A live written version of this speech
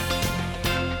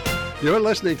You're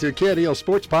listening to KNEL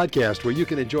Sports Podcast, where you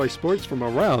can enjoy sports from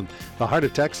around the heart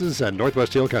of Texas and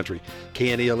Northwest Hill Country.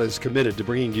 KNEL is committed to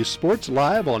bringing you sports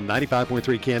live on 95.3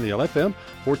 KNEL FM,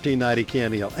 1490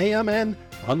 KNEL AM, and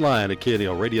online at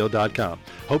KNELradio.com.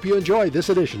 Hope you enjoy this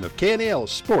edition of KNEL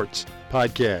Sports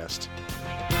Podcast.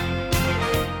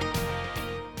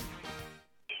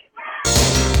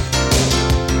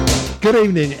 Good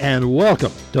evening and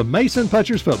welcome to Mason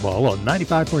Punchers Football on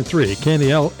 95.3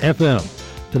 KNEL FM.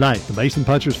 Tonight, the Mason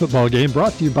Punchers football game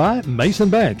brought to you by Mason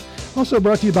Bank. Also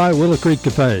brought to you by Willow Creek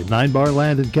Cafe, 9 Bar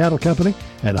Land and Cattle Company,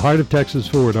 and Heart of Texas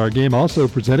Ford. Our game also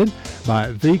presented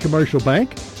by The Commercial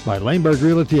Bank, by Laneburg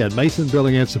Realty and Mason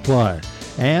Building and Supply.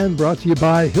 And brought to you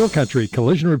by Hill Country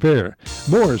Collision Repair,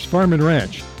 Moore's Farm and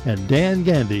Ranch, and Dan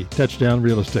Gandy Touchdown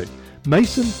Real Estate.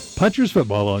 Mason Punchers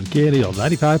Football on KNEL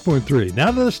 95.3.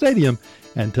 Now to the stadium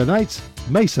and tonight's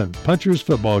Mason Punchers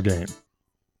football game.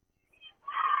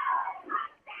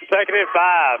 Second and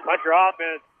 5. Puncher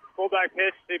offense. Fullback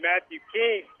pitch to Matthew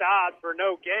King. Stops for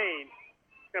no gain.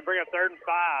 It's going to bring up 3rd and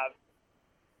 5.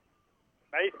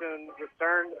 Mason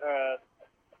returned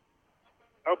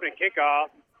opening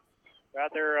kickoff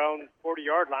right there on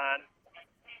 40-yard line.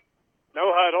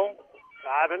 No huddle.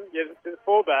 Ivan gives it to the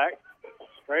fullback.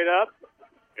 Straight up.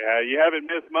 Yeah, you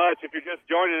haven't missed much. If you're just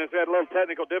joining us, we had a little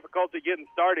technical difficulty getting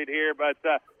started here, but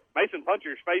Mason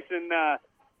Punchers facing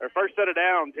their first set of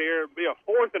downs here. It'll be a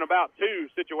 4th and about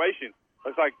 2 situation.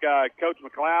 Looks like Coach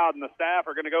McLeod and the staff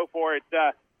are going to go for it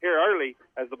here early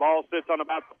as the ball sits on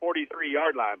about the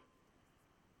 43-yard line.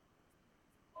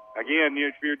 Again,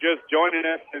 if you're just joining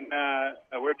us, and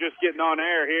we're just getting on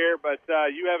air here, but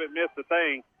you haven't missed a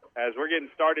thing as we're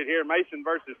getting started here. Mason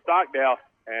versus Stockdale,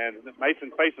 and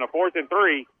Mason's facing a 4th and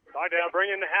 3. Stockdale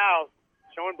bringing the house,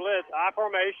 showing blitz, I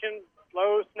formation,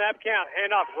 slow snap count,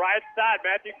 handoff right side,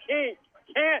 Matthew King.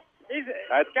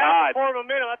 That's got the forward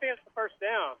momentum. I think it's the first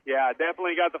down. Yeah,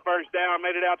 definitely got the first down.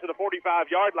 Made it out to the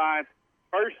 45-yard line.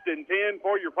 1st and 10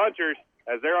 for your Punchers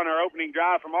as they're on their opening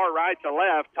drive from our right to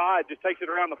left. Todd just takes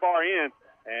it around the far end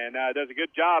and does a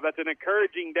good job. That's an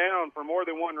encouraging down for more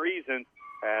than one reason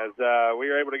as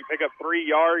we were able to pick up 3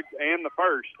 yards and the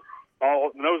first.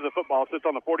 Ball, nose of the football sits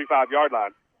on the 45-yard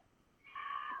line.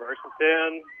 1st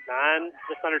and 10,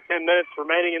 just under 10 minutes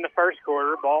remaining in the first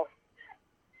quarter. Ball.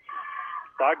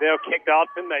 Stockdale kicked off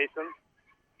to Mason.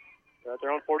 Right there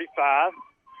on 45.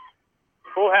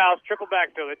 Full house, triple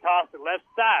backfield. They tossed it left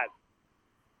side.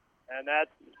 And that's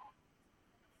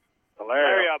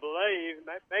Larry, I believe.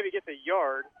 Maybe gets a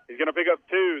yard. He's going to pick up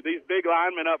 2. These big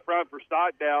linemen up front for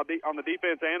Stockdale on the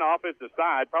defense and offensive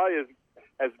side. Probably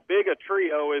as big a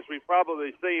trio as we've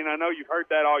probably seen. I know you've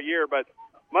heard that all year, but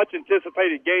much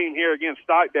anticipated game here against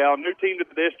Stockdale. New team to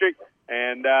the district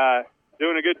and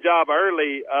doing a good job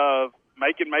early of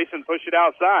making Mason push it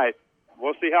outside.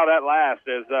 We'll see how that lasts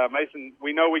as Mason,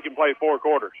 we know we can play 4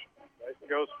 quarters. Mason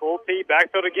goes full T,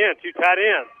 backfield again, 2 tight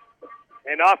ends.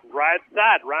 And off right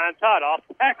side, Ryan Todd off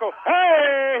tackle.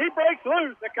 Hey, he breaks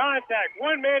loose. The contact.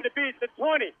 1 man to beat the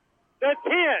 20, the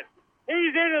 10.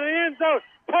 He's into the end zone.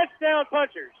 Touchdown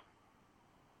Punchers.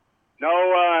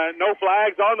 No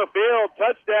flags on the field.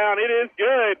 Touchdown. It is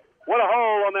good. What a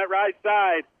hole on that right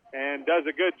side. And does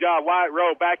a good job. Wyatt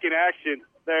Rowe back in action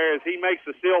there as he makes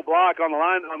the seal block on the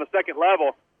line on the second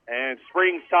level and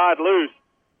springs Todd loose.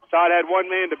 Todd had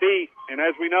 1 man to beat, and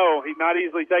as we know, he's not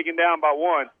easily taken down by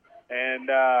 1 and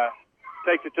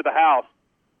takes it to the house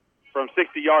from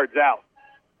 60 yards out.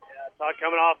 Yeah, Todd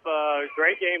coming off a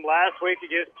great game last week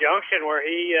against Junction where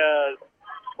he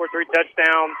scored 3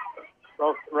 touchdowns,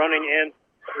 both running and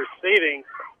receiving.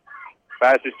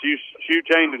 Fastest shoe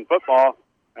change in football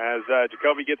as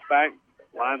Jacoby gets back,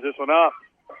 lines this one up.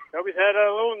 Jacoby's had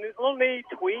a little knee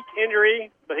tweak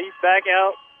injury, but he's back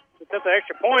out to set the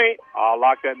extra point. I'll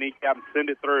lock that kneecap and send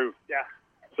it through. Yeah.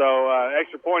 So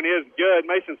extra point is good.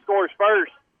 Mason scores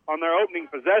first on their opening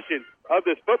possession of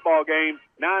this football game.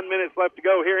 9 minutes left to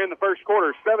go here in the first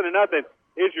quarter. 7-0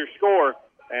 is your score.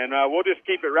 And we'll just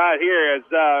keep it right here as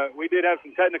we did have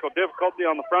some technical difficulty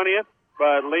on the front end,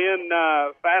 but Lynn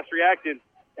fast reacted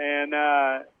and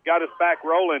got us back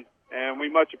rolling, and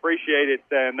we much appreciate it.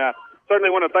 And certainly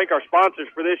want to thank our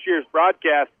sponsors for this year's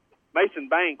broadcast, Mason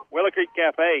Bank, Willow Creek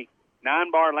Cafe,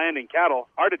 9 Bar Land and Cattle,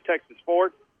 Heart of Texas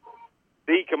Ford,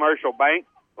 The Commercial Bank,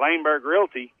 Laneburg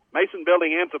Realty, Mason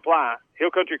Building and Supply, Hill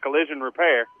Country Collision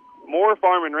Repair, Moore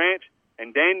Farm and Ranch,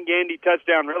 and Dan Gandy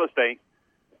Touchdown Real Estate.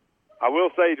 I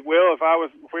will say, Will, if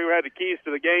we had the keys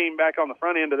to the game back on the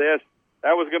front end of this,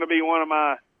 that was going to be one of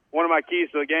my keys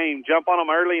to the game. Jump on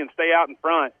them early and stay out in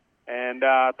front. And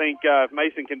I think if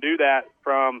Mason can do that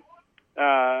from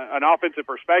an offensive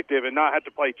perspective and not have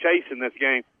to play chase in this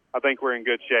game, I think we're in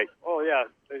good shape. Oh, yeah.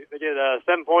 They did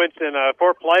 7 points in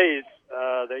 4 plays.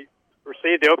 They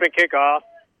received the open kickoff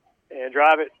and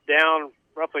drive it down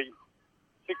roughly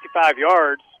 65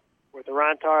 yards with the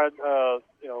Ryan Todd,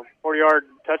 40-yard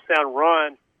touchdown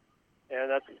run.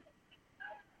 And that's,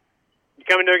 you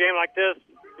come into a game like this,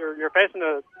 you're facing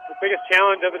the biggest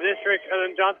challenge of the district other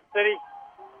than Johnson City.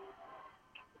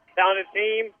 Talented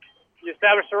team. You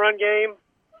establish the run game,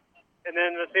 and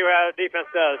then let's see how the defense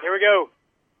does. Here we go.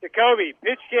 Jacoby,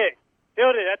 pitch kick,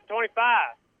 fielded at the 25.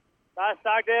 By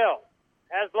Stockdale,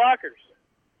 has blockers,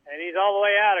 and he's all the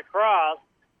way out across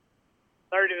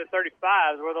 30 to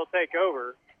 35 is where they'll take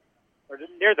over, or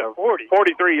near the 40.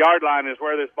 43-yard line is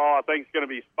where this ball, I think, is going to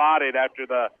be spotted after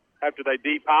they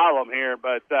de-pile them here.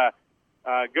 But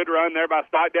good run there by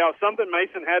Stockdale. Something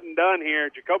Mason hadn't done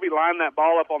here. Jacoby lined that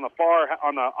ball up on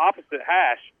the opposite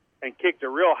hash and kicked a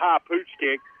real high pooch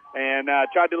kick and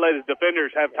tried to let his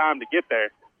defenders have time to get there.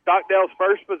 Stockdale's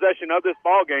first possession of this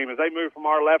ball game as they move from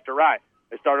our left to right.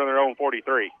 They start on their own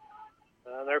 43.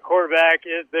 Their quarterback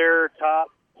is their top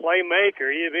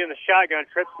playmaker. He'll be in the shotgun,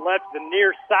 trips left to the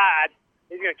near side.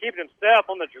 He's going to keep it himself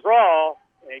on the draw.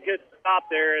 And good stop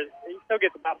there. He still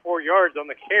gets about 4 yards on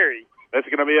the carry. This is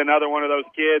going to be another one of those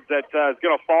kids that is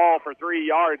going to fall for 3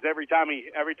 yards every time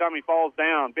he falls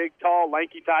down. Big, tall,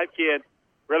 lanky type kid.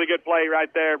 Really good play right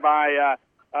there by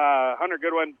Hunter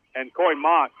Goodwin and Coy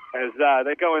Mock as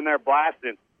they go in there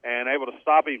blasting and able to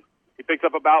stop him. He picks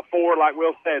up about 4, like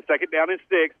Will said. Second down and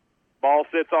 6. Ball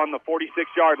sits on the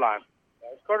 46-yard line.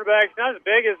 His quarterback's not as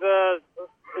big as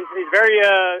he's very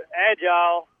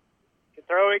agile. Can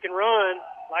throw, he can run.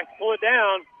 Likes to pull it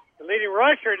down. The leading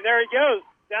rusher, and there he goes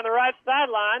down the right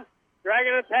sideline,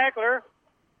 dragging a tackler.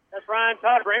 That's Ryan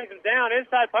Todd. Brings him down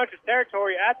inside Puncher's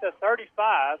territory at the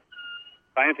 35.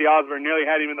 Fancy Osborne nearly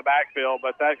had him in the backfield,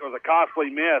 but that was a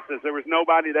costly miss as there was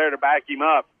nobody there to back him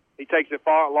up. He takes it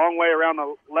a long way around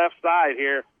the left side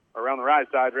here, or around the right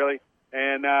side, really,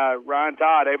 and Ryan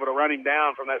Todd able to run him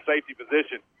down from that safety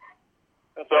position.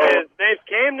 So his name's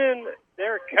Camden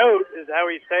Derek Cote is how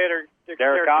we say it, or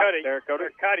Derek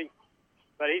Cuddy.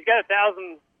 But he's got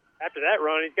 1,000 after that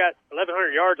run. He's got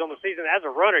 1,100 yards on the season as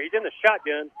a runner. He's in the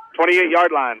shotgun.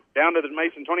 28-yard line, down to the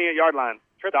Mason 28-yard line.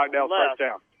 Stockdale's first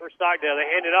down. For Stockdale, they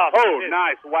hand it off. Oh,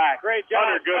 nice whack. Great job.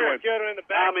 Hunter Goodwin in the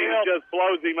backfield. I mean, just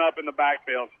blows him up in the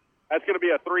backfield. That's going to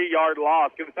be a 3-yard loss.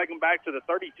 Going to take him back to the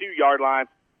 32-yard line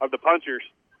of the Punchers,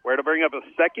 where to bring up a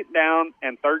second down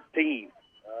and 13.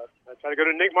 I try to go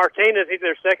to Nick Martinez. He's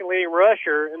their second leading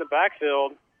rusher in the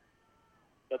backfield.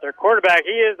 But their quarterback,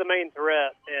 he is the main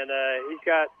threat, and he's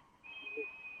got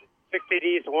 6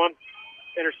 TDs, 1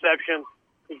 interception.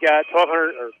 He's got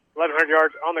 1,200 or 1,100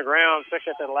 yards on the ground,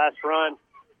 especially at that last run.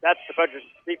 That's the Punchers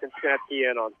defense going to have to key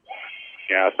in on.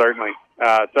 Yeah, certainly.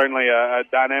 Certainly a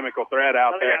dynamical threat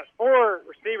out there. They got 4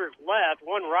 receivers left,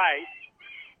 1 right.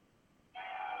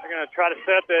 They're going to try to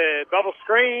set the bubble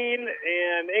screen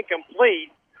and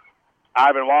incomplete.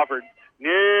 Ivan Wofford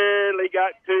nearly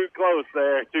got too close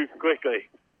there too quickly.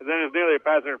 And then it's nearly a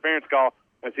pass interference call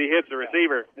as he hits the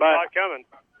receiver. But coming.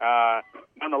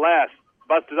 Nonetheless,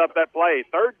 busted up that play.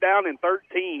 Third down and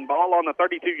 13, ball on the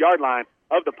 32-yard line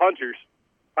of the Punchers.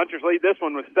 Punchers lead this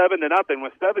one with 7-0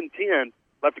 with 7:10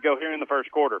 left to go here in the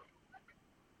first quarter.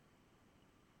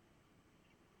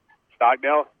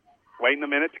 Stockdale waiting a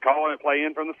minute to call and play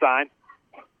in from the side.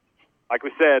 Like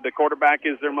we said, the quarterback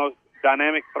is their most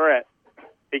dynamic threat.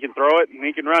 He can throw it and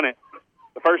he can run it.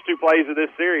 The first 2 plays of this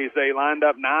series, they lined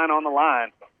up 9 on the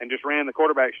line and just ran the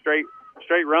quarterback straight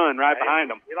run right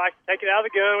behind him. He likes to take it out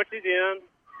of the gun, which he's in.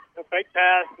 He'll fake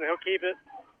pass and he'll keep it.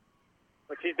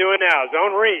 Which he's doing now.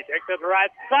 Zone read. Takes it to the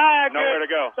right side. Nowhere to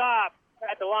go. Stop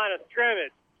at the line of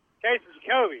scrimmage. Casey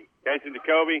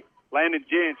Jacoby. Landon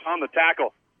Jinch on the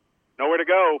tackle. Nowhere to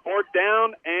go. 4th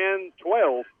down and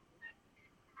 12.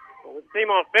 Well, the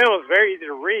team on film is very easy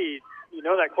to read. You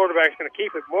know that quarterback's going to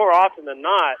keep it more often than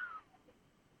not.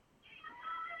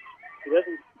 He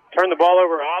doesn't turn the ball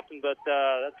over often, but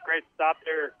that's a great stop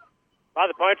there by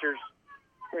the Punchers.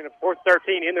 We're in a 4th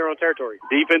 13 in their own territory.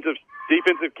 Defensive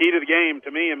key to the game,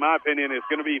 to me, in my opinion, is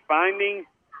going to be finding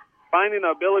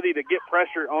the ability to get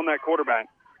pressure on that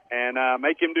quarterback and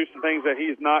make him do some things that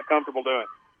he's not comfortable doing.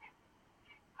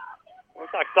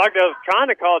 Looks like Stockdale's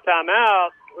trying to call a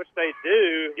timeout, which they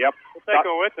do. Yep. We'll take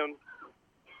one with them.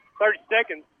 30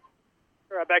 seconds.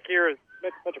 Right back here is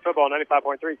Mason Puncher Football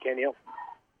 95.3 Candy Hill.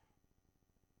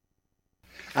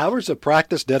 Hours of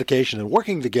practice, dedication, and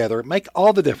working together make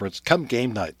all the difference come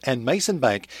game night, and Mason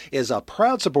Bank is a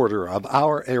proud supporter of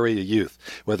our area youth.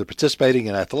 Whether participating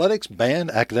in athletics, band,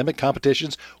 academic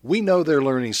competitions, we know they're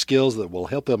learning skills that will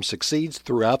help them succeed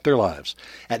throughout their lives.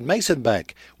 At Mason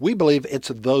Bank, we believe it's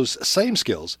those same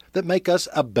skills that make us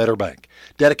a better bank.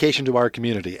 Dedication to our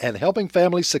community and helping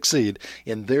families succeed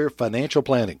in their financial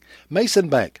planning. Mason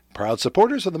Bank, proud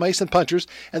supporters of the Mason Punchers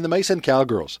and the Mason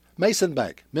Cowgirls. Mason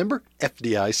Bank, member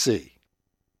FDIC.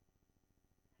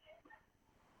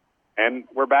 And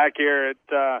we're back here at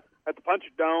the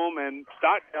Puncher Dome, and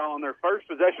Stockdale on their first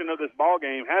possession of this ball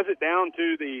game has it down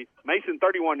to the Mason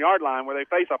 31-yard line where they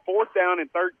face a 4th down and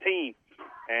 13.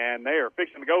 And they are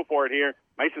fixing to go for it here.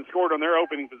 Mason scored on their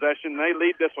opening possession, and they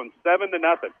lead this one 7-0.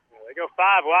 They go 5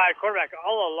 wide, quarterback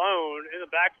all alone in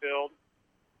the backfield.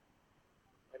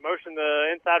 They motion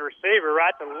the inside receiver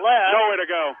right to left. Nowhere to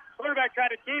go. Quarterback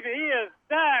tried to keep it. He is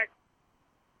sacked.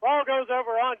 Ball goes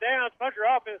over on downs. Puncher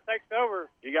offense takes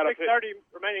over. You got 6:30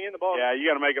 remaining in the ball. Yeah, you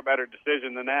got to make a better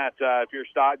decision than that if you're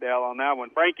Stockdale on that one.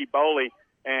 Frankie Boley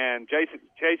and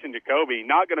Jason Jacoby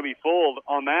not going to be fooled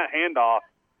on that handoff,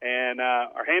 and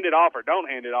or hand it off or don't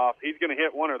hand it off. He's going to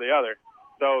hit one or the other.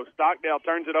 So Stockdale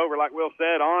turns it over, like Will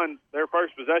said, on their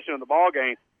first possession of the ball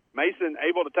game. Mason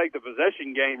able to take the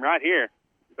possession game right here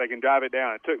if they can drive it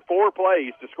down. It took 4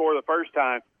 plays to score the first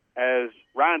time as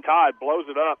Ryan Todd blows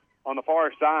it up on the far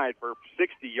side for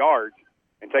 60 yards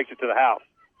and takes it to the house.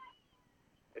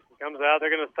 This comes out.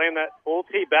 They're going to stay in that full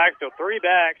T backfield. 3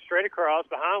 backs straight across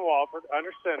behind Walford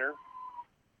under center.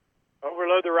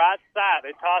 Overload the right side.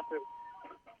 They toss it.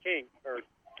 King or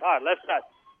Todd left side.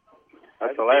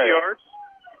 That's hilarious. 2 yards.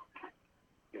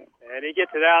 And he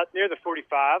gets it out near the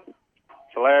 45.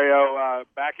 Solario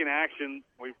back in action.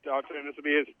 We've talked to him. This will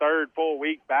be his 3rd full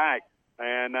week back,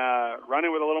 and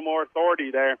running with a little more authority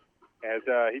there as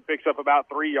he picks up about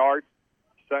 3 yards,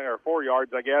 or 4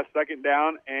 yards, I guess. 2nd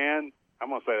down, and I'm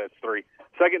going to say that's 3.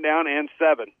 2nd down and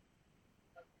 7.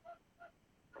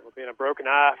 We'll be in a broken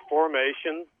eye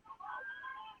formation.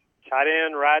 Tight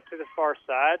end right to the far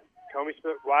side. Comey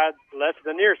split wide left to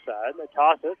the near side. They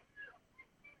toss it.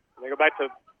 And they go back to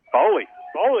Boley.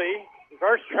 Boley,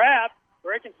 reverse trap,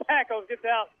 breaking tackles, gets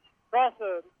out across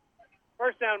the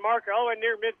first down marker all the way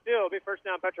near midfield. It'll be first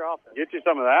down Petra offense. Get you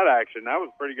some of that action. That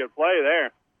was a pretty good play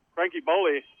there. Frankie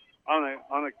Boley on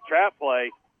the trap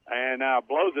play and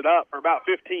blows it up for about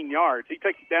 15 yards. He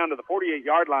takes it down to the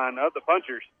 48-yard line of the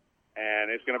Punchers,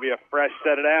 and it's going to be a fresh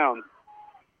set of downs.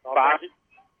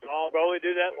 All Boley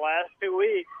do that last 2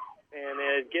 weeks, and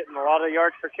is getting a lot of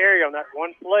yards per carry on that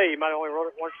one play. He might have only run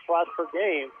it once or twice per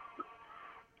game.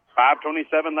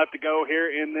 5:27 left to go here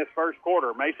in this first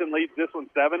quarter. Mason leads this one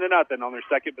 7-0 on their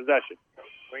second possession.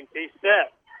 Wing T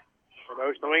set.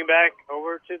 Promotion the wing back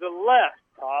over to the left.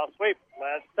 Toss sweep,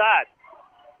 left side.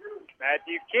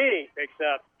 Matthew King picks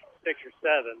up 6 or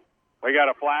 7. We got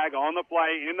a flag on the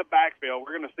play in the backfield.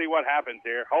 We're going to see what happens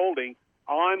here. Holding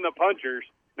on the Punchers,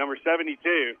 number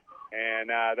 72, and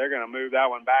they're going to move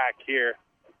that one back here.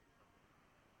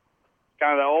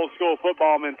 Kind of the old-school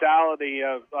football mentality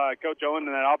of Coach Owen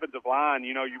and that offensive line.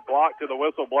 You know, you block till the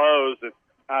whistle blows, and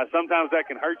sometimes that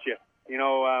can hurt you. You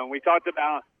know, we talked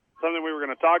about something we were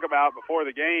going to talk about before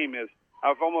the game is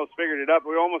I've almost figured it up.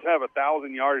 We almost have 1,000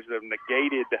 yards of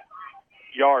negated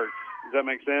yards. Does that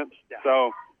make sense? Yeah. So,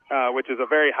 which is a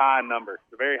very high number,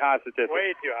 a very high statistic.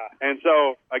 Way too high. And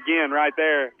so, again, right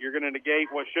there, you're going to negate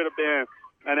what should have been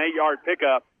an 8-yard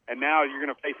pickup, and now you're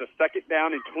going to face a 2nd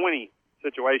down and 20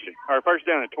 situation, or 1st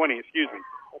down and 20, excuse me.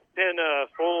 10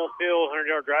 full field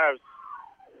 100-yard drives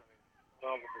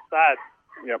on the side.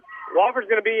 Yep. Walford's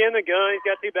going to be in the gun. He's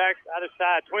got 2 backs either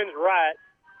side. Twins right.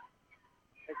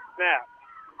 Takes a snap.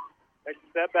 Takes a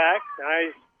step back.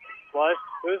 Nice flush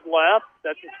to his left.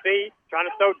 That's his feet. Trying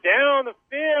to throw down the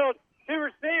field. 2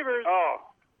 receivers. Oh.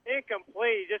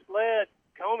 Incomplete. Just led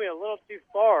Comey a little too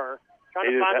far.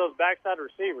 Trying to find those backside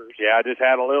receivers. Yeah, I just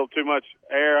had a little too much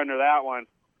air under that one.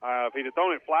 If he'd have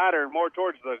thrown it flatter and more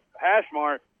towards the hash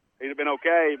mark, he'd have been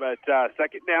okay. But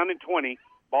 2nd down and 20.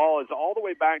 Ball is all the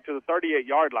way back to the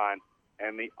 38-yard line,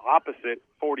 and the opposite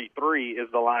 43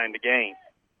 is the line to gain.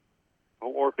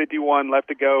 4:51 left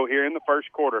to go here in the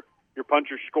first quarter. Your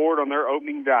Punchers scored on their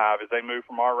opening drive as they move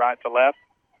from our right to left.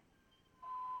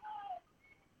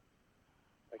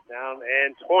 Down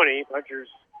and 20. Punchers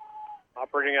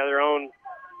operating at their own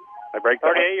They break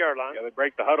 38-yard line. Yeah, they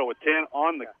break the huddle with 10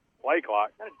 on the play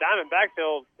clock. Got a diamond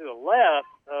backfield to the left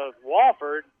of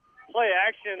Walford. Play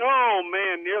action. Oh,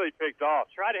 man, nearly picked off.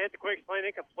 Tried to hit the quick play,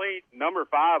 incomplete. Number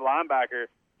 5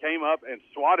 linebacker came up and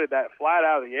swatted that flat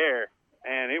out of the air,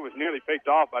 and it was nearly picked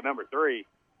off by number 3.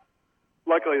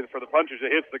 luckily for the punchers,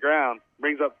 it hits the ground.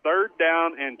 Brings up 3rd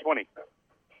down and 20.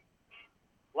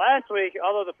 Last week,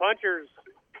 although the punchers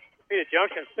defeated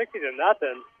Junction 60-0,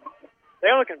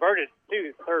 they only converted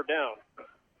 2 third down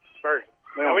conversions.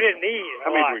 Well, we didn't need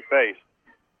how many did we face?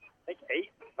 I think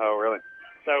 8. Oh, really?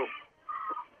 So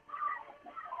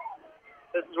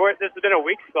this has been a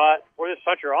weak spot for this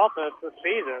puncher offense this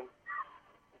season.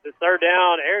 The 3rd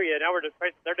down area. Now we're just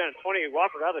facing 3rd down and 20.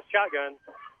 Wofford out of the shotgun.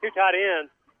 2 tight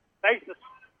ends. Fakes the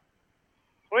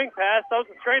swing pass. Throws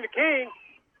the string to King.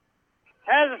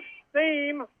 Has a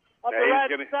seam up the right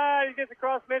side. He gets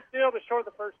across midfield to short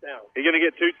the 1st down. He's going to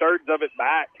get 2/3 of it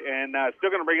back, and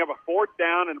still going to bring up a 4th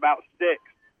down and about 6.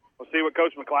 We'll see what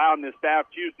Coach McLeod and his staff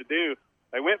choose to do.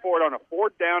 They went for it on a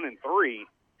 4th down and 3,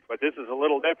 but this is a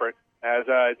little different as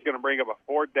it's going to bring up a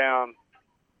 4th down.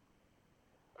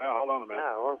 Hold on a minute.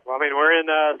 Yeah, we're in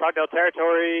Stockdale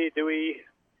territory. We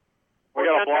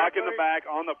got a block in the back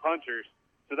on the punchers,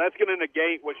 so that's going to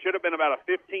negate what should have been about a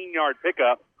 15-yard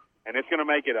pickup, and it's going to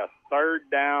make it a 3rd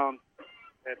down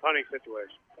and punting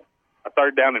situation. A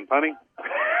 3rd down and punting?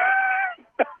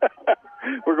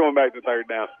 We're going back to 3rd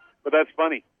down, but that's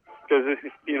funny because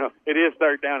it is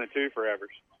 3rd down and 2 for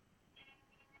Evers.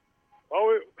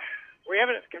 Well, we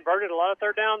haven't converted a lot of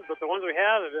 3rd downs, but the ones we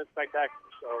have been spectacular.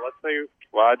 So let's see.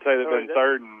 Well, I'd say they've been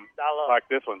 3rd and like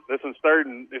this one. This one's 3rd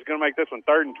and it's going to make this one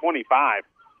 3rd and 25.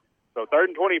 So 3rd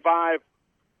and 25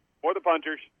 for the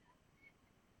punchers.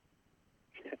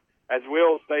 As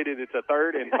Will stated, it's a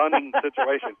 3rd and punting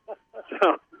situation.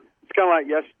 So it's kind of like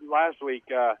last week.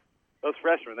 Those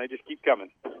freshmen, they just keep coming.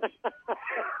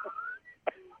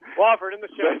 Wofford in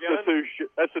the shotgun.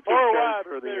 That's the 2 shows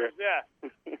for the year. Yeah.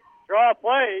 Draw a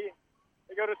play.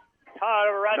 They go to Todd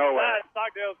over right side.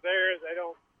 Stockdale's there.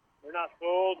 They're not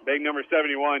fooled. Big number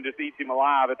 71 just eats him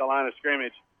alive at the line of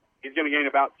scrimmage. He's going to gain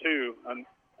about 2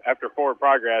 after forward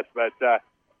progress, but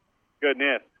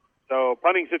goodness. So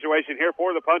punting situation here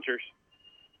for the punchers.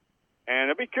 And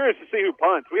I'd be curious to see who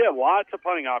punts. We have lots of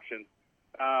punting options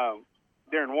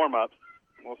during warm-ups.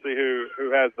 We'll see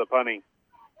who has the punting.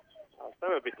 I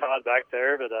thought it would be Todd back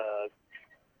there, but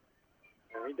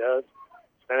he does.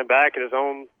 Standing back at his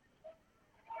own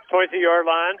 22-yard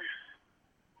line.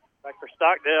 Back for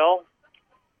Stockdale.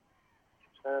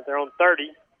 Standing at their own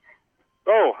 30.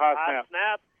 Oh, high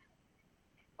snap.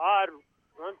 Todd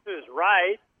runs to his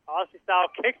right. Aussie style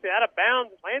kicks it out of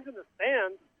bounds, lands in the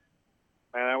stands.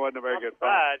 Man, that wasn't a very good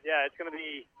punt. Yeah, it's going to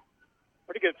be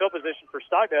pretty good field position for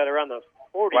Stockdale around the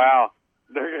 40. Wow.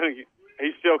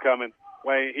 He's still coming.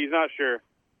 Wait, he's not sure.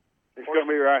 He's going to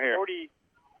be right here.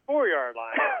 44-yard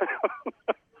line.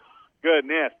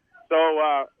 Goodness. So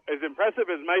as impressive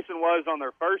as Mason was on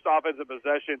their first offensive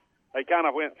possession, they kind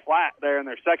of went flat there in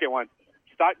their second one.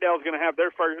 Stockdale's going to have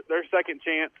their second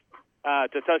chance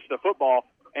to touch the football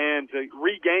and to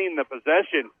regain the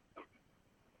possession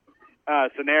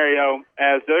scenario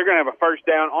as they're going to have a 1st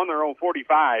down on their own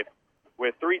 45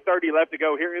 with 3:30 left to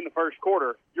go here in the 1st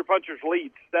quarter. Your punchers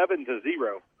lead 7-0.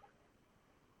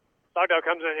 Stockdale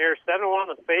comes in here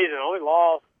 7-1 the season, only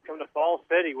loss coming to Fall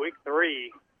City week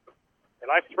 3. They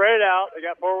like to spread it out. They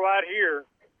got 4 wide here,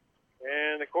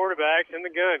 and the quarterback's in the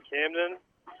gun. Camden.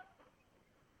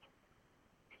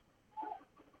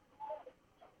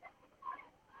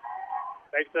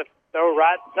 Takes the throw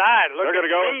right side. They're going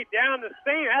to go down the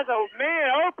seam. Has a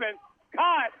man open.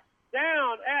 Caught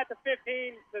down at the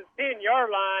 15 to 10-yard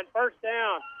line. 1st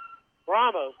down.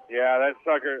 Brahmas. Yeah, that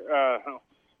sucker.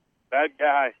 That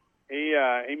guy.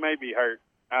 He may be hurt.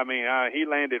 I mean, he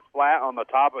landed flat on the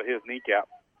top of his kneecap.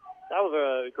 That was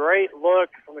a great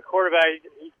look from the quarterback.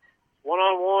 He's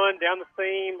one-on-one down the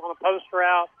seam on a post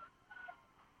route.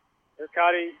 There's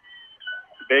Cotty.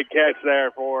 Big catch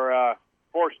there for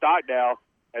Stockdale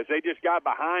as they just got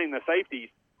behind the safeties,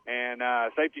 and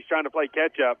safety's trying to play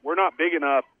catch-up. We're not big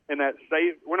enough in that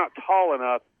safe. We're not tall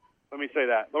enough. Let me say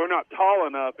that. We're not tall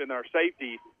enough in our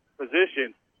safety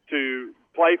position to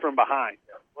play from behind.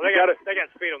 Well, they got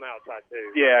speed on the outside,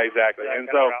 too. Yeah, exactly. Yeah, and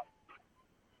so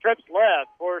trips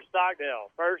left for Stockdale.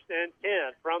 1st and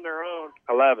 10 from their own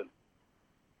 11.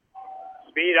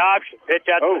 Speed option. Pitch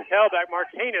out to the tailback.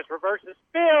 Martinez reverses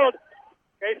field.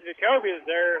 Casey Jacoby is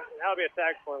there. That'll be a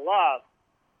tackle for a loss.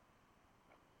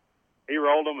 He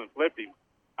rolled him and flipped him.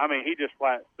 I mean, he just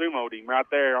flat sumoed him right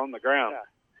there on the ground. Yeah.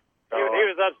 So, he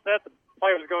was upset the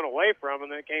play was going away from him,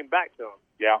 and then it came back to him.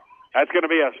 Yeah. That's going to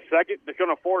be a second. It's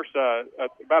going to force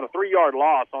about a 3-yard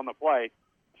loss on the play.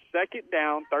 2nd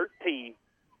down, 13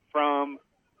 from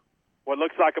what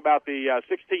looks like about the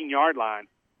 16-yard line.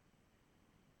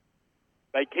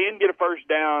 They can get a 1st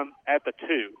down at the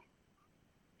 2.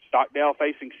 Stockdale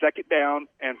facing 2nd down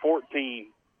and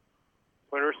 14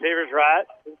 Twin receivers right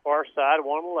to the far side,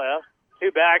 one on the left.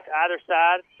 Two back to either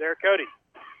side. There, Cody.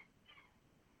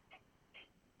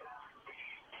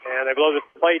 And they blow the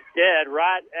play dead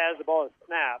right as the ball is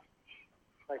snapped.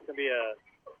 It's going to be a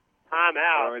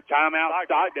timeout. Timeout,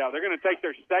 Stockdale. They're going to take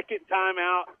their second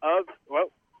timeout of,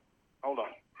 well, hold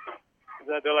on.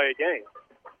 Is that delay a game?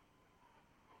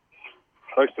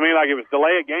 Looks to me like it was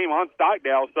delay a game on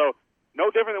Stockdale, so no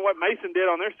different than what Mason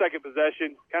did on their second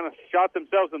possession, kind of shot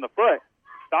themselves in the foot.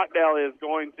 Stockdale is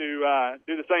going to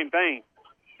do the same thing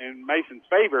in Mason's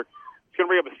favor. It's going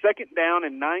to bring up a second down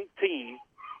and 19.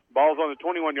 Ball's on the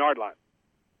 21-yard line.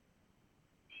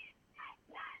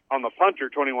 On the punter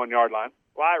 21-yard line.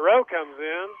 Wyatt Rowe comes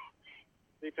in.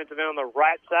 Defensive end on the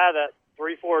right side of that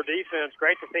 3-4 defense.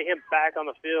 Great to see him back on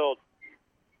the field.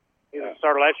 He was a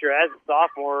starter last year as a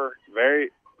sophomore.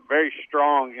 Very, very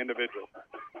strong individual.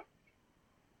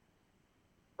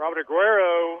 Robert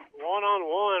Aguero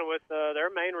one-on-one with their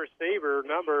main receiver,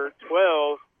 number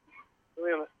 12,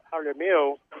 William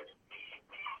Jaramillo.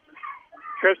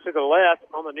 Trips to the left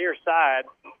on the near side.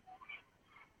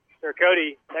 Sir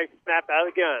Cody takes the snap out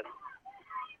of the gun.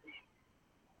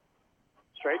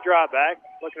 Straight drop back.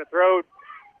 Looking to throw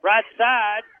right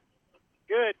side.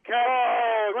 Good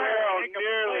coverage. Oh,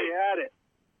 nearly had it.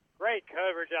 Great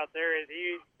coverage out there as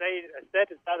he stayed a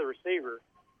step inside the receiver.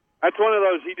 That's one of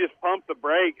those, he just pumped the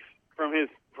brakes from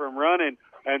running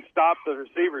and stopped the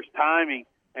receiver's timing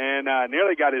and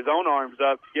nearly got his own arms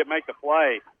up to make the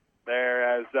play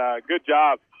there. As good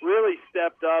job. Really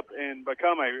stepped up and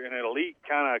become an elite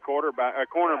kind of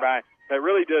cornerback that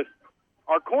really just,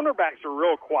 our cornerbacks are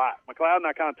real quiet. McLeod and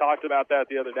I kind of talked about that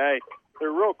the other day. They're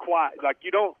real quiet. Like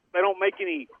they don't make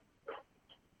any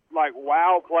like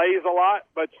wow plays a lot,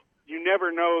 but you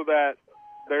never know that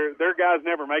their guys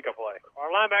never make a play.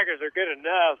 Our linebackers are good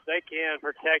enough; they can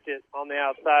protect it on the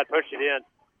outside, push it in.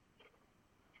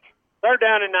 Third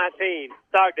down and 19.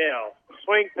 Stockdale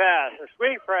swing pass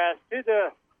to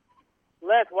the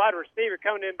left wide receiver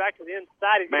coming in back to the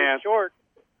inside. He's getting short.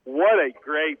 What a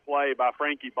great play by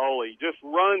Frankie Boley. Just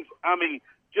runs,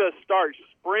 just starts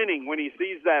sprinting when he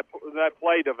sees that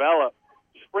play develop.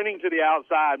 Sprinting to the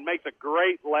outside, makes a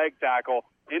great leg tackle,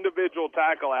 individual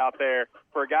tackle out there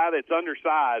for a guy that's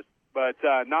undersized, but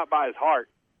not by his heart.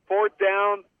 Fourth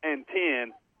down and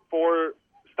 10 for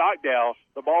Stockdale.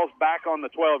 The ball's back on the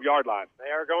 12-yard line. They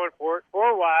are going for it.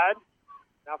 4 wide,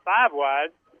 now 5 wide.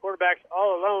 Quarterback's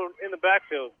all alone in the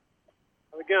backfield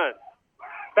of the gun.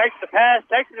 Takes the pass,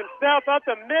 takes it himself up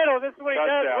the middle. This is what he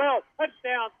does well.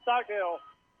 Touchdown, Stockdale.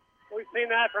 We've seen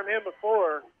that from him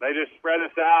before. They just spread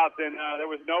us out, and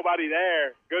there was nobody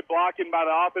there. Good blocking by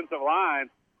the offensive line.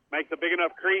 Makes a big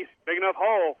enough crease, big enough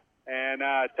hole, and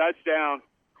touchdown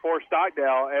for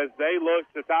Stockdale as they look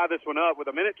to tie this one up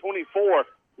with 1:24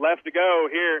 left to go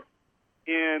here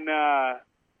in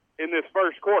this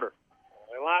first quarter.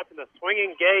 They line up in the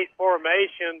swinging gate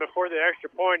formation before the extra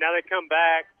point. Now they come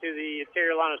back to the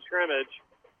interior line of scrimmage.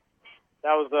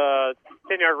 That was a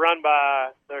 10-yard run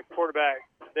by the quarterback,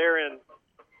 Derek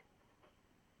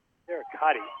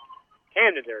Cotty.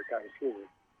 Camden Derek Cotty, excuse me.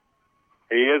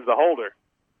 He is the holder.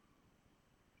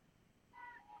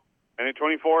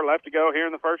 1:24 left to go here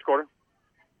in the first quarter.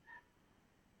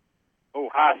 Oh,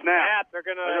 high snap. They're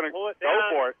going to pull it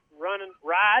down. Go for it. Running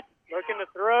right. Looking to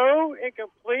throw.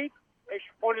 Incomplete.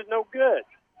 Extra point is no good.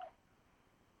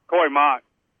 Corey Mock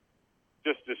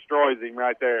just destroys him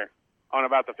right there on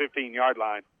about the 15-yard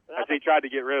line as he tried to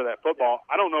get rid of that football.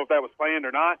 I don't know if that was planned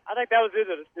or not. I think that was due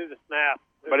to the snap.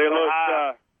 But it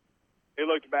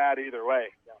looked bad either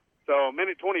way. Yeah. So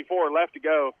 1:24 left to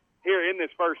go here in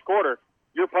this first quarter.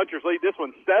 Your Punchers lead this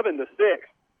one 7-6.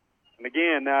 And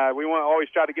again, we want to always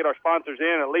try to get our sponsors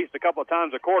in at least a couple of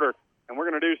times a quarter, and we're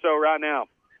going to do so right now.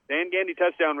 Dan Gandy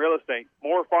Touchdown Real Estate,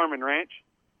 Moore Farm and Ranch,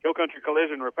 Hill Country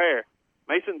Collision Repair,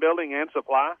 Mason Building and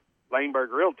Supply,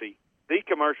 Laneburg Realty, The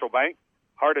Commercial Bank,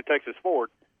 Heart of Texas Ford,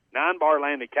 9 Bar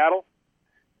Land and Cattle,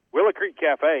 Willow Creek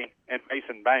Cafe, and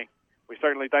Mason Bank. We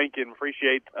certainly thank you and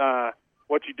appreciate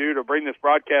what you do to bring this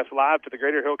broadcast live to the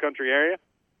greater Hill Country area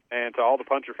and to all the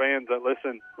Puncher fans that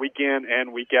listen week in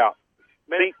and week out.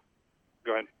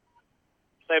 Go ahead.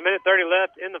 Say 1:30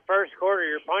 left in the first quarter.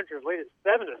 Your Punchers lead at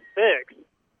 7-6.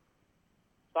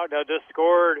 Stockdale just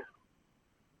scored.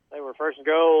 They were first and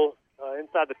goal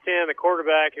inside the 10. The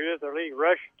quarterback, who is their lead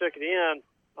rusher, took it in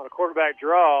on a quarterback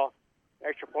draw.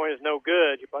 Extra point is no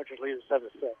good. Your Punchers lead at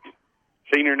 7-6.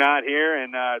 Senior night here,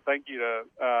 and thank you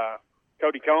to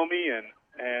Cody Comey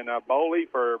and Boley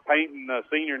for painting the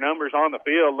senior numbers on the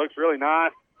field. Looks really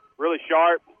nice, really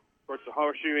sharp. Of course, the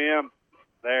horseshoe M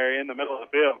there in the middle of the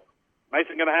field.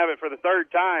 Mason going to have it for the third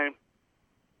time.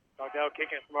 Stockdale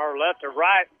kicking it from our left to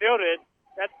right, fielded.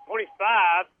 That's 25.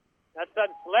 That's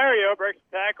Sutton Solario, breaks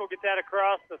the tackle, gets that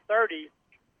across the 40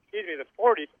 to the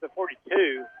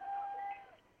 42.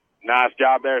 Nice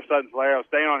job there, Sutton Solario,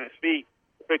 staying on his feet.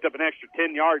 Picked up an extra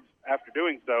 10 yards after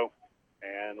doing so.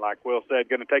 And like Will said,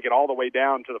 going to take it all the way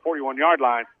down to the 41-yard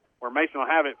line, where Mason will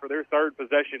have it for their third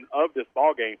possession of this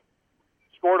ball game.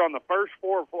 Scored on the first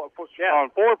on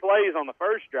 4 plays on the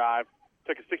first drive,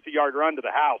 took a 60-yard run to the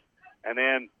house, and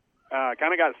then kind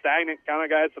of got stagnant, kind of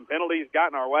got some penalties,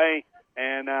 got in our way,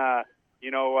 and,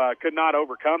 could not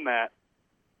overcome that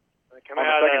on the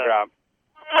second drive.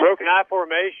 Broken eye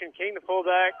formation, King the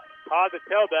fullback, Todd the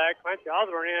tailback, Clancy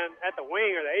Osborne in at the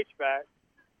wing or the H-back.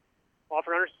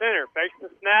 Offered under center, fakes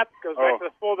the snap, goes back to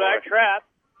the fullback trap.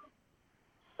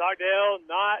 Stockdale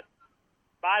not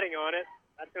biting on it.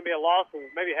 That's going to be a loss of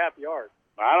maybe half a yard.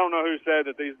 I don't know who said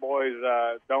that these boys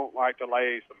don't like to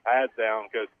lay some pads down,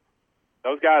 because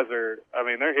those guys they're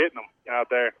hitting them out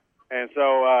there. And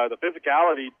so the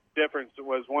physicality difference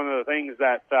was one of the things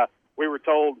that we were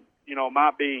told,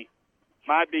 might be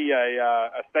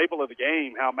a staple of the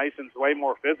game, how Mason's way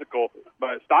more physical.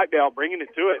 But Stockdale bringing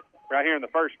it to it right here in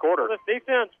the first quarter. Well, this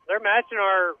defense, they're matching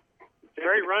our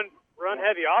very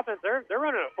run-heavy offense. They're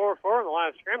running a 4-4 in the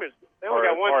line of scrimmage. They only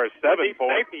got one deep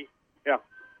safety. Yeah.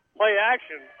 Play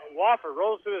action. Wofford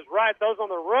rolls to his right, throws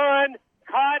on the run,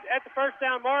 caught at the first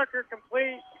down marker,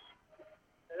 complete.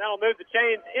 And that'll move the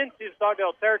chains into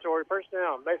Stockdale territory. First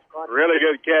down. Really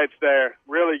good catch there.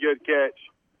 Really good catch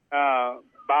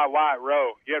by Wyatt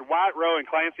Rowe. You had Wyatt Rowe and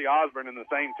Clancy Osborne in the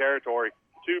same territory.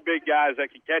 Two big guys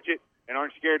that can catch it and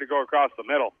aren't scared to go across the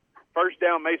middle. First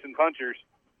down, Mason Punchers,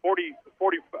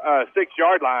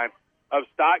 46-yard line of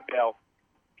Stockdale.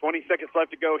 20 seconds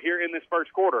left to go here in this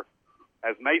first quarter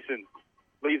as Mason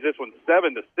leads this one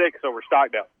 7-6 over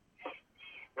Stockdale.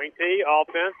 Wing T,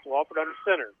 offense, Wofford under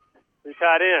center. 2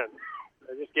 tight ends.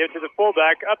 They just give it to the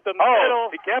fullback up the middle.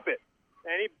 He kept it.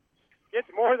 And he gets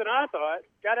more than I thought.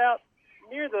 Got out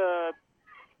near the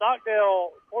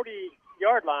Stockdale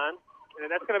 40-yard line, and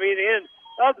that's going to be the end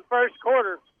of the first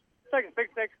quarter. Second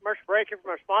 6-6 commercial break here from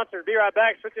our sponsor. Be right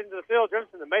back. Switch into the field.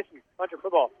 Jefferson, the Mason Puncher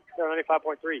football. They're on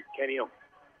 95.3 KNEL.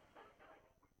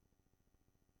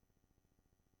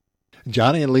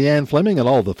 Johnny and Leanne Fleming and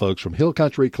all the folks from Hill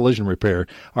Country Collision Repair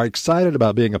are excited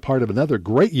about being a part of another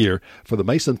great year for the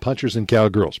Mason Punchers and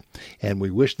Cowgirls, and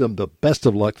we wish them the best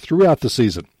of luck throughout the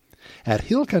season. At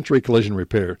Hill Country Collision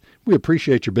Repair, we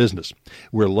appreciate your business.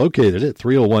 We're located at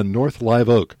 301 North Live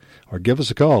Oak, or give us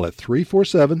a call at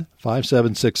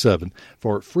 347-5767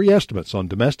 for free estimates on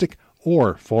domestic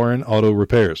or foreign auto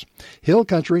repairs. Hill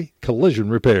Country Collision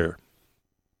Repair.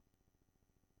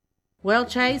 Well,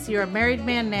 Chase, you're a married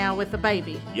man now with a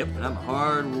baby. Yep, and I'm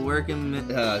hard-working.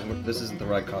 This isn't the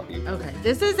right copy. Okay,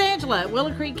 this is Angela at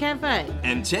Willow Creek Cafe.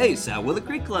 And Chase at Willow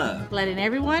Creek Club. Letting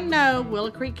everyone know Willow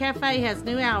Creek Cafe has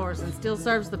new hours and still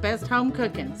serves the best home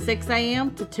cooking. 6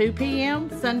 a.m. to 2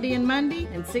 p.m. Sunday and Monday,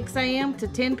 and 6 a.m. to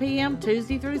 10 p.m.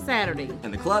 Tuesday through Saturday.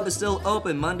 And the club is still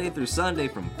open Monday through Sunday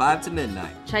from 5 to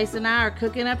midnight. Chase and I are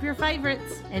cooking up your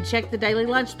favorites. And check the daily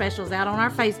lunch specials out on our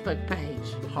Facebook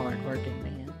page. Hard-working man.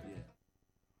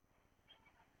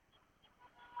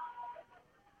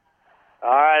 All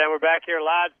right, and we're back here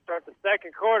live to start the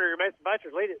second quarter. Mason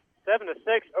Punchers lead it 7-6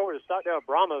 over the Stockdale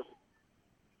Brahmas.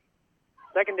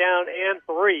 Second down and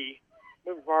 3.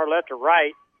 Moving from our left to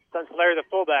right. Sutton Solario the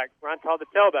fullback. Ryan Todd the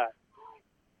tailback.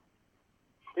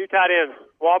 2 tight ends.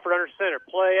 Wofford under center.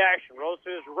 Play action. Rolls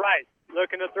to his right.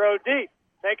 Looking to throw deep.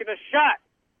 Taking a shot.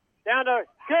 Down to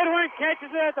Goodwin. Catches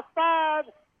it at the 5.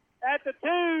 At the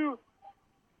 2.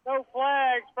 No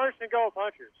flags. First and goal,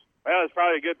 Punchers. Well, it's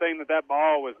probably a good thing that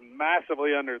ball was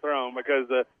massively underthrown, because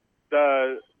the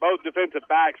both defensive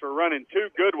backs were running to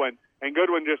Goodwin, and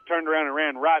Goodwin just turned around and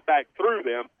ran right back through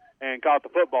them and caught the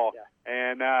football. Yeah.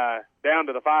 And down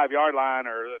to the 5-yard line,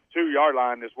 or the 2-yard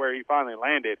line, is where he finally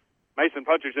landed. Mason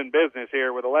Punchers in business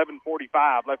here with 11:45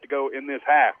 left to go in this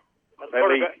half. They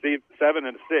lead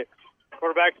 7-6.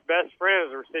 Quarterback's best friend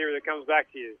is the receiver that comes back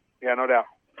to you. Yeah, no doubt.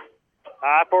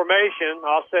 High formation,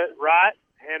 offset right,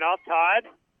 hand off Todd.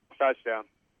 Touchdown.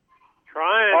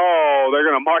 Trying. Oh, they're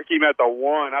going to mark him at the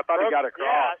 1. I thought he got across.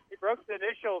 Yeah, he broke the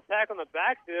initial tackle on the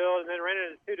backfield and then ran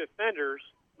into 2 defenders.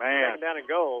 Man. Second down and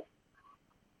goal.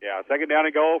 Yeah, second down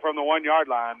and goal from the 1-yard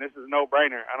line. This is a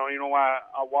no-brainer. I don't even know why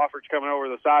Wofford's coming over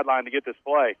the sideline to get this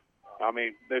play. I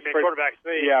mean, there's quarterback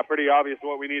speed. Yeah, pretty obvious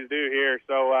what we need to do here.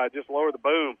 So just lower the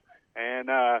boom and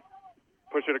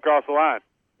push it across the line.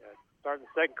 Yeah, starting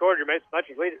the second quarter, Mason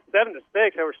Punchers lead it 7-6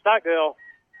 over Stockdale.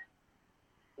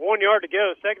 1 yard to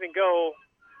go, second and goal.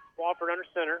 Wofford under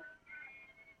center.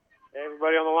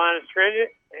 Everybody on the line of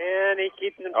And he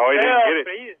keeps it himself. Oh, he didn't get it.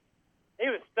 But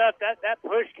he was stuffed. That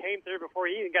push came through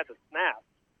before he even got the snap.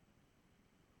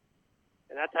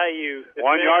 And I tell you, 1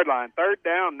 yard line. Third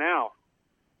down now.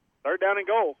 Third down and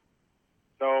goal.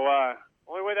 So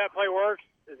only way that play works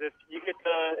is if you get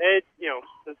the edge,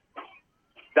 the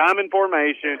diamond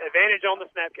formation. advantage on the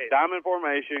snap case. Diamond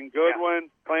formation. Goodwin,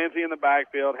 Clancy in the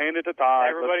backfield. Hand it to Todd.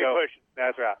 Everybody Let's go. pushing.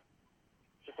 That's right.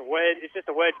 It's just a wedge. It's just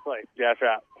a wedge play. Yeah, that's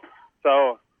right.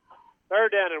 So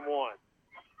Third down and 1.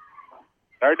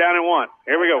 third down and 1.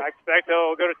 Here we go. I expect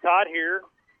they'll go to Todd here.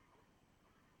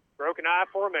 Broken eye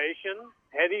formation.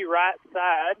 Heavy right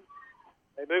side.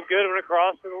 They move Goodwin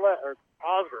across to the left, or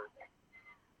Osborne.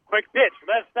 Quick pitch,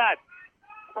 left side.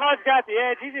 Todd's got the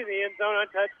edge. He's in the end zone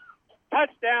untouched.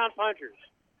 Touchdown, Punchers.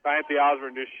 Fancy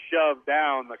Osborne just shoved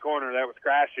down the corner that was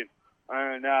crashing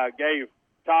and gave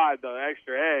Todd the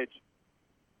extra edge.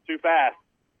 Too fast.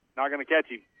 Not going to catch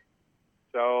him.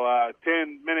 So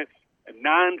 10 minutes and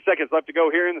 9 seconds left to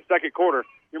go here in the second quarter.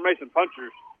 Your Mason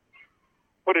Punchers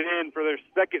put it in for their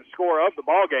second score of the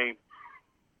ball game,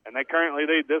 and they currently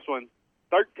lead this one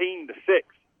 13-6.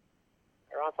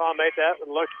 Ron made that one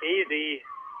look easy.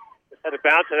 Just had to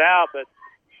bounce it out, but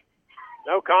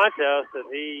no contest. That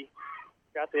he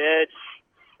got the edge,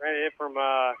 ran it in from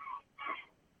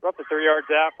roughly 3 yards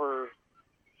out for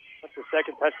that's the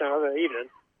second touchdown of the evening.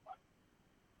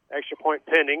 Extra point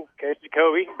pending. Case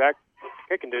Jacoby back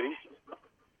kicking duties.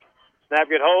 Snap,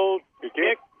 good hold, good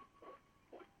kick,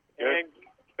 and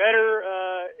better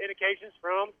indications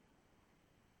from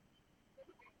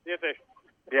the official.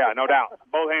 Yeah, no doubt.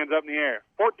 Both hands up in the air.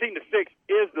 14-6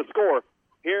 is the score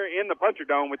here in the Puncher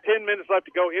Dome with 10 minutes left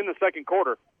to go in the second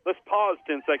quarter. Let's pause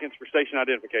 10 seconds for station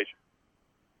identification.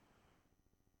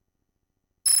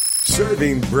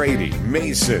 Serving Brady,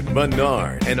 Mason,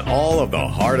 Menard, and all of the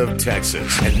heart of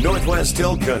Texas and Northwest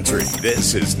Hill Country.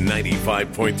 This is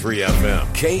 95.3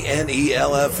 FM,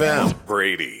 KNEL-FM,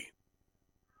 Brady.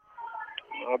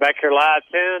 Well, back here live,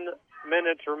 10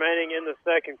 minutes remaining in the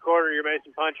second quarter. Your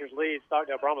Mason Punchers lead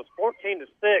Stockdale Brahmas 14-6.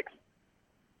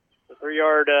 The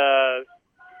 3-yard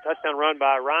touchdown run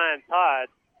by Ryan Todd.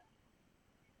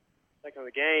 Second of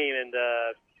the game, and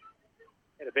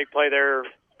had a big play there.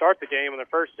 Start the game in the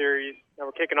first series. Now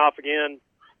we're kicking off again.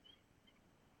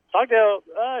 Stockdale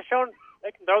showing they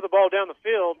can throw the ball down the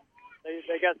field.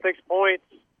 They got 6 points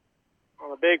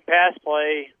on a big pass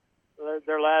play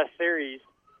their last series.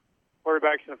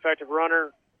 Quarterback's an effective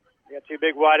runner. We got 2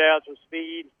 big wideouts with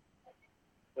speed.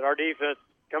 But our defense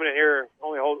coming in here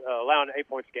only allowing 8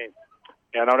 points a game.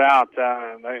 Yeah, no doubt.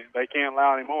 They can't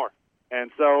allow any more.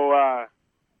 And so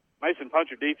Mason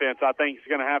Puncher defense, I think, is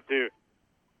going to have to.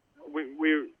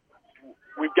 We've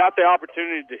got the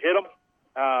opportunity to hit them.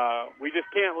 We just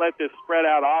can't let this spread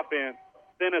out offense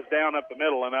thin us down up the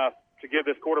middle enough to give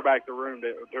this quarterback the room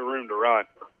to run.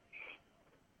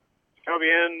 Kobe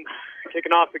in,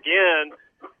 kicking off again.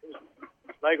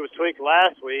 His leg was tweaked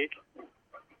last week. And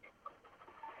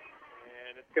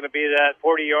it's going to be that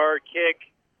 40-yard kick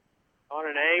on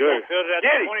an angle. Fielded at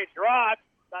the 20, dropped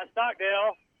by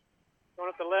Stockdale. Going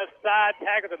up the left side,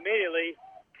 tackled immediately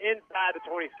inside the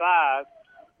 25.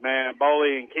 Man,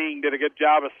 Boley and King did a good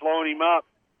job of slowing him up,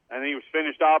 and he was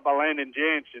finished off by Landon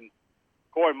Jench and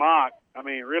Coy Mock. I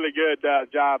mean, really good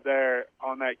job there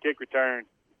on that kick return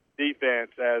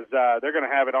defense, as they're going to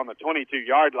have it on the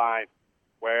 22-yard line,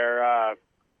 where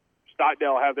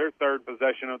Stockdale have their third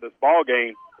possession of this ball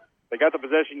game. They got the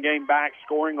possession game back,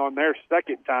 scoring on their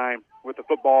second time with the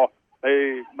football.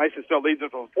 Mason still leads it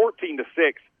from 14-6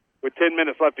 with 10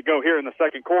 minutes left to go here in the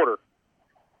second quarter.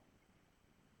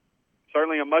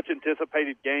 Certainly a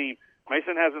much-anticipated game.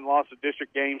 Mason hasn't lost a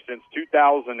district game since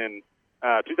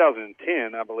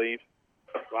 2010, I believe.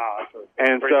 Wow.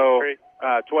 And so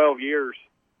 12 years.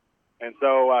 And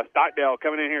so Stockdale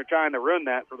coming in here trying to run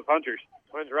that for the Punchers.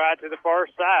 Twins right to the far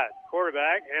side.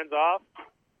 Quarterback, hands off.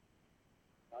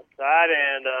 Outside,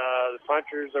 and the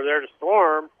Punchers are there to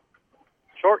storm.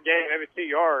 Short game, maybe 2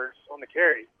 yards on the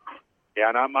carry.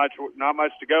 Yeah, not much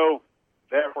to go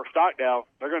there for Stockdale.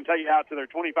 They're going to take it out to their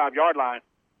 25-yard line.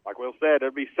 Like Will said,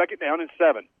 it'll be second down and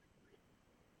 7.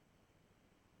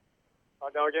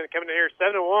 Stockdale again coming in here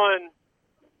 7-1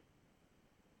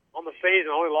 on the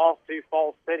season. Only lost to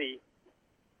Falls City.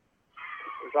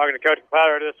 We're talking to Coach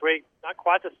Powder this week. Not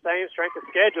quite the same strength of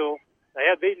schedule. They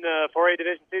have beaten the 4A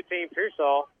Division II team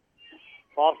Pearsall.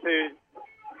 Lost to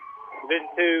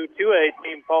Division II 2A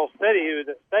team Falls City, who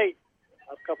was at state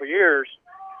the last couple of years.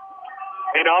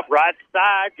 Hand off right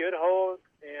side, good hold,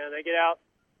 and they get out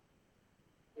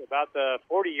to about the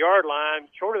 40-yard line,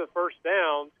 short of the first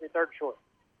down, third short.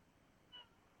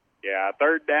 Yeah,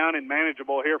 third down and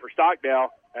manageable here for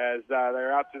Stockdale. as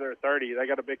they're out to their 30. They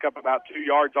got to pick up about 2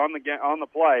 yards on the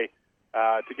play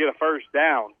to get a first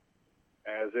down,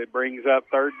 as it brings up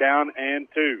 3rd down and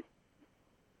 2.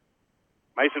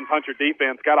 Mason Puncher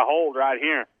defense got a hold right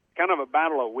here. Kind of a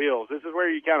battle of wills. This is where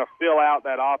you kind of fill out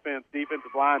that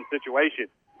defensive line situation.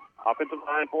 Offensive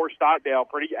line for Stockdale,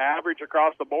 pretty average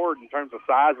across the board in terms of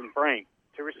size and frame.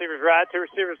 2 receivers right, 2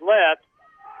 receivers left.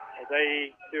 As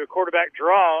they do a quarterback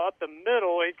draw up the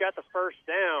middle, he's got the first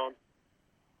down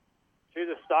to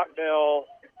the Stockdale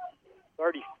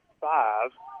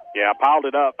 35. Yeah, piled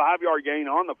it up. 5-yard gain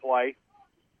on the play.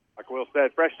 Like Will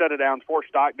said, fresh set of downs for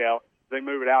Stockdale. They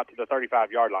move it out to the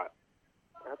 35-yard line.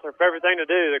 That's their favorite thing to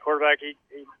do. The quarterback, he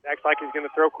acts like he's going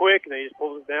to throw quick, and then he just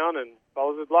pulls it down and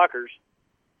follows his blockers.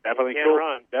 Definitely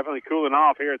cooling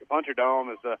off here at the Puncher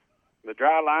Dome as the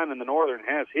dry line in the northern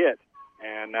has hit,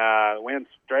 and wind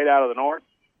straight out of the north.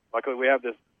 Luckily, we have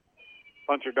this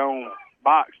Puncher Dome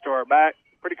box to our back.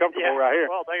 Pretty comfortable right here.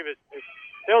 Well, think of it. It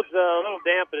feels a little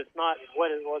damp, but it's not what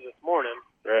it was this morning.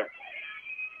 Right.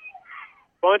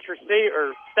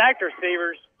 Stacked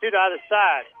receivers, 2 to either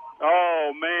side.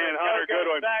 Oh, man, Hunter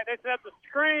Goodwin. They set up the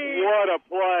screen. What a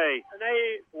play. And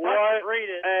they read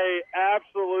it. A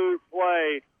absolute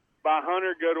play by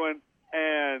Hunter Goodwin,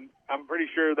 and I'm pretty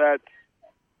sure that's,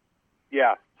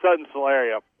 Sutton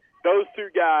Solario. Those 2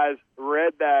 guys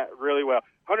read that really well.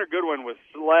 Hunter Goodwin was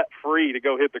let free to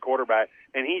go hit the quarterback,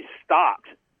 and he stopped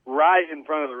right in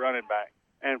front of the running back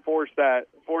and forced that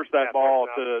ball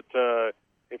to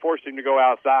it forced him to go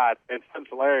outside, and Sutton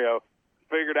Solario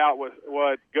figured out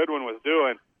what Goodwin was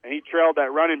doing, and he trailed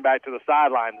that running back to the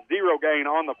sideline. 0 gain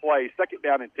on the play, 2nd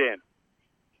down and 10.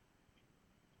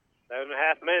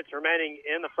 7.5 minutes remaining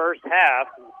in the first half.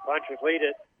 Punchers lead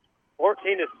it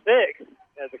 14-6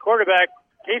 as the quarterback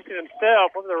keeps it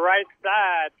himself over the right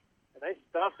side, and they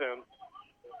stuff him.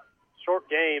 Short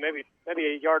game, maybe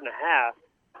 1.5 yards.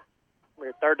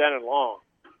 Maybe 3rd down and long.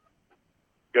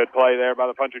 Good play there by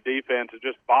the Puncher defense, of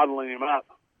just bottling him up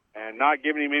and not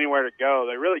giving him anywhere to go.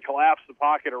 They really collapsed the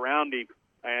pocket around him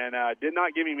and did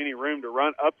not give him any room to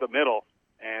run up the middle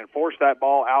and force that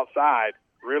ball outside.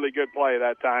 Really good play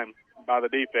that time by the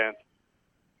defense.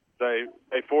 They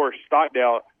forced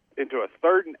Stockdale into a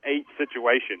 3rd and 8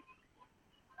 situation.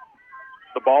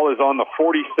 The ball is on the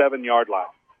 37-yard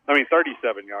line.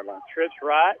 37-yard line. Trips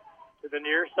right to the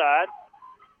near side.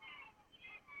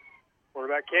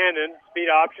 Quarterback Camden,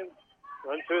 speed option,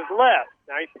 runs to his left.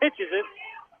 Now he pitches it.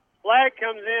 Flag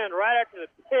comes in right after the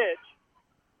pitch.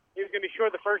 He was going to be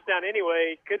short the first down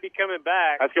anyway. Could be coming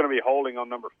back. That's going to be holding on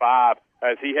number 5,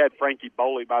 as he had Frankie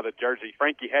Boley by the jersey.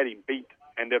 Frankie had him beat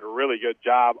and did a really good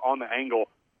job on the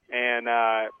angle and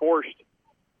forced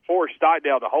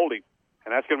Stockdale to hold him.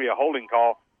 And that's going to be a holding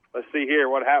call. Let's see here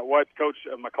what Coach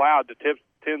McLeod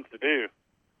tends to do.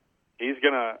 He's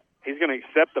going to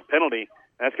accept the penalty.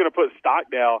 And that's going to put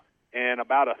Stockdale in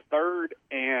about a 3rd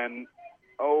and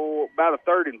 4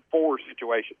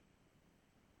 situation.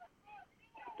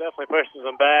 Definitely pushes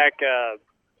them back.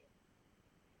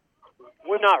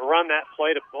 Would not run that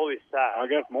play to Bully's side. I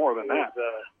guess more than that.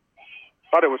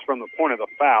 Thought it was from the point of the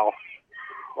foul.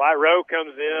 White Rowe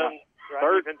comes in. Yeah.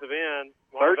 Right defensive end.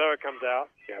 Montgomery comes out.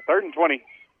 Yeah, 3rd and 20.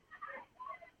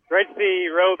 Great to see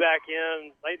Rowe back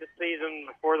in late this season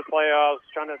before the playoffs,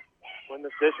 trying to win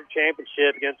the district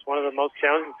championship against one of the most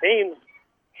challenging teams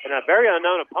and a very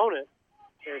unknown opponent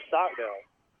here in Stockdale.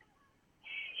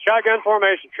 Shotgun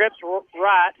formation, trips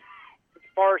right to the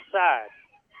far side.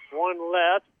 1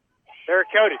 left. There,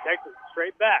 Cody takes it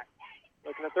straight back.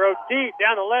 Looking to throw deep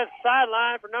down the left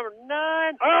sideline for number 9.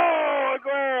 Oh,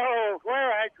 Aguero!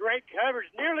 Aguero had great coverage,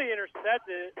 nearly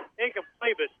intercepted,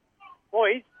 incomplete, but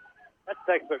boy, that's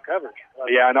textbook coverage.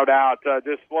 Yeah, no doubt.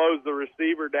 Just slows the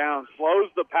receiver down, slows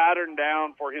the pattern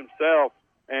down for himself,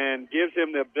 and gives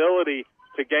him the ability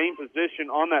to gain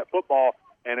position on that football.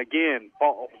 And again,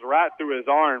 falls right through his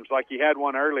arms like he had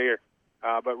one earlier.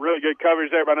 But really good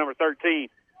coverage there by number 13,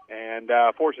 and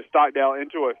forces Stockdale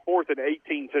into a 4th and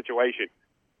 18 situation.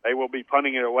 They will be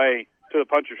punting it away to the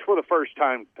Punchers for the first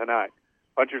time tonight.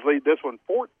 Punchers lead this one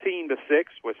 14-6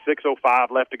 with 6:05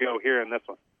 left to go here in this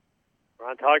one.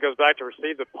 Ron Todd goes back to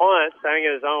receive the punt, standing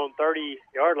at his own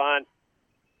 30-yard line.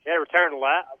 He had a return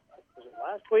last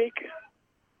week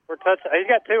for a touchdown. He's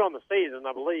got 2 on the season,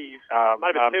 I believe.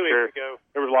 Might have been 2 weeks ago.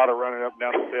 There was a lot of running up and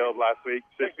down the field last week,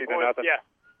 16-0. Yeah.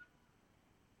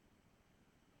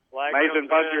 Mason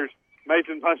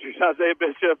Punchers, Isaiah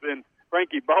Bishop, and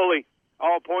Frankie Boley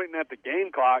all pointing at the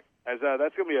game clock, as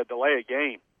that's going to be a delay of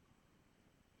game.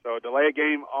 So a delay of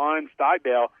game on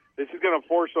Stockdale. This is going to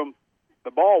force them. The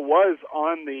ball was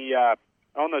on the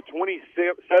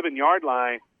 27-yard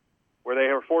line, where they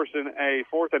are forcing a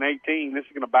 4th and 18. This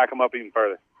is going to back them up even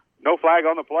further. No flag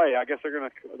on the play. I guess they're going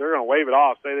to wave it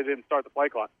off, say they didn't start the play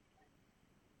clock.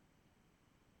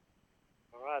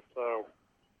 All right, so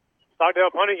Stockdale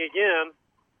punting again.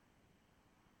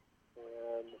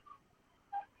 And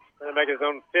going to make his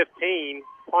own 15.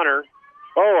 Punter.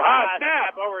 Oh, high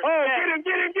snap. Over Get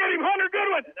him. Hunter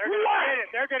Goodwin.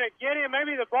 They're going to get him.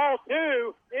 Maybe the ball,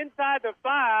 too, inside the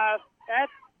 5 at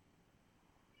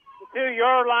the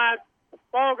 2-yard line.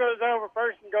 Ball goes over,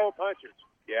 first and goal, Punchers.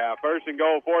 Yeah, first and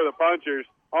goal for the Punchers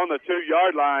on the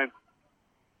 2-yard line.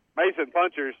 Mason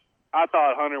Punchers, I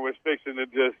thought Hunter was fixing to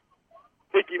just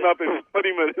pick him up and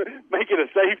make it a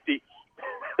safety.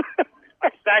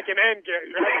 Stack him and grab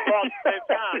the ball at the same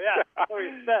time. Yeah, that's what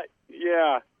he said.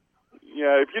 Yeah,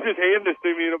 if you just hand this to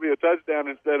me, it'll be a touchdown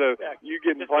instead of you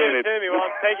getting planted. Just give it to me while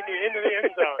I'm taking you into the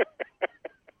end zone.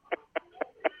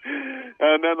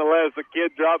 Nonetheless, the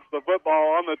kid drops the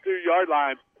football on the 2-yard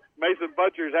line. Mason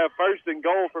Punchers have first and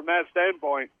goal from that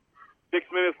standpoint.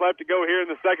 6 minutes left to go here in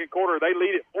the second quarter. They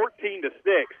lead it 14-6.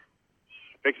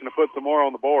 Fixing to put some more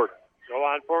on the board. Goal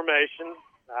line formation.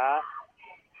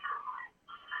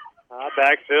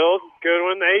 Backfield.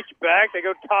 Goodwin, H-back. They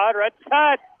go Todd, right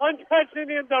side. Untouched in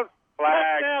the end zone.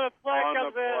 Flag on the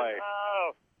comes play. in.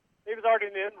 Oh, he was already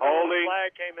in the end zone. Holding. The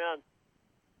flag came in.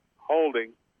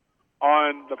 Holding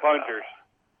on the Punchers.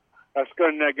 That's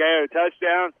going to get a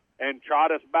touchdown and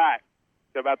trot us back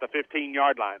to about the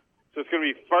 15-yard line. So it's going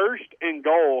to be first and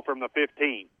goal from the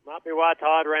 15. Might be why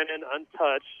Todd ran in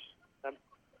untouched. That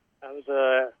was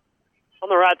on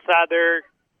the right side there.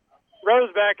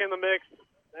 Rose back in the mix.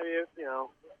 Maybe, could have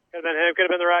been him. Could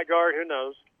have been the right guard. Who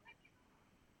knows?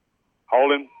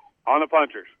 Holding on the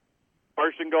Punchers.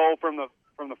 First and goal from the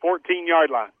 14-yard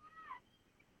line.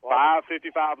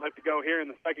 5:55 left to go here in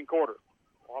the second quarter.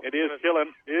 It is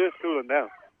cooling down.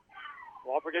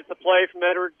 Walper gets the play from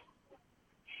Edwards.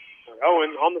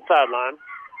 Owen on the sideline.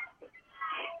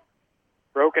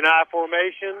 Broken eye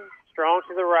formation. Strong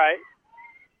to the right.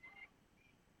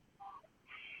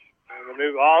 And they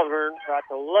move Osborne right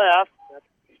to left. That's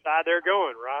the side they're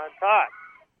going. Ryan Todd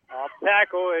off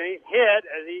tackle, and he's hit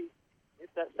as he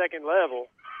hits that second level.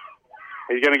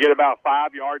 He's going to get about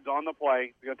 5 yards on the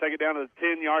play. He's going to take it down to the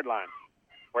 10-yard line,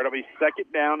 where it'll be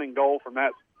second down and goal from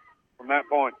that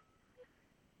point.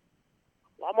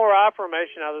 A lot more eye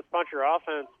formation out of this Puncher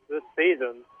offense this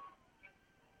season.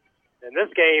 In this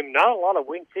game, not a lot of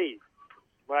wing tees,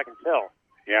 what I can tell.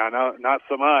 Yeah, no, not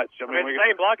so much. I mean it's the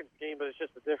same blocking scheme, but it's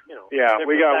just a different, Yeah,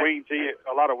 we got a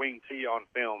lot of wing tee on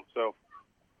film. So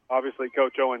obviously,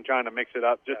 Coach Owen trying to mix it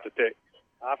up just a tick.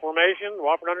 Eye formation,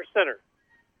 Wofford under center.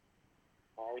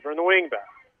 Oliver in the wing back.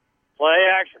 Play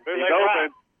action. He's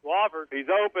open. Wofford. He's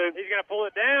open. He's going to pull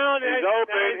it down. He's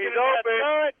open. He's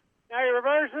open. Now he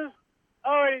reverses.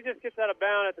 Oh, and he just gets out of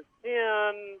bounds at the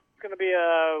 10. It's going to be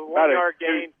a 1-yard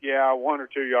gain. 1 or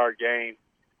 2 yard gain.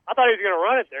 I thought he was going to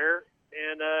run it there,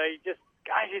 and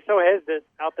he's so hesitant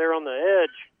out there on the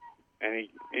edge. And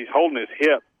he's holding his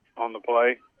hip on the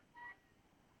play.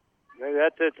 Maybe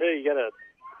that's it too. You got a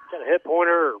hip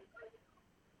pointer, or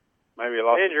maybe a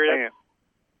lost his stance.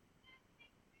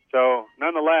 So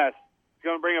nonetheless, he's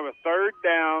going to bring up a third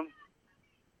down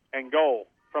and goal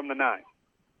from the 9.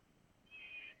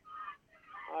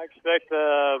 I expect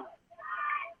eye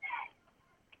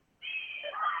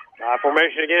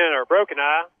formation again, or broken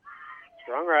eye.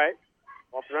 Strong right.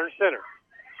 Off the under center.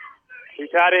 2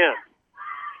 tight ends.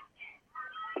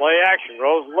 Play action.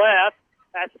 Rolls left.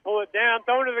 Has to pull it down.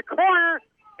 Thrown to the corner.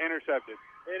 Intercepted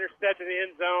the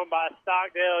end zone by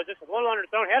Stockdale. Just a little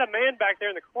underthrown. Had a man back there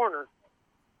in the corner,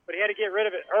 but he had to get rid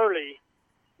of it early.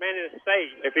 Man in his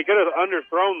face. If he could have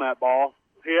underthrown that ball,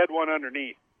 he had one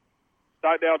underneath.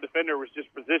 Stockdale defender was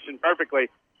just positioned perfectly.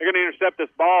 They're going to intercept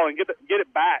this ball and get it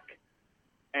back.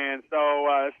 And so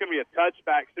it's going to be a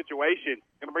touchback situation.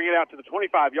 Going to bring it out to the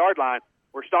 25-yard line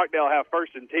where Stockdale have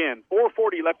first and 10.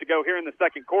 4:40 left to go here in the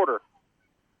second quarter.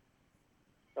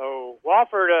 So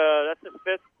Wofford, that's his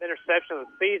 5th interception of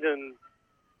the season.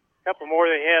 A couple more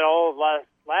than he had all of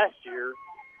last year.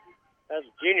 As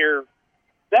a junior,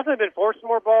 definitely been forcing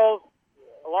more balls.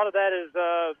 A lot of that is,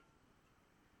 I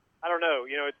don't know.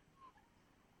 You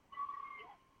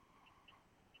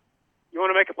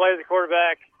want to make a play as a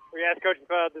quarterback. We asked Coach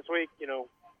McLeod this week, are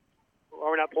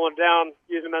we not pulling it down,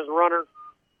 use him as a runner?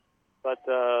 But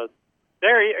he's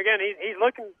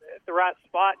looking at the right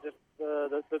spot. Just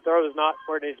the throw is not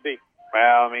where it needs to be.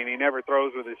 Well, he never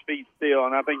throws with his feet still,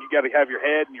 and I think you got to have your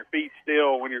head and your feet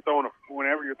still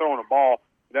whenever you're throwing a ball.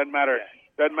 It doesn't matter.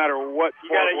 Doesn't matter what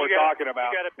sport we're talking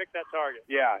about. You got to pick that target.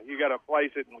 Yeah, you got to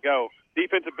place it and go.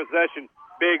 Defensive possession,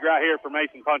 big right here for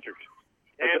Mason Punchers.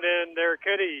 And then Derek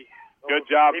Cuddy. Good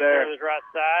job there. On his right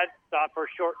side, stop for a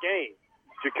short gain.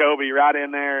 Jacoby right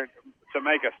in there to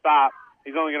make a stop.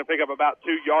 He's only going to pick up about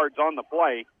 2 yards on the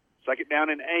play. 2nd down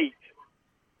and 8.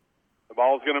 The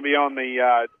ball's going to be on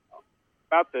the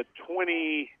about the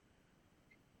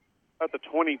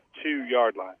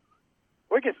 22-yard line.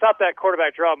 We can stop that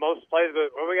quarterback draw most plays,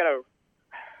 but we got to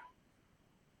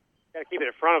keep it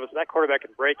in front of us. That quarterback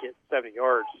can break it 70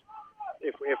 yards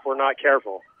if we're not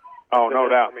careful. Oh, no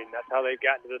doubt. I mean, that's how they've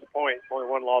gotten to this point. It's only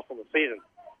 1 loss on the season.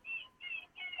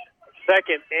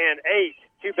 2nd and 8.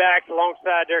 2 backs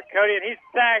alongside Derek Cody, and he's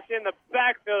sacked in the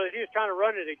backfield as he was trying to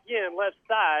run it again, left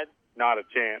side. Not a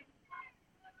chance.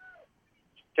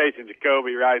 Chasing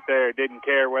Jacoby right there. Didn't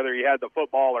care whether he had the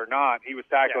football or not. He was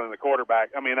tackling the quarterback.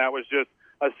 I mean, that was just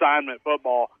assignment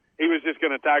football. He was just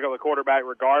going to tackle the quarterback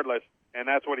regardless, and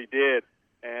that's what he did.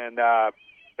 And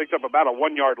picks up about a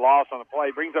 1-yard loss on the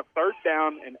play. Brings up 3rd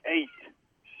down and 8.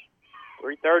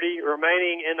 3:30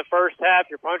 remaining in the first half.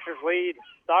 Your Punchers lead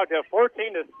Stockdale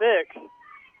 14-6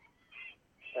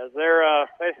 as they're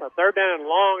facing a 3rd down and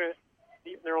long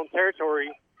deep in their own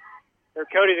territory. They're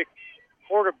Cody, the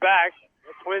quarterback.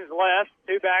 The Twins left,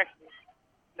 2 backs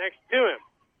next to him.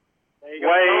 There you go.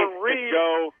 Way to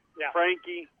go,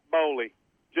 Frankie Boley.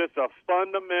 Just a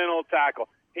fundamental tackle.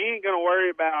 He ain't going to worry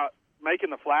about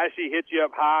making the flashy, hit you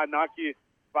up high, knock you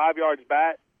 5 yards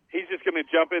back. He's just going to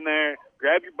jump in there,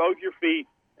 grab both your feet,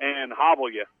 and hobble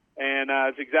you. And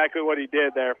that's exactly what he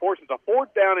did there. Forces a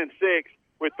 4th down and 6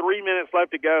 with 3 minutes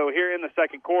left to go here in the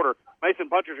second quarter. Mason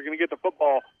Punchers are going to get the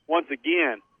football once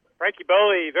again. Frankie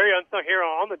Boley, very unsung hero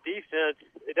on the defense.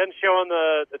 It doesn't show on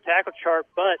the tackle chart,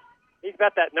 but he's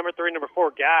about that number 3, number 4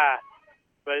 guy.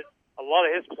 But a lot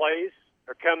of his plays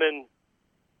are coming.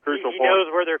 Crucial he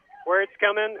knows where it's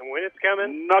coming and when it's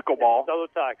coming. Knuckleball. Solo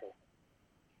tackle.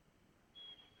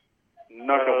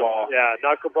 Knuckleball. Yeah,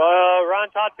 knuckleball.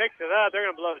 Ron Todd picks it up. They're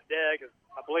going to blow it dead because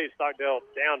I believe Stockdale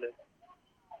downed it.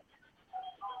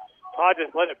 Todd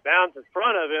just let it bounce in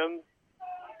front of him.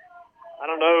 I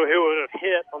don't know who would have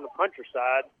hit on the Puncher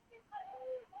side.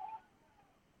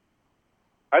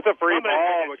 That's a free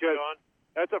ball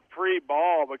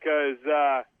because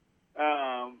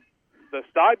the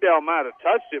Stockdale might have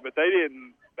touched it, but they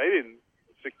didn't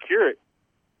secure it.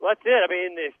 Well, that's it. I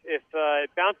mean, if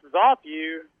it bounces off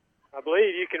you, I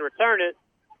believe you can return it.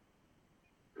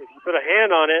 If you put a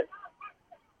hand on it,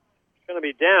 it's going to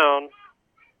be down.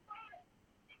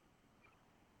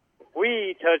 If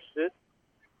we touched it,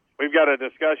 we've got a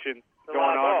discussion going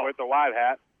on with the white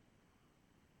hat.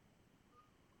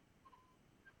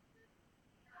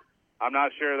 I'm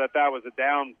not sure that was a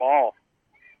down ball.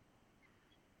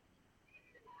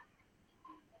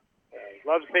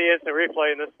 Love to see instant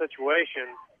replay in this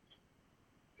situation.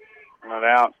 No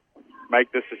doubt.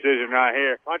 Make this decision right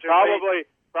here. Probably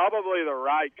the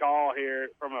right call here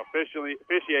from an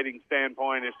officiating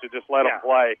standpoint is to just let them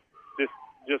play.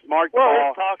 Just mark the ball.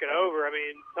 Let's talk it over. I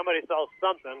mean, somebody saw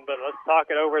something, but let's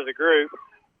talk it over as a group.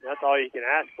 That's all you can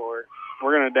ask for.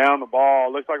 We're going to down the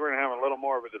ball. Looks like we're going to have a little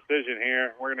more of a decision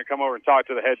here. We're going to come over and talk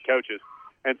to the head coaches.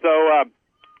 And so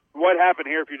what happened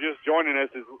here, if you're just joining us,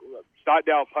 is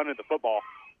Stockdale punted the football,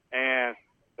 and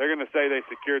they're going to say they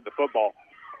secured the football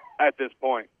at this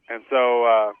point. And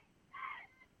so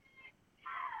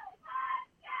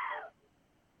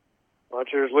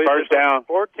Punchers lead first down.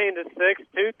 14-6,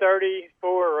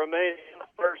 2:34 remaining in the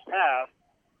first half.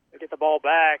 They get the ball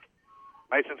back.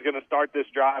 Mason's going to start this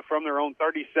drive from their own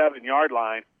 37-yard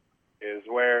line is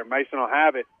where Mason will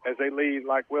have it as they lead,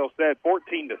 like Will said,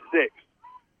 14-6.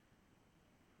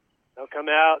 They'll come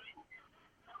out.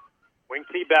 Wing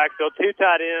T backfield, 2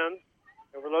 tight ends.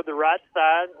 Overload the right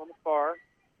side on the far.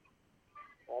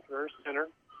 Walter center.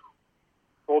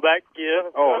 Fullback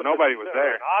give. Oh, nobody was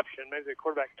there. An option. Maybe the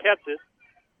quarterback kept it.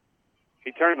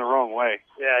 He turned the wrong way.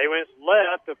 Yeah, he went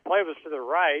left. The play was to the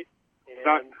right.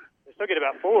 And they still get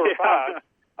about 4 or 5.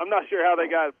 I'm not sure how they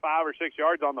got 5 or 6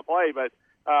 yards on the play, but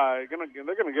they're going to give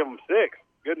them 6.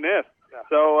 Goodness. Yeah.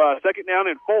 So 2nd down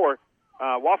and 4.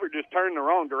 Wofford just turned the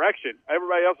wrong direction.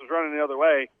 Everybody else was running the other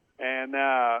way, and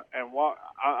I'm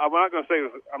not going to say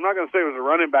it was a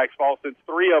running back's fault since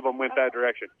 3 of them went that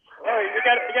direction. Well, you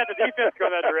got the defense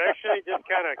going that direction. He just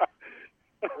kind of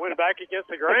went back against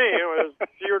the grain with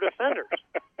fewer defenders.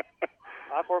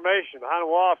 High formation behind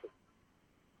Wofford.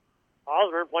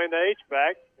 Osborne playing the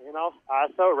H-back.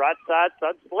 ISO, right side.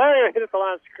 Slayer hit at the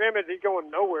line of scrimmage. He's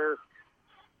going nowhere.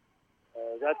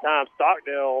 That time,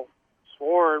 Stockdale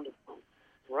swarmed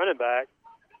running back.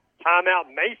 Timeout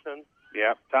Mason.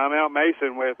 Yeah, timeout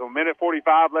Mason with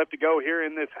 1:45 left to go here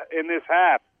in this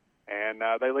half. And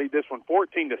they lead this one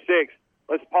 14-6.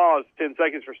 Let's pause 10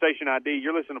 seconds for station ID.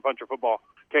 You're listening to Puncher Football,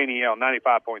 KNEL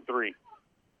 95.3.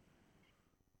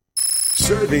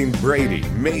 Serving Brady,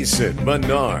 Mason,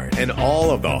 Menard, and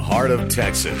all of the heart of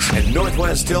Texas and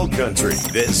Northwest Hill Country.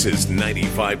 This is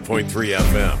 95.3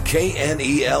 FM,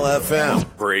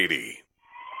 KNEL-FM, Brady.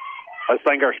 Let's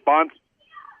thank our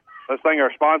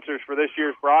sponsors for this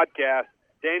year's broadcast.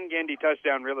 Dan Gandy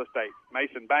Touchdown Real Estate,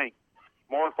 Mason Bank,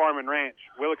 Moore Farm and Ranch,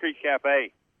 Willow Creek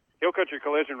Cafe, Hill Country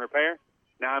Collision Repair,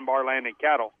 9 Bar Land and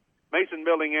Cattle, Mason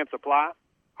Building and Supply,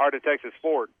 Heart of Texas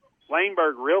Ford,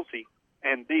 Laneburg Realty,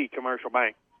 and The Commercial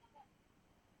Bank.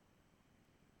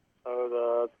 So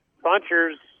the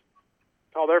Punchers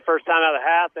call their first time out of the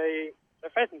half. They're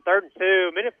facing 3rd and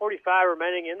 2. Minute 45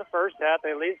 remaining in the first half.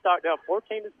 They lead Stockdale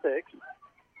 14-6.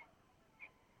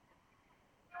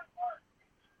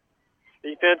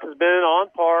 Defense has been on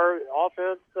par.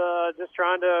 Offense just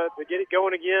trying to get it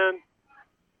going again.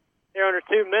 Here under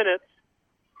 2 minutes.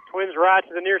 Twins right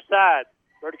to the near side.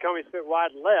 Brody Comey spit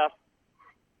wide left.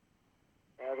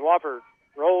 As Wofford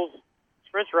rolls,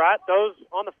 sprints right, throws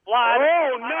on the fly.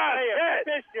 Oh, nice hit.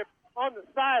 Bishop on the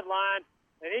sideline,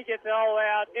 and he gets it all the way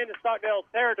out into Stockdale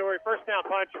territory. First down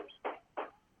Punchers.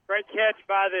 Great catch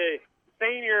by the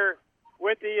senior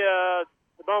with the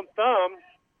bum thumb.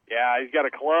 Yeah, he's got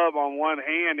a club on one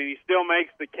hand, and he still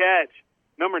makes the catch.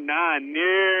 Number 9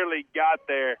 nearly got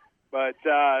there, but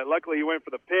luckily he went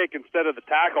for the pick instead of the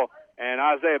tackle, and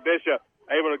Isaiah Bishop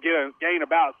able to gain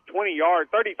about 20 yards,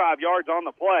 35 yards on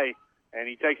the play, and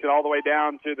he takes it all the way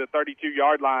down to the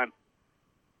 32-yard line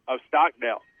of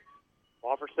Stockdale.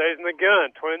 Wofford stays in the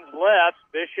gun. Twins left,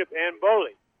 Bishop and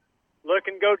Boley.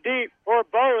 Looking go deep for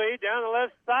Boley down the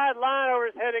left sideline, over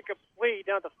his head incomplete,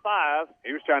 down to 5.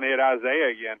 He was trying to hit Isaiah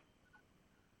again.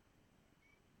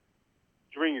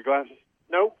 Did you bring your glasses?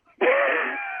 Nope.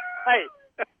 Hey,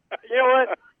 you know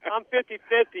what? I'm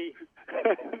 50-50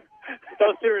 with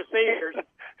those two receivers.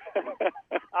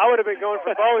 I would have been going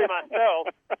for Boley myself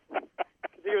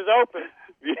because he was open.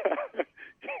 Yeah.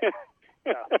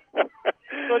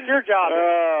 So it's your job.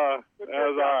 That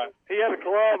was all right. He had a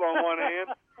club on one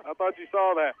hand. I thought you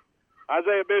saw that.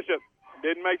 Isaiah Bishop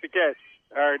didn't make the catch,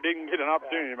 or didn't get an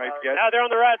opportunity to make the catch. Now they're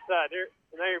on the right side.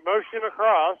 They motion him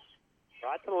across,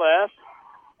 right to left.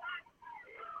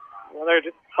 Well, they're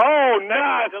just,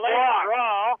 nice delayed block.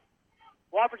 draw.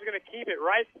 Wofford's going to keep it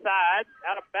right side,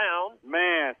 out of bounds.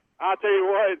 Man, I'll tell you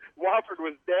what, Wofford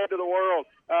was dead to the world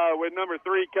with number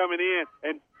 3 coming in,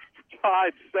 and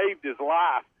Todd saved his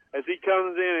life as he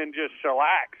comes in and just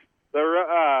shellacks the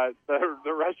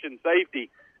Russian safety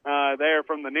there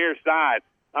from the near side.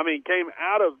 I mean, came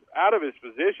out of his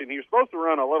position. He was supposed to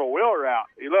run a little wheel route.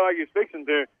 He looked like he was fixing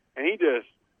to, and he just,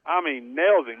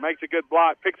 nails him, makes a good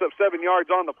block, picks up 7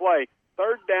 yards on the play.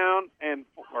 3rd down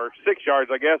or 6 yards,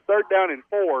 I guess. 3rd down and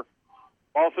 4.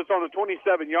 Ball sits on the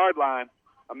 27-yard line.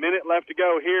 A minute left to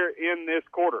go here in this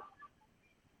quarter.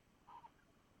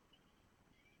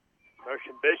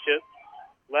 Motion Bishop,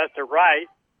 left to right.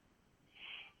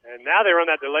 And now they run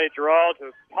that delayed draw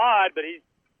to Todd, but he's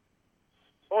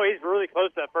really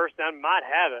close to that first down. Might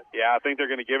have it. Yeah, I think they're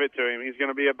going to give it to him. He's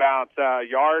going to be about a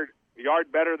yard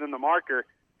better than the marker.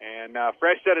 And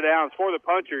fresh set of downs for the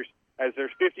Punchers as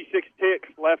there's 56 ticks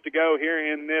left to go here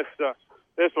in this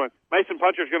one. Mason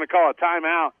Puncher's going to call a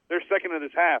timeout. They're second of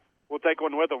this half. We'll take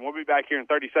one with them. We'll be back here in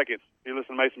 30 seconds. You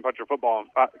listen to Mason Puncher Football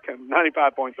on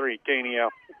 95.3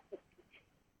 KNEL.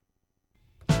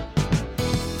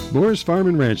 Moore's Farm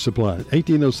and Ranch Supply,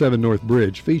 1807 North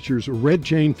Bridge, features Red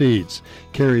Chain Feeds.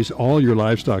 Carries all your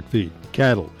livestock feed,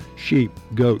 cattle, sheep,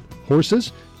 goat,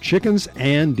 horses, chickens,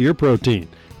 and deer protein.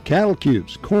 Cattle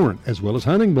cubes, corn, as well as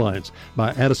hunting blinds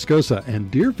by Atascosa, and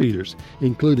deer feeders,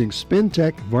 including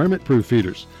Spintech varmint-proof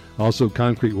feeders. Also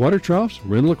concrete water troughs,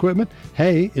 rental equipment,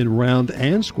 hay in round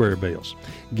and square bales.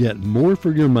 Get more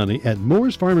for your money at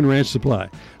Moore's Farm and Ranch Supply,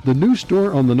 the new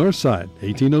store on the north side,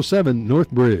 1807 North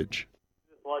Bridge.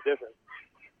 A lot different.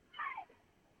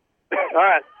 All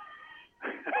right.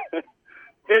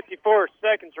 54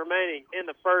 seconds remaining in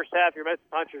the first half. Your Mason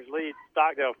Punchers lead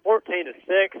Stockdale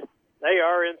 14-6. They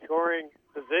are in scoring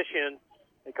position.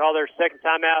 They call their second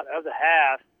timeout of the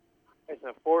half. It's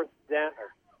a first down.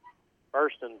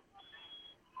 Second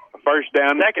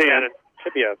down. It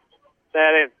should be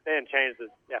they didn't change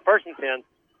it. Yeah, 1st and 10.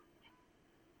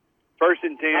 1st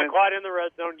and 10. Not quite in the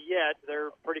red zone yet. They're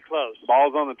pretty close.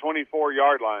 Ball's on the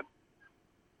 24-yard line.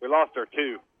 We lost our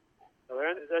 2. So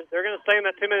they're going to stay in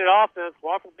that 2-minute offense.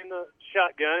 Walker's in the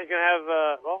shotgun. He's going to have,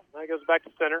 now he goes back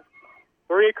to center.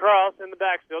 3 across in the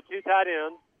backfield, 2 tight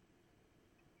ends.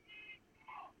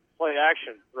 Play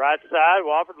action. Right side,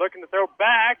 Wofford looking to throw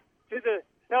back to the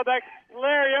tailback,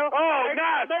 Hilario. Oh,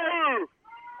 nice move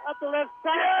Up the left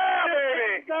side. Yeah,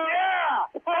 baby.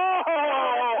 Yeah.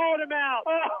 Oh, hold him out.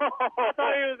 I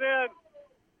thought he was in.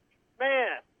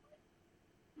 Man.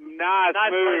 Nice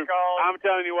move. Call. I'm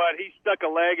telling you what, he stuck a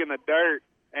leg in the dirt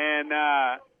and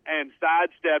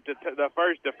sidestepped the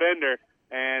first defender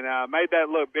and made that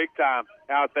look big time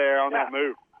out there on that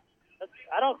move.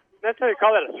 I don't necessarily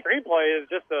call that a screenplay. It's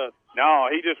just No,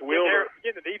 he just wheeled it.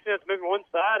 Getting the defense moving one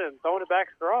side and throwing it back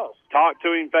across. Talk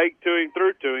to him, fake to him,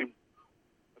 threw to him.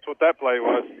 That's what that play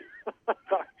was.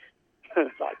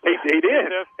 he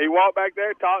did. He walked back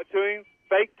there, talked to him,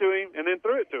 faked to him, and then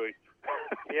threw it to him.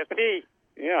 EFT.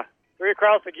 Yeah. Three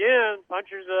across again.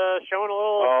 Punchers showing a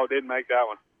little. Oh, didn't make that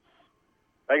one.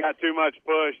 They got too much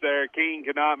push there. King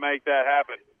could not make that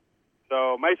happen.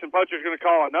 So Mason Puncher's going to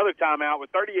call another timeout with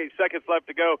 38 seconds left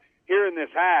to go here in this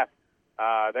half.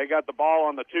 They got the ball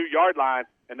on the 2-yard line,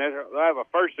 and they'll have a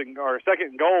second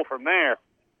and goal from there.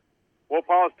 We'll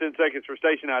pause 10 seconds for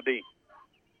station ID.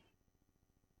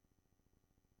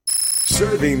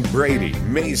 Serving Brady,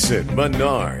 Mason,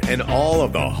 Menard, and all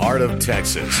of the heart of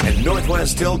Texas and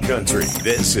Northwest Hill Country.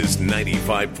 This is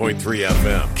 95.3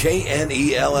 FM,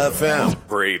 KNEL-FM,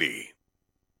 Brady.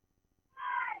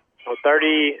 So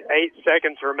 38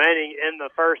 seconds remaining in the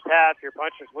first half. Your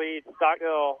Punchers lead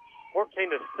Stockdale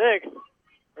 14-6.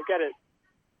 They got it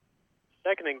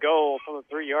second and goal from the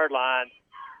 3-yard line.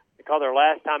 They called their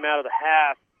last time out of the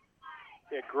half.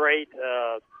 A great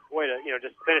way to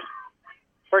just finish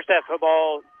first half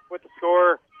football with the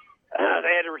score.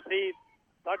 They had to receive.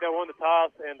 Stockdale won the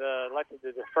toss and elected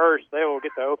to defer. They will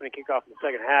get the opening kickoff in the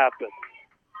second half. But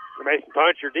for Mason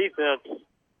Puncher defense,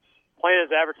 playing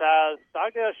as advertised.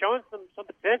 Stockdale showing some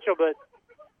potential, but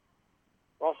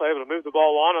we're also able to move the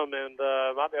ball on them and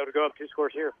might be able to go up 2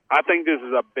 scores here. I think this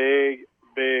is a big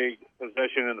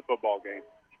possession in the football game.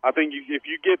 I think if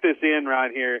you get this in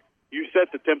right here, you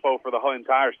set the tempo for the whole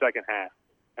entire second half.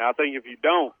 And I think if you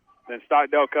don't, then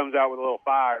Stockdale comes out with a little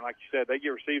fire, and like you said, they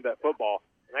receive that football.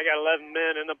 And they got 11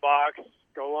 men in the box.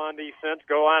 Goal line defense,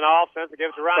 goal line offense. They give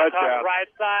it to Ryan Todd, right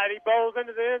side. He bowls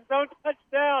into the end zone.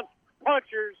 Touchdown,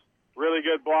 Punchers. Really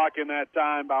good blocking that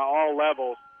time by all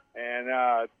levels, and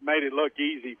made it look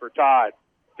easy for Todd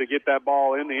to get that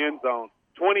ball in the end zone.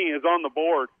 20 is on the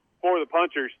board for the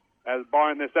Punchers, as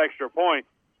barring this extra point,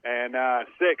 and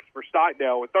 6 for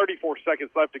Stockdale with 34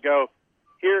 seconds left to go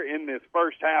here in this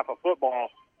first half of football.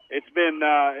 It's been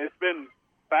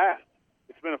fast.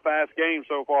 It's been a fast game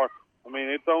so far. I mean,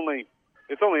 it's only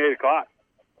 8 o'clock.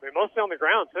 I mean, mostly on the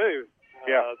ground too.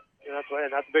 Yeah, that's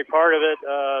a big part of it.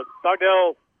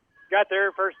 Stockdale got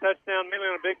their first touchdown mainly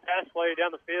on a big pass play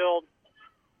down the field.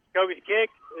 Kobe's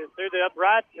kick is through the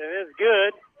upright and it's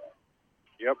good.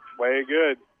 Yep, way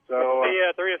good. So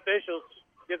the 3 officials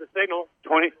give the signal.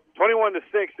 21-6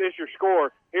 is your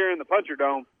score here in the Puncher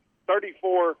Dome.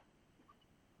 34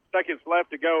 seconds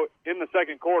left to go in the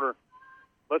second quarter.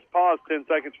 Let's pause 10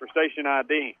 seconds for station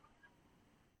ID.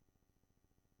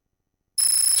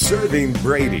 Serving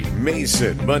Brady,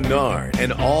 Mason, Menard,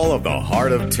 and all of the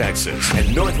heart of Texas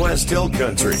and Northwest Hill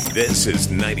Country. This is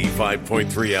 95.3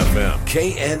 FM,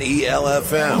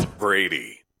 KNEL-FM,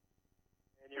 Brady.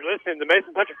 And you're listening to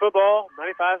Mason Puncher Football,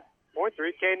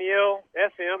 95.3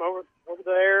 KNEL-FM, over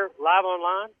the air, live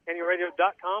online,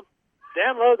 KNELradio.com.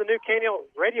 Download the new KNEL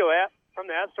radio app from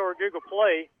the App Store or Google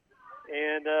Play,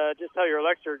 and just tell your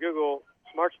Alexa or Google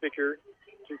smart speaker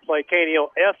to play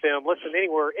KNEL-FM. Listen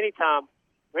anywhere, anytime,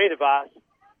 any device.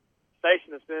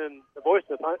 Station has been the voice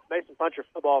of Mason Puncher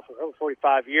football for over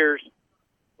 45 years.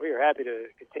 We are happy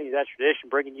to continue that tradition,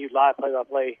 bringing you live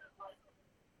play-by-play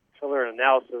filler and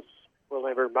analysis. Will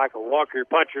Lambert, Michael Walker,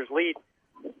 Punchers lead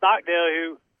Stockdale,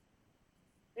 who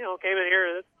came in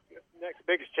here. That's the next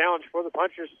biggest challenge for the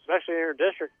Punchers, especially in their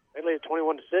district. They lead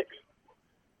 21-6.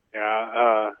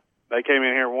 Yeah, they came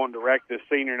in here wanting to wreck this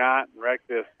senior night and wreck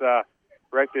this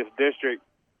district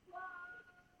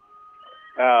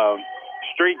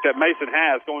streak that Mason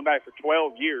has going back for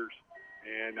 12 years.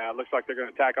 And looks like they're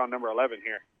going to tack on number 11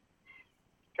 here.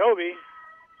 Kobe,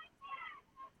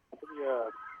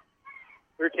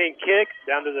 routine kick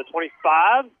down to the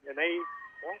 25, and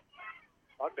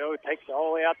Stockdale takes it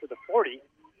all the way out to the 40.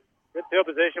 Good field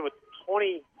position with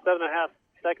 27.5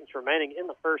 seconds remaining in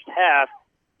the first half.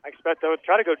 I expect they'll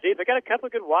try to go deep. They got a couple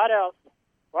of good wideouts.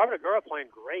 Robert Aguirre playing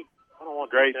great.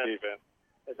 Great defense.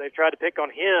 As they've tried to pick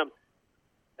on him,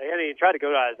 they haven't even tried to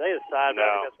go to Isaiah's side. No. But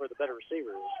I think that's where the better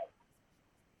receiver is.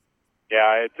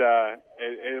 Yeah,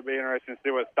 it'll be interesting to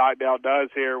see what Stockdale does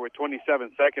here with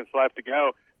 27 seconds left to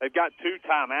go. They've got 2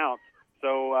 timeouts,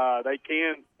 so they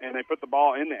can, and they put the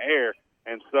ball in the air.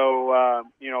 And so,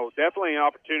 So definitely an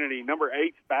opportunity. Number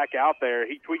 8's back out there.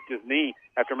 He tweaked his knee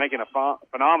after making a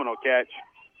phenomenal catch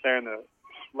there in the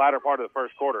latter part of the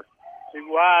first quarter. Too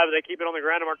wide, but they keep it on the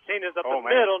ground. Martinez up the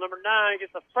middle. Number 9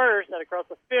 gets the first and across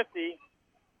the 50.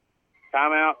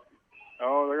 Timeout.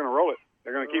 Oh, they're going to roll it.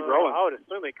 They're going to keep rolling. I would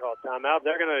assume they call timeout.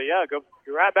 They're going to, go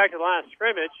right back to the line of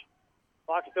scrimmage.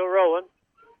 Clock's still rolling.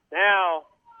 Now,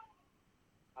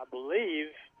 I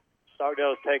believe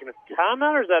Stockdale is taking a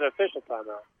timeout, or is that an official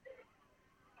timeout?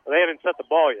 Well, they haven't set the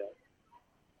ball yet.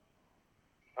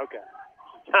 Okay.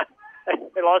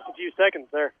 They lost a few seconds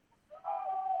there.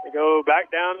 They go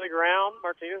back down to the ground.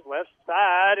 Martinez left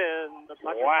side, and the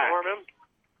puncher storm him.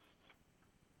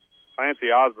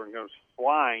 Clancy Osborne goes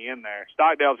flying in there.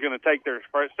 Stockdale's going to take their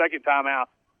second timeout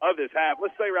of this half.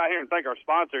 Let's stay right here and thank our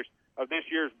sponsors of this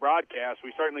year's broadcast.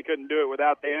 We certainly couldn't do it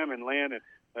without them and Lynn and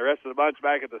the rest of the bunch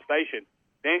back at the station.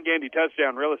 Dan Gandy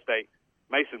Touchdown Real Estate,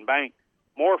 Mason Bank,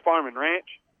 Moore Farm and Ranch,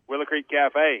 Willow Creek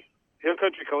Cafe, Hill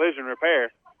Country Collision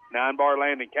Repair, 9 Bar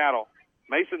Land and Cattle,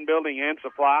 Mason Building and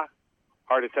Supply,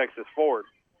 Heart of Texas Ford,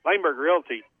 Laneburg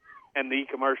Realty, and the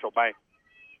Commercial Bank.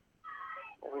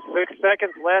 Only 6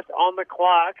 seconds left on the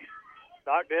clock.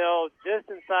 Stockdale just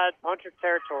inside puncher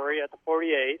territory at the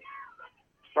 48.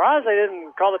 Surprised they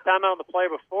didn't call the timeout on the play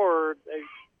before. They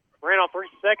ran on 3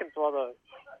 seconds while the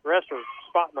rest were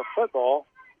spotting the football.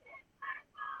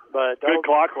 But good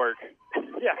clock work.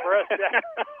 Yeah, for us. Yeah.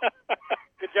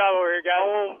 Good job over here, guys.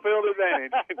 Home field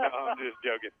advantage. No, I'm just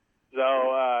joking.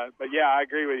 So, but yeah, I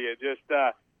agree with you. Just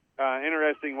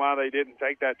interesting why they didn't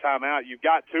take that timeout. You've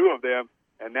got 2 of them,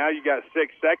 and now you got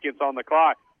 6 seconds on the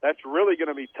clock. That's really going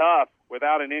to be tough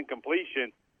without an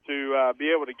incompletion to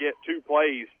be able to get 2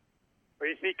 plays. Well,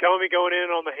 you see Comey going in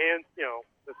on the hands. They're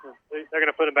going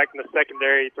to put him back in the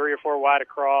secondary, 3 or 4 wide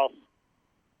across,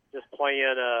 just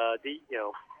playing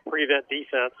prevent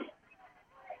defense.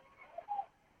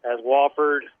 As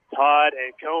Wofford, Todd,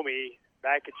 and Comey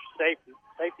back at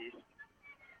safeties.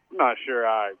 I'm not sure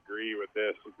I agree with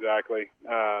this exactly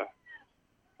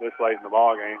this late in the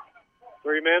ball game.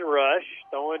 3-man rush,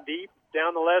 throwing deep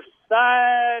down the left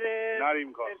side, and not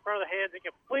even close. In front of the hands,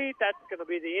 incomplete. That's going to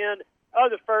be the end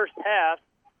of the first half.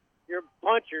 Your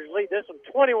Punchers lead this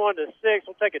one 21-6.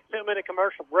 We'll take a 2-minute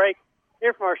commercial break.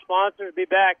 Hear from our sponsors. Be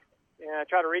back and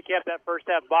try to recap that first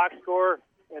half box score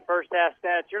and first half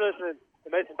stats. You're listening to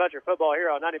Mason Puncher Football here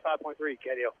on 95.3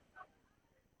 KDO.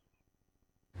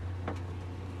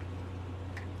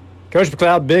 Coach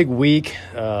McLeod, big week.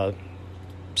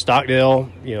 Stockdale,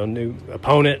 new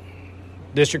opponent,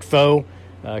 district foe.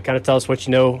 Kind of tell us what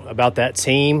you know about that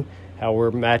team, how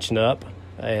we're matching up.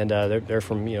 And they're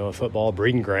from, a football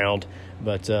breeding ground.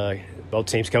 But both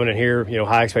teams coming in here,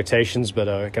 high expectations. But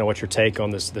kind of what's your take on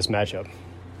this matchup?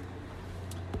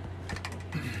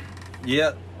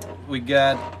 Yeah, we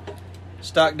got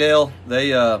Stockdale.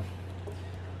 They're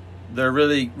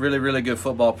really, really, really good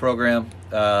football program.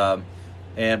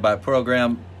 And by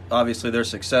program, obviously they're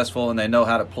successful and they know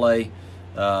how to play.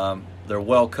 They're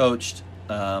well coached.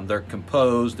 They're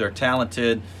composed. They're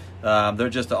talented. They're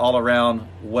just an all-around,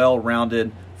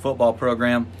 well-rounded football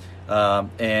program.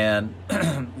 And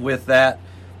with that,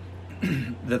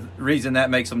 the reason that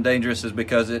makes them dangerous is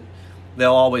because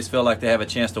they'll always feel like they have a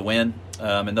chance to win.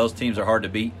 And those teams are hard to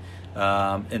beat.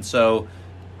 And so,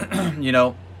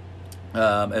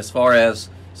 as far as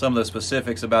some of the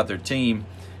specifics about their team,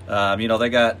 they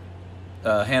got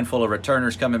a handful of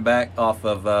returners coming back off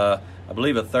of, I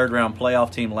believe, a third-round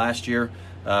playoff team last year.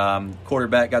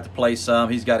 Quarterback got to play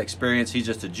some. He's got experience. He's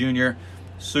just a junior,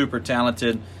 super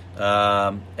talented.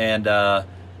 The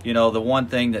one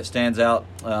thing that stands out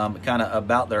kind of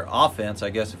about their offense, I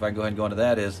guess if I go ahead and go into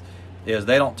that, is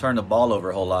they don't turn the ball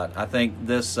over a whole lot. I think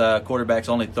this quarterback's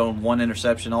only thrown 1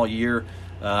 interception all year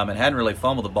and hadn't really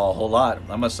fumbled the ball a whole lot.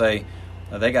 I must say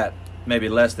they got maybe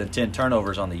less than 10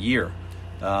 turnovers on the year.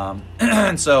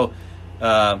 And so,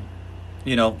 they're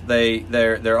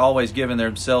always giving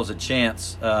themselves a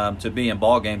chance to be in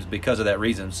ball games because of that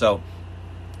reason. So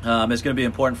it's going to be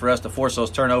important for us to force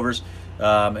those turnovers,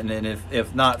 and then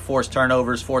if not force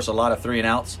turnovers, force a lot of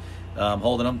 3-and-outs,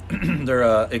 holding them. They're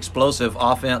an explosive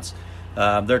offense.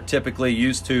 They're typically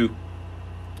used to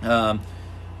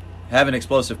having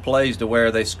explosive plays to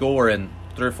where they score in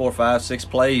 3 or 4, 5, 6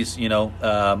 plays,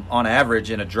 on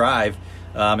average in a drive.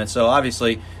 And so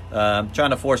obviously trying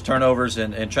to force turnovers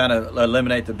and trying to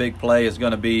eliminate the big play is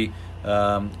going to be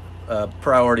a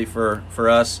priority for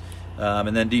us.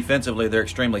 And then defensively, they're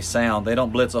extremely sound. They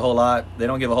don't blitz a whole lot. They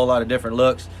don't give a whole lot of different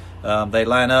looks. They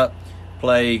line up,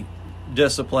 play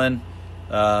discipline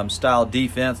style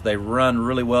defense. They run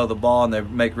really well the ball, and they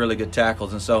make really good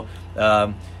tackles. And so,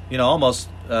 almost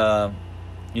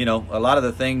you know, a lot of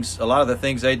the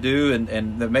things they do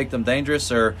and that make them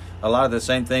dangerous are a lot of the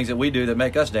same things that we do that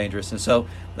make us dangerous. And so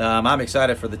I'm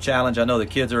excited for the challenge. I know the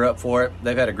kids are up for it.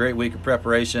 They've had a great week of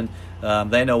preparation.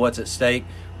 They know what's at stake.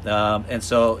 And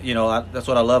so, you know, that's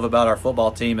what I love about our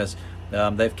football team is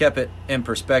they've kept it in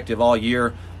perspective all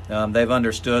year. They've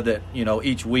understood that, you know,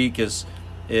 each week is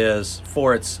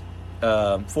for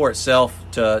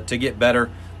itself to get better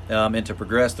and to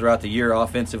progress throughout the year,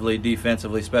 offensively,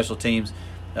 defensively, special teams.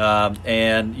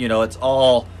 And, you know, it's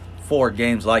all for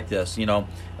games like this. You know,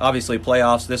 obviously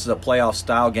playoffs, this is a playoff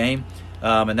style game,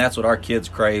 and that's what our kids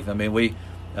crave. I mean,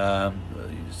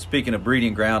 speaking of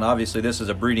breeding ground, obviously this is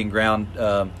a breeding ground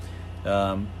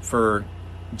for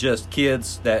just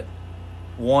kids that,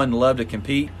 one, love to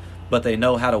compete, but they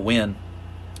know how to win.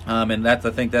 And I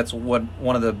think that's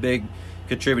one of the big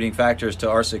contributing factors to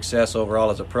our success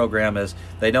overall as a program is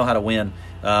they know how to win.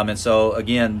 And so,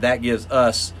 again, that gives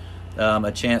us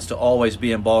a chance to always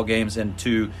be in ball games and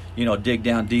to, you know, dig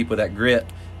down deep with that grit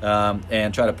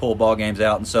and try to pull ball games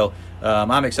out. And so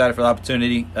I'm excited for the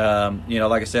opportunity. You know,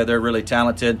 like I said, they're really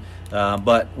talented,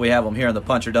 but we have them here in the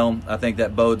Puncher Dome. I think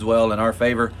that bodes well in our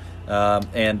favor.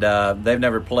 And they've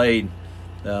never played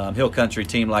Hill Country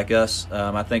team like us.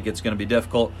 I think it's going to be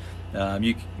difficult.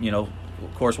 You know,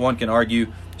 of course, one can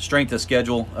argue strength of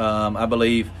schedule. I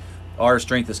believe our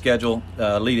strength of schedule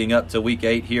leading up to Week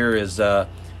 8 here is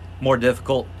more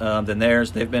difficult than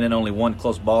theirs. They've been in only one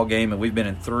close ball game, and we've been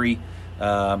in 3.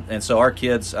 And so our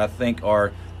kids, I think,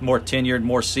 are more tenured,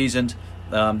 more seasoned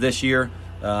this year.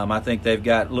 I think they've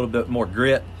got a little bit more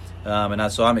grit.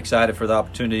 So I'm excited for the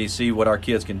opportunity to see what our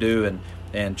kids can do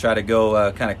and try to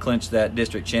go kind of clinch that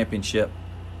district championship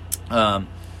on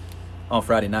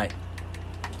Friday night.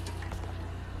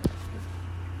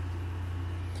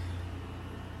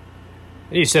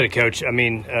 You said it, Coach. I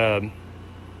mean,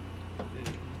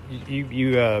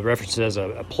 you referenced it as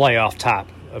a playoff type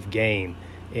of game.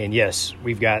 And, yes,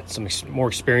 we've got some more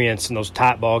experience in those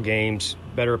tight ball games,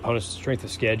 better opponents, strength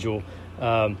of schedule.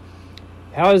 How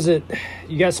is it –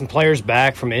 you got some players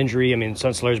back from injury. I mean,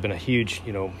 Sunsolair's been a huge,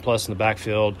 you know, plus in the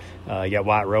backfield. You got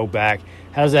White Rowe back.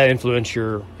 How does that influence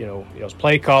your, you know,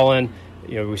 play calling?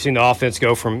 You know, we've seen the offense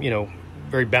go from, you know,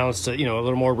 very balanced to, you know, a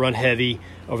little more run heavy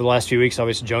over the last few weeks.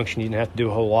 Obviously, Junction, you didn't have to do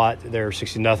a whole lot. They're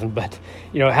 60-0. But,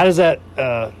 you know, how does that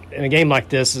in a game like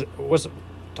this,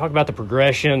 talk about the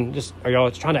progression. Just are y'all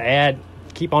trying to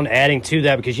keep on adding to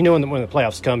that? Because you know when the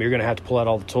playoffs come, you're going to have to pull out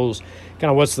all the tools.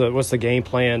 Kind of what's the game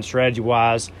plan,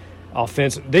 strategy-wise,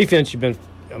 offense, defense? They've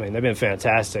been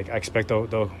fantastic. I expect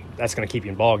though that's going to keep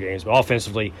you in ball games. But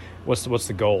offensively, what's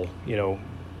the goal? You know,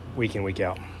 week in, week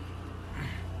out.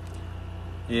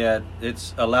 Yeah,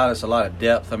 it's allowed us a lot of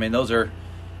depth. I mean, those are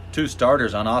 2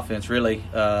 starters on offense, really,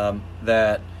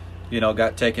 that, you know,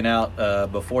 got taken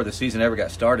out before the season ever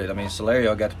got started. I mean,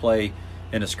 Solario got to play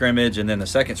in a scrimmage, and then the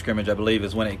second scrimmage, I believe,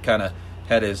 is when he kind of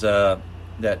had his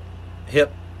that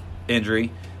hip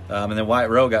injury. And then White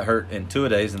Rowe got hurt in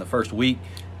 2-a-days in the first week.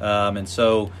 And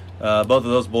so both of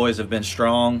those boys have been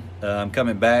strong,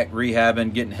 coming back,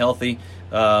 rehabbing, getting healthy.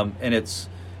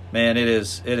 And it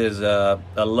is a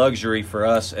luxury for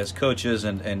us as coaches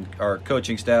and our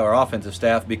coaching staff, our offensive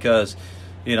staff, because,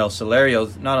 you know,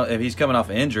 Solario's he's coming off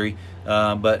an injury,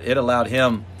 but it allowed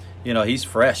him, you know, he's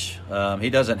fresh. He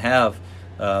doesn't have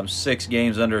 6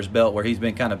 games under his belt where he's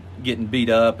been kind of getting beat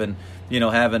up and, you know,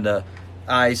 having to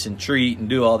ice and treat and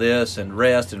do all this and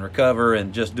rest and recover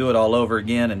and just do it all over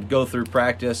again and go through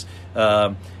practice.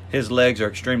 His legs are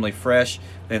extremely fresh,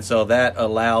 and so that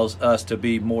allows us to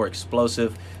be more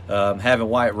explosive. Having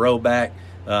White Rowe back,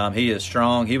 he is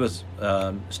strong. He was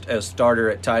a starter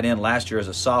at tight end last year as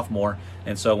a sophomore,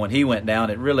 and so when he went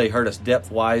down, it really hurt us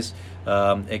depth-wise.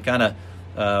 It kind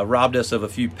of robbed us of a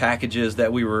few packages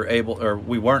that we weren't able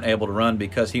to run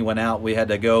because he went out. We had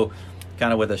to go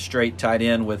kind of with a straight tight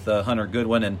end with Hunter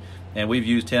Goodwin, and we've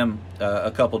used him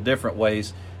a couple different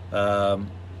ways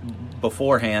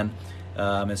beforehand.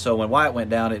 And so when Wyatt went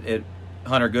down,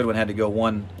 Hunter Goodwin had to go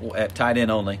one at tight end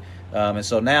only. And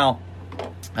so now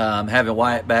having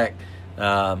Wyatt back,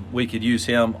 we could use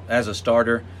him as a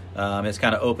starter. It's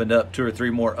kind of opened up 2 or 3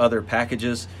 more other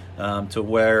packages to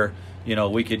where, you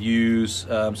know, we could use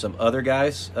some other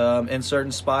guys in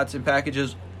certain spots and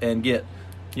packages and get,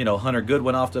 you know, Hunter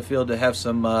Goodwin off the field to have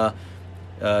some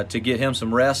to get him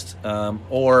some rest,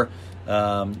 or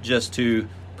just to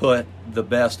put the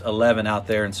best 11 out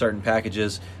there in certain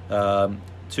packages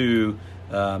to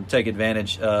take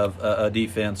advantage of a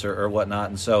defense or whatnot.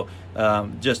 And so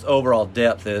just overall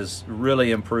depth has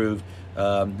really improved.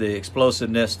 The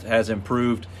explosiveness has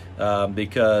improved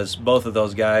because both of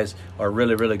those guys are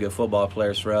really, really good football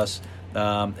players for us.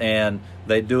 and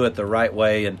they do it the right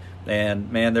way.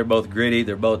 And man, they're both gritty.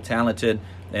 They're both talented.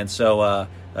 And so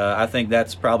I think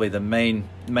that's probably the main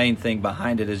thing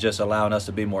behind it, is just allowing us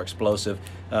to be more explosive,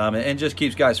 and just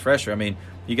keeps guys fresher. I mean,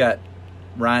 you got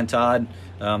Ryan Todd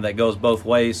that goes both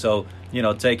ways. So,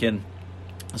 taking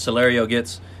Celerio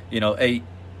gets,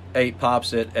 8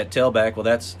 pops at tailback. Well,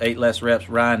 that's 8 less reps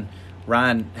Ryan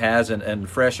has, and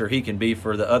fresher he can be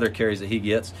for the other carries that he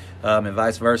gets, and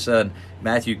vice versa. And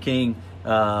Matthew King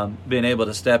being able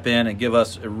to step in and give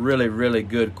us really, really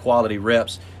good quality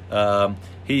reps.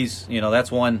 He's,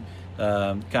 that's one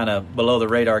kind of below the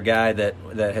radar guy that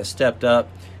has stepped up,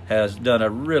 has done a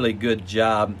really good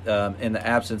job in the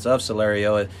absence of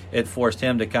Celerio. It forced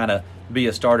him to kind of be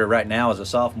a starter right now as a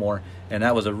sophomore, and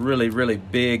that was a really, really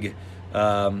big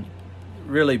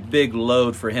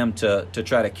load for him to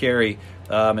try to carry.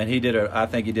 And I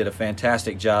think he did a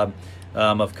fantastic job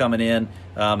of coming in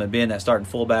and being that starting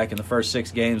fullback in the first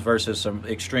 6 games versus some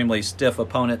extremely stiff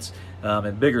opponents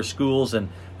and bigger schools. And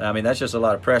I mean, that's just a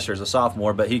lot of pressure as a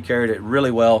sophomore, but he carried it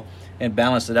really well and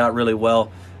balanced it out really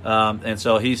well. And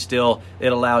so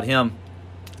it allowed him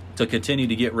to continue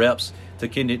to get reps, to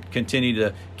continue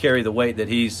to carry the weight that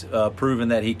he's proven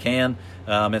that he can.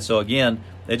 And so again,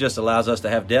 it just allows us to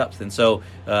have depth. And so,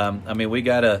 we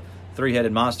got a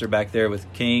 3-headed monster back there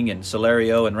with King and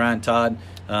Celerio and Ryan Todd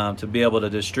to be able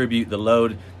to distribute the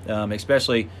load,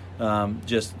 especially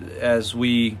just as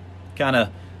we kind of,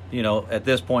 at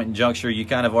this point in juncture, you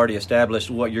kind of already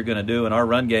established what you're going to do. And our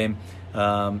run game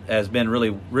has been really,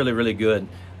 really, really good.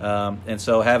 And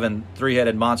so having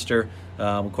 3-headed monster,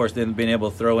 of course, then being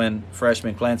able to throw in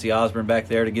freshman Clancy Osborne back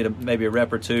there to get maybe a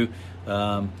rep or two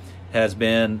has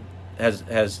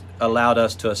allowed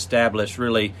us to establish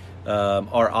really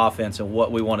our offense and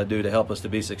what we want to do to help us to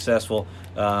be successful,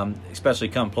 especially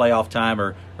come playoff time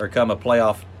or come a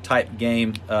playoff type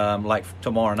game like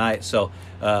tomorrow night. So,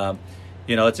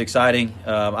 it's exciting.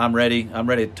 I'm ready. I'm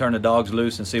ready to turn the dogs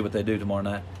loose and see what they do tomorrow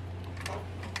night.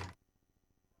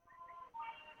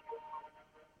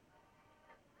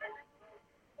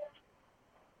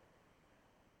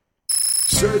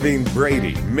 Serving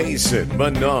Brady, Mason,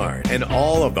 Menard, and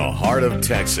all of the heart of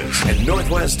Texas and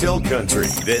Northwest Hill Country.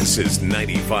 This is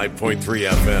 95.3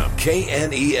 FM,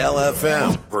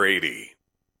 KNEL-FM, Brady.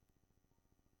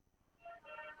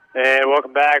 And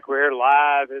welcome back. We're here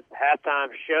live at the halftime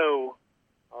show,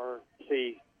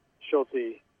 RC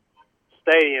Schulte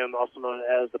Stadium, also known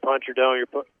as the Puncher Dome. Your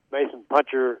Mason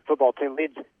Puncher football team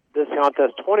leads this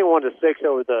contest 21-6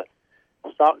 over the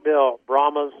Stockdale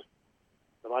Brahmas.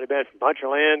 The Mighty Band from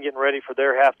Puncherland getting ready for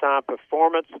their halftime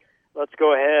performance. Let's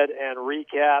go ahead and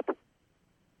recap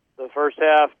the first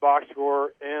half box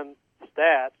score and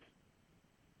stats.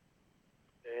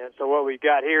 And so what we've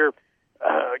got here,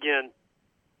 again,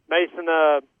 Mason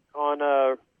really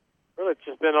it's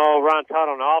just been all Ryan Todd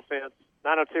on offense.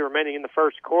 9:02 remaining in the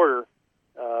first quarter.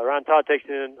 Ryan Todd takes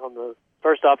it in on the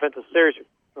first offensive series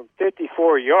from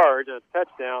 54 yards and a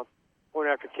touchdown. Point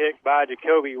after kick by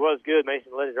Jacoby was good.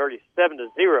 Mason led it already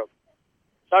 7-0.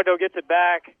 Stockdale gets it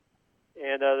back,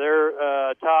 and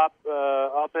their top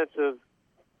offensive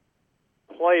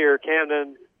player,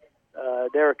 Camden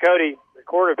Derek Cody, the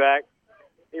quarterback,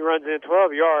 he runs in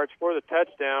 12 yards for the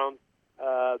touchdown.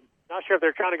 Not sure if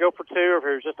they're trying to go for 2 or if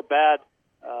it was just a bad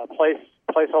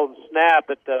place-holding snap,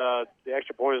 but the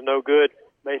extra point is no good.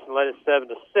 Mason led it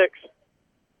 7-6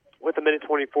 with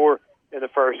 1:24 in the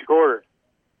first quarter.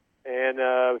 And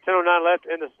 10:09 left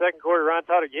in the second quarter. Ryan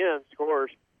Todd again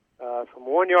scores from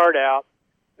 1 yard out.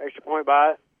 Extra point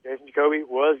by Jason Jacoby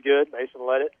was good. Mason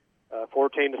led it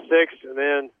 14-6. And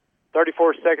then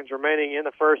 34 seconds remaining in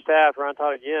the first half. Ryan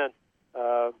Todd again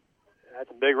had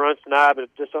some big runs tonight,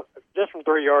 but just from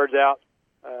 3 yards out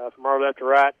from our left to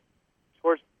right.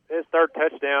 Scores his third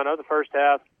touchdown of the first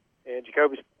half. And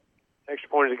Jacoby's extra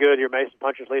point is good here. Mason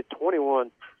Punchers lead 21-6.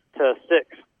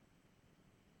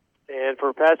 And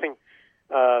for passing,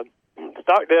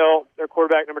 Stockdale, their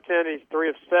quarterback, number 10, he's 3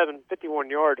 of 7, 51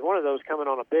 yards. One of those coming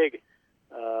on a big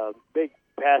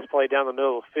pass play down the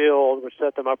middle of the field, which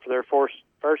set them up for their first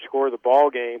score of the ball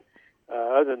game.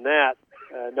 Other than that,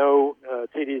 no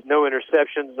TDs, no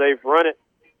interceptions. He's run it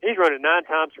 9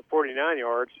 times for 49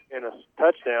 yards and a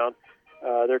touchdown.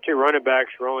 Their 2 running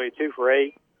backs were only 2 for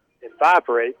 8 and 5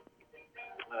 for 8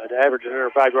 to average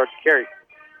 105 yards to carry.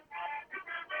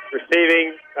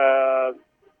 Receiving,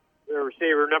 the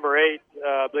receiver, number 8,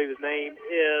 I believe his name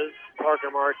is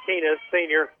Parker Martinez,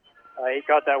 senior. He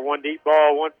caught that one deep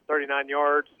ball, 139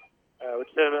 yards, which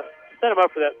set him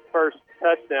up for that first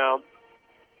touchdown.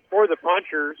 For the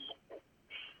Punchers,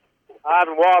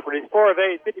 Ivan Wofford, he's 4 of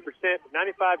 8, 50%,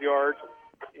 95 yards.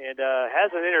 and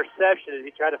has an interception as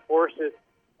he tried to force it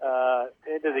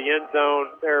into the end zone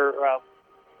there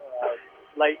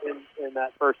late in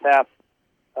that first half.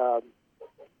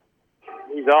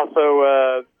 He's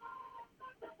also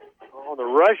on the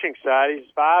rushing side. He's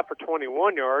 5 for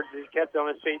 21 yards. He's kept on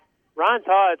his feet. Ryan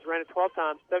Todd's ran it 12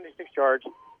 times, 76 yards,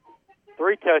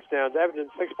 3 touchdowns, averaging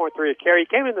 6.3 a carry. He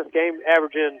came in this game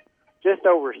averaging just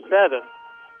over 7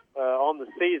 on the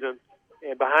season.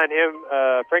 And behind him,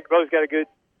 Frank Bowe's got a good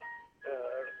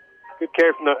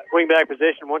carry from the wingback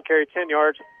position, 1 carry, 10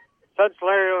 yards. Sutton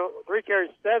Solario, 3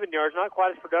 carries, 7 yards, not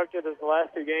quite as productive as the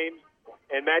last 2 games.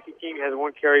 And Matthew King has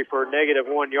 1 carry for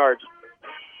 -1 yards.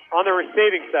 On the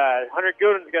receiving side, Hunter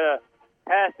Gooden's got a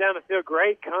pass down the field,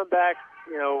 great comeback,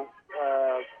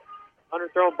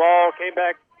 underthrown ball, came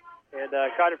back and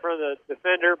caught in front of the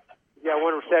defender. He's got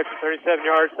 1 reception, 37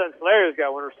 yards. Sutton Solario's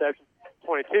got 1 reception,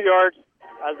 22 yards.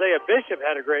 Isaiah Bishop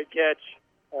had a great catch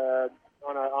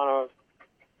on a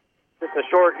just a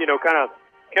short, kind of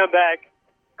comeback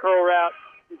curl route.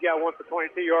 He's got 1 for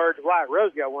 22 yards. Wyatt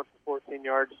Rose got 1 for 14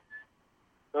 yards.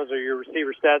 Those are your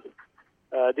receiver stats.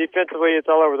 Defensively, it's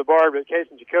all over the board, but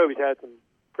Casey Jacoby's had some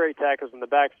great tackles in the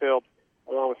backfield,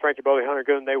 along with Frankie Bowie, Hunter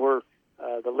Gooden. They were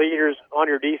the leaders on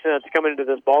your defense coming into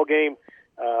this ball game.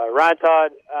 Ryan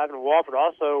Todd, Ivan Walford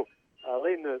also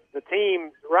leading the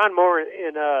team. Ryan Moore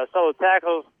in solo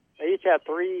tackles. They each have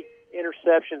 3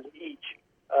 interceptions each.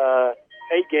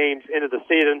 8 games into the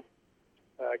season.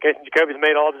 Casey Jacoby's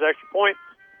made all of his extra points.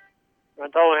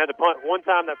 Ryan Todd had to punt 1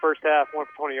 time that first half, 1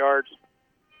 for 20 yards.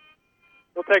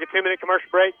 We'll take a 2-minute commercial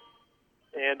break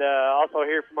and also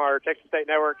hear from our Texas State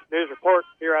Network News Report.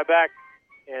 Be right back,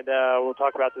 and we'll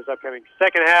talk about this upcoming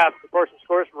second half. Of course, some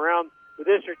scores from around the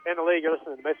district and the league. You're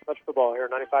listening to Mason Butcher Football here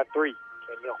at 95.3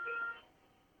 KNEL.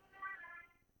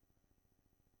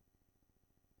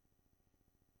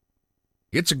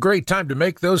 It's a great time to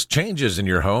make those changes in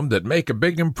your home that make a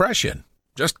big impression.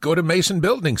 Just go to Mason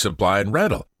Building Supply and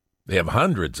Rental. They have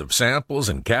hundreds of samples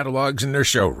and catalogs in their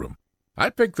showroom. I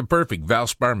picked the perfect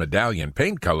Valspar medallion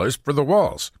paint colors for the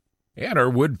walls. And our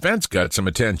wood fence got some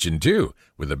attention, too,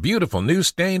 with a beautiful new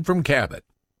stain from Cabot.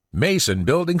 Mason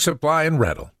Building Supply and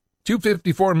Rental,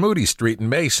 254 Moody Street in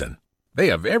Mason. They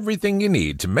have everything you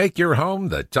need to make your home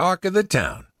the talk of the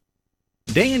town.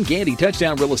 Dan Gandy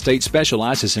Touchdown Real Estate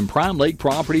specializes in prime lake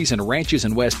properties and ranches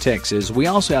in West Texas. We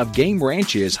also have game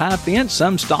ranches, high fence,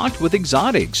 some stocked with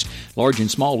exotics, large and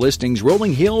small listings,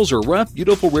 rolling hills, or rough,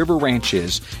 beautiful river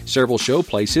ranches, several show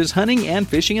places, hunting and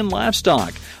fishing and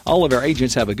livestock. All of our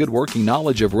agents have a good working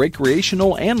knowledge of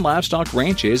recreational and livestock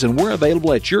ranches, and we're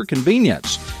available at your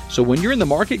convenience. So when you're in the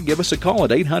market, give us a call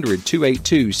at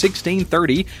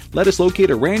 800-282-1630. Let us locate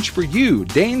a ranch for you.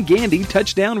 Dan Gandy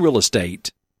Touchdown Real Estate.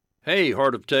 Hey,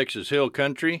 Heart of Texas Hill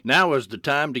Country, now is the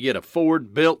time to get a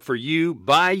Ford built for you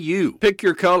by you. Pick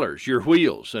your colors, your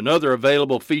wheels, and other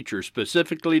available features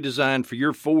specifically designed for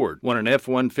your Ford. Want an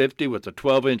F-150 with a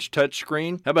 12-inch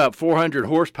touchscreen? How about 400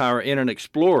 horsepower in an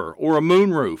Explorer or a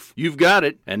moonroof? You've got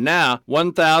it, and now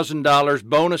 $1,000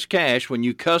 bonus cash when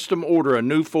you custom order a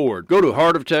new Ford. Go to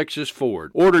Heart of Texas Ford.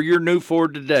 Order your new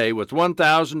Ford today with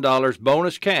 $1,000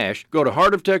 bonus cash. Go to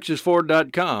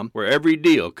heartoftexasford.com, where every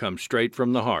deal comes straight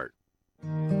from the heart.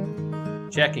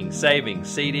 Checking, savings,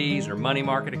 CDs, or money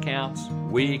market accounts,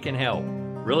 we can help.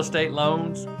 Real estate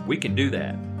loans, we can do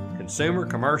that. Consumer,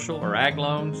 commercial, or ag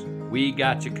loans, we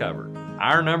got you covered.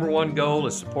 Our number one goal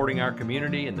is supporting our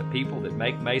community and the people that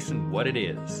make Mason what it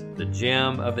is, the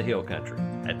gem of the Hill Country.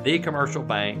 At The Commercial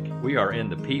Bank, we are in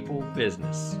the people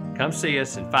business. Come see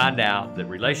us and find out that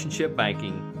relationship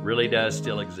banking really does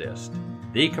still exist.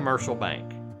 The Commercial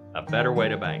Bank, a better way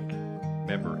to bank.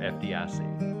 Member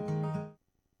FDIC.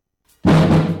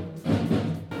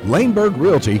 Laneburg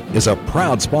Realty is a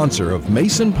proud sponsor of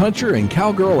Mason Puncher and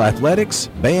Cowgirl Athletics,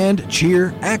 band,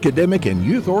 cheer, academic, and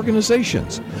youth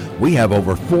organizations. We have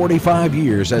over 45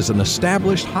 years as an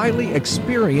established, highly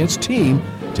experienced team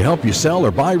to help you sell or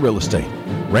buy real estate,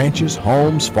 ranches,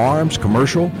 homes, farms,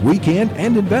 commercial, weekend,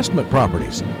 and investment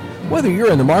properties. Whether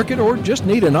you're in the market or just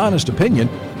need an honest opinion,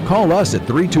 call us at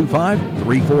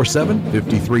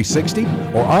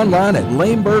 325-347-5360 or online at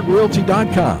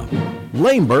laneburgrealty.com.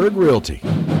 Laneburg Realty.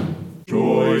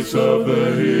 Choice of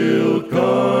the Hill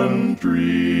Country.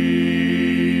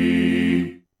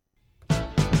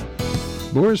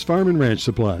 Morris Farm and Ranch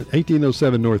Supply,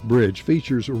 1807 North Bridge,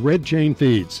 features Red Chain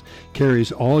Feeds.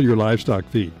 Carries all your livestock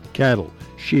feed, cattle,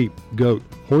 sheep, goat,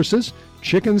 horses,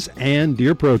 chickens, and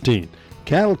deer protein.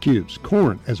 cattle cubes,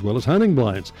 corn, as well as hunting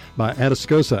blinds by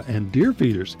Atascosa, and deer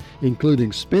feeders, including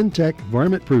Spintech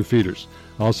varmint-proof feeders.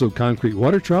 Also concrete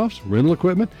water troughs, rental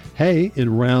equipment, hay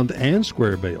in round and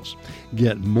square bales.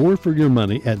 Get more for your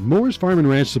money at Moore's Farm and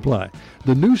Ranch Supply,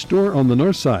 the new store on the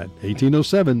north side,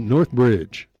 1807 North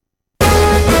Bridge.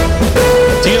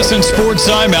 TSN Sports,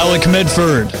 I'm Alec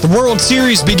Medford. The World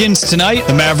Series begins tonight.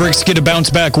 The Mavericks get a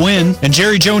bounce-back win, and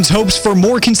Jerry Jones hopes for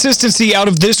more consistency out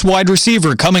of this wide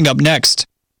receiver coming up next.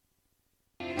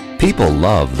 People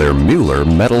love their Mueller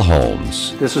metal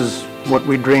homes. This is what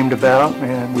we dreamed about,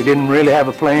 and we didn't really have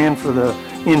a plan for the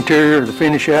interior or the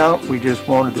finish out. We just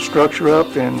wanted the structure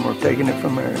up, and we're taking it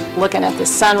from there. Looking at the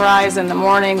sunrise in the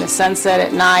morning, the sunset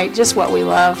at night, just what we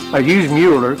love. I use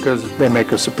Mueller because they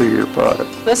make a superior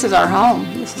product. This is our home.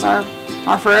 This is our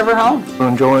forever home. We're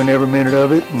enjoying every minute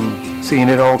of it and seeing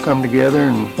it all come together,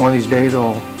 and one of these days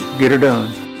I'll get her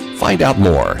done. Find out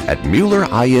more at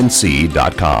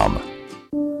MuellerINC.com.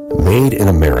 Made in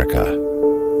America.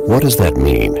 What does that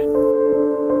mean?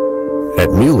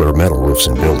 At Mueller Metal Roofs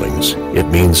and Buildings, it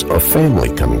means a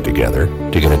family coming together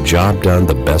to get a job done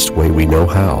the best way we know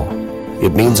how.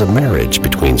 It means a marriage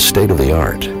between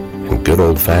state-of-the-art and good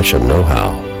old-fashioned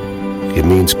know-how. It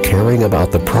means caring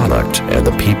about the product and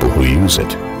the people who use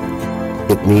it.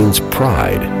 It means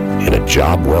pride in a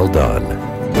job well done.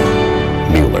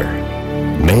 Mueller.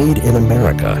 Made in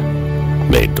America.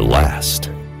 Made to last.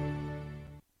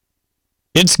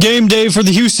 It's game day for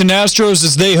the Houston Astros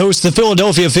as they host the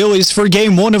Philadelphia Phillies for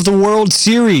Game 1 of the World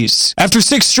Series. After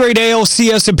 6 straight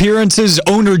ALCS appearances,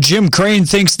 owner Jim Crane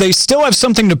thinks they still have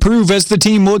something to prove as the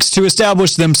team looks to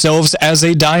establish themselves as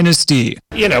a dynasty.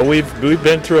 You know, we've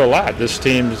been through a lot. This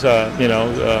team's, I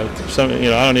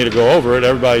don't need to go over it.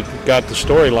 Everybody got the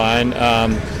storyline.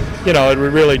 It would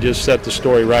really just set the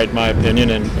story right, in my opinion,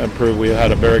 and prove we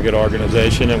had a very good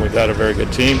organization and we've had a very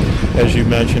good team. As you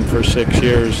mentioned, for 6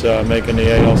 years making the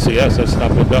ALCS, that's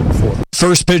not been done before.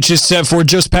 First pitch is set for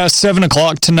just past 7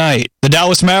 o'clock tonight. The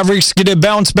Dallas Mavericks get a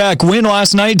bounce-back win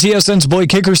last night. TSN's Blake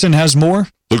Hickerson has more.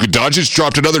 Luka Doncic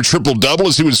dropped another triple-double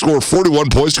as he would score 41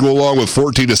 points to go along with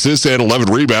 14 assists and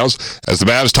 11 rebounds as the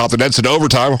Mavs topped the Nets in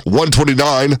overtime,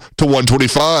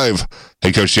 129-125.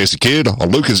 Head coach Jason Kidd on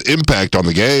Luka's impact on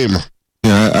the game.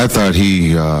 Yeah, I thought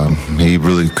he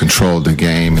really controlled the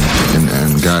game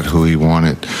and got who he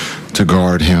wanted to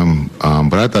guard him.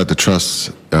 But I thought the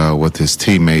trust with his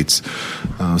teammates,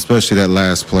 especially that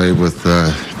last play with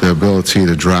the ability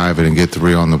to drive it and get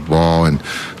 3 on the ball and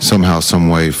somehow, some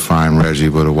way find Reggie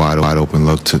with a wide open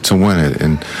look to win it.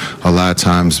 And a lot of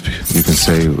times you can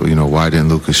say, why didn't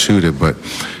Luka shoot it? But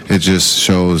it just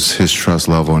shows his trust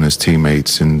level in his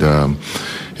teammates. And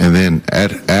then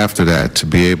after that, to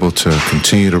be able to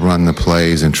continue to run the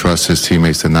plays and trust his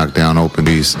teammates to knock down open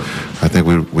threes, I think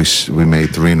we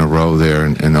made 3 in a row there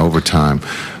in overtime.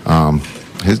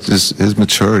 His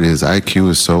maturity, his IQ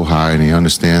is so high, and he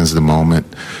understands the moment,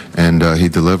 and he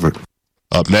delivered.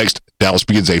 Up next, Dallas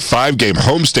begins a 5-game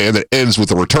homestand that ends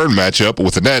with a return matchup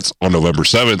with the Nets on November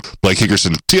 7th. Blake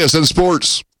Hickerson, TSN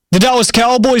Sports. The Dallas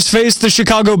Cowboys face the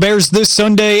Chicago Bears this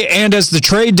Sunday, and as the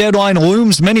trade deadline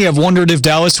looms, many have wondered if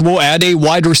Dallas will add a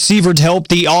wide receiver to help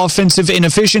the offensive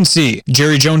inefficiency.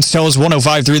 Jerry Jones tells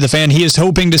 105.3 The Fan he is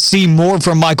hoping to see more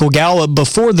from Michael Gallup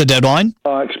before the deadline.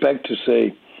 I expect to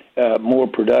see more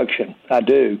production. I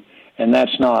do, and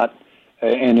that's not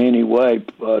in any way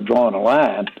drawing a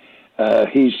line.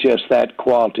 He's just that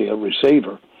quality of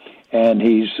receiver. And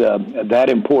he's that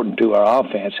important to our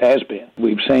offense, has been.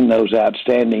 We've seen those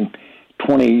outstanding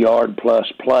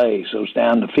 20-yard-plus plays, those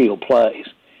down-the-field plays.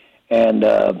 And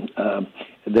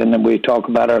then we talk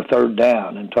about our third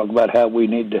down and talk about how we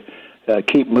need to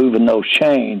keep moving those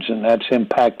chains, and that's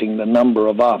impacting the number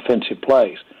of offensive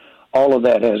plays. All of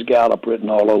that has Gallup written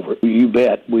all over it. You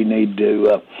bet we need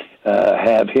to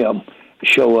have him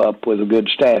show up with good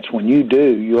stats. When you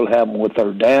do, you'll have more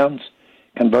third downs,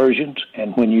 conversions,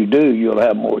 and when you do, you'll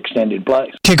have more extended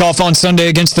plays. Kickoff on Sunday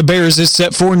against the Bears is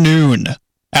set for noon.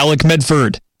 Alec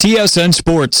Medford, TSN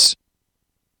Sports.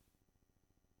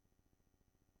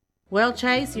 Well,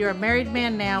 Chase, you're a married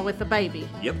man now with a baby.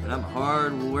 Yep, and I'm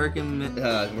hard-working.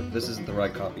 This isn't the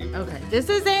right copy. Okay, this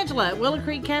is Angela at Willow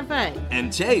Creek Cafe.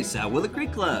 And Chase at Willow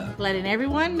Creek Club. Letting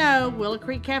everyone know Willow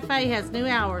Creek Cafe has new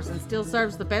hours and still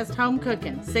serves the best home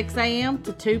cooking. 6 a.m.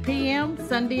 to 2 p.m.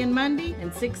 Sunday and Monday,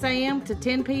 and 6 a.m. to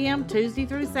 10 p.m. Tuesday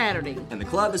through Saturday. And the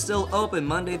club is still open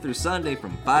Monday through Sunday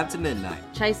from 5 to midnight.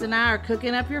 Chase and I are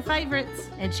cooking up your favorites.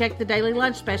 And check the daily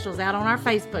lunch specials out on our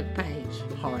Facebook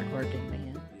page. Hard-working man.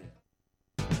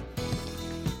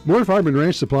 Moore Farm and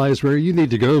Ranch Supply is where you need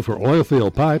to go for oil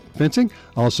field pipe, fencing,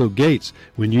 also gates.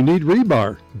 When you need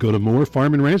rebar, go to Moore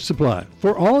Farm and Ranch Supply.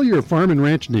 For all your farm and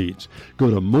ranch needs, go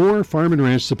to Moore Farm and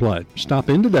Ranch Supply. Stop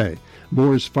in today.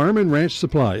 Moore's Farm and Ranch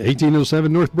Supply,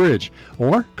 1807 North Bridge,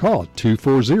 or call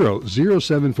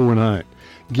 240-0749.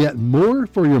 Get more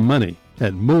for your money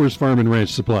at Moore's Farm and Ranch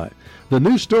Supply. The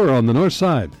new store on the north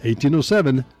side,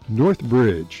 1807 North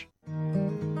Bridge.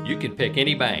 You can pick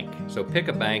any bank, so pick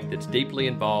a bank that's deeply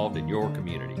involved in your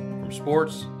community. From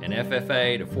sports and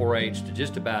FFA to 4-H to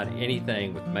just about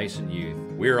anything with Mason Youth,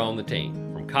 we're on the team.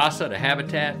 From CASA to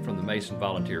Habitat, from the Mason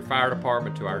Volunteer Fire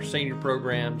Department to our senior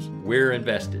programs, we're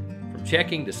invested. From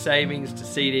checking to savings to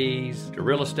CDs to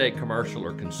real estate, commercial,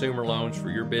 or consumer loans for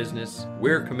your business,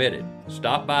 we're committed.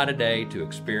 Stop by today to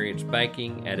experience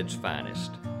banking at its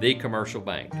finest. The Commercial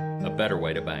Bank, a better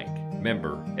way to bank.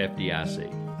 Member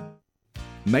FDIC.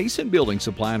 Mason Building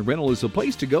Supply and Rental is a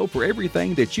place to go for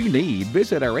everything that you need.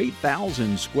 Visit our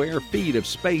 8,000 square feet of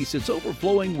space. It's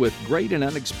overflowing with great and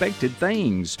unexpected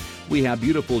things. We have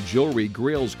beautiful jewelry,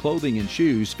 grills, clothing and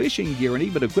shoes, fishing gear, and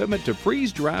even equipment to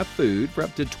freeze-dry food for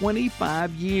up to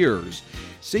 25 years.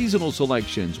 Seasonal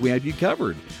selections, we have you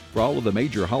covered for all of the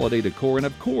major holiday decor. And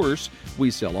of course,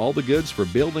 we sell all the goods for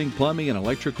building, plumbing, and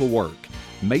electrical work.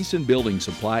 Mason Building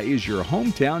Supply is your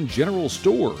hometown general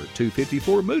store,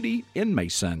 254 Moody in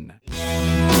Mason.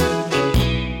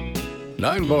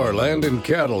 9 Bar Land and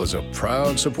Cattle is a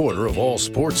proud supporter of all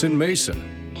sports in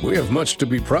Mason. We have much to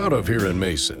be proud of here in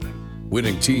Mason.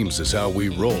 Winning teams is how we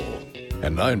roll,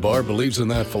 and 9 Bar believes in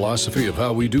that philosophy of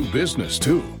how we do business,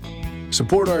 too.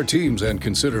 Support our teams and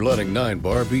consider letting 9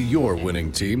 Bar be your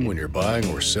winning team when you're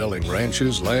buying or selling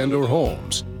ranches, land, or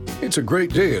homes. It's a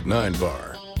great day at 9 Bar.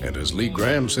 And as Lee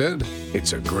Graham said,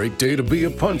 it's a great day to be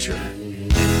a puncher.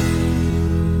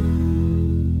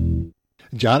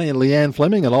 Johnny and Leanne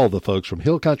Fleming and all the folks from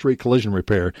Hill Country Collision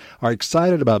Repair are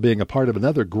excited about being a part of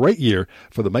another great year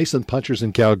for the Mason Punchers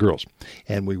and Cowgirls,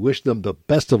 and we wish them the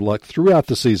best of luck throughout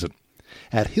the season.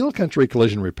 At Hill Country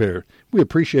Collision Repair, we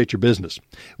appreciate your business.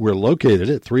 We're located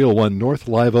at 301 North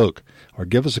Live Oak, or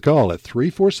give us a call at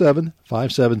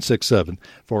 347-5767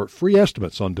 for free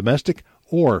estimates on domestic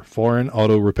or foreign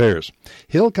auto repairs.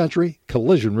 Hill Country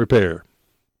Collision Repair.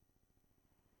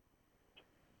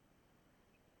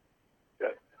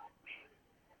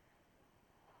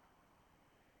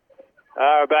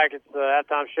 We're back at the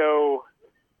halftime show.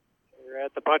 We're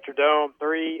at the Puncher Dome.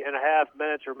 3.5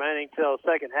 minutes remaining till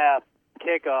second half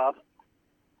kickoff.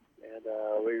 And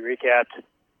we recapped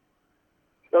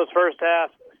those first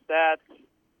half stats.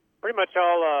 Pretty much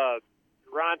all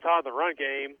Ryan Todd in the run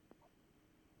game.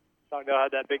 Stockdale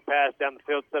had that big pass down the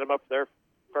field, set them up for their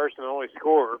first and only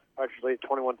score, actually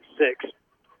 21-6.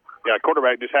 Yeah,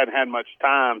 quarterback just hadn't had much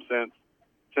time since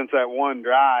that one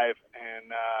drive,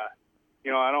 and I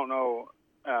don't know.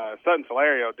 Sutton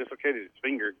Solario dislocated his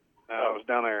finger. I was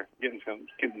down there getting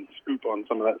scoop on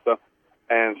some of that stuff,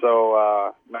 and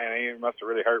so he must have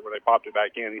really hurt when they popped it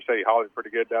back in. He said he hollered pretty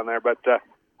good down there, but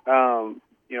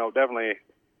definitely.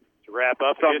 Wrap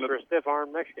up for a stiff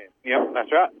arm next game. Yep,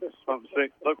 that's right. Something to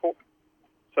look for.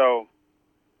 So,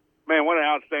 man, what an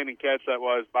outstanding catch that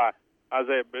was by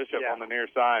Isaiah Bishop on the near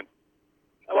side.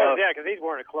 Because he's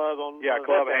wearing a club on. Yeah,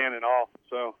 club hand and all.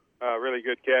 So, really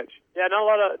good catch. Yeah, not a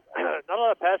lot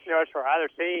of passing yards for either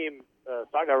team.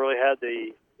 Stockdale really had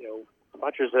the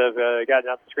Punchers have gotten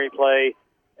out the screenplay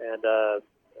and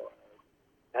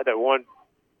had that one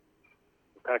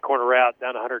kind of corner route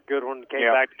down 100. Goodwin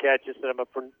came back to catch it, set him up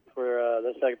for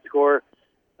the second score.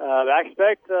 I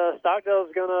expect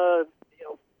Stockdale's going to,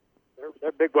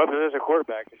 their big weapon is a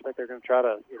quarterback. I expect they're going to try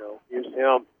to, use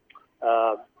him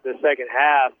the second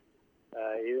half,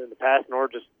 either in the passing or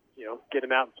just, get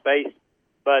him out in space.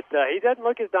 But he doesn't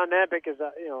look as dynamic as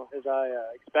I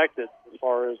expected as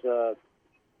far as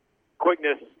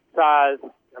quickness, size.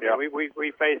 I mean,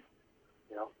 we faced,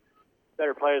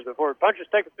 better players before. Punchers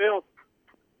take the field.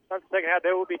 Start the second half,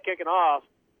 they will be kicking off.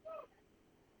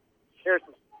 Here's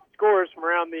some scores from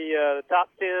around the top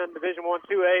 10 Division I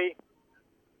 2A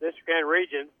district and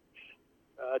region.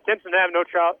 Timpson have no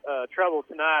trouble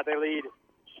tonight. They lead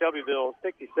Shelbyville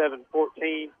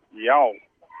 67-14. Y'all.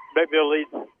 Beckville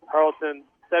leads Carlton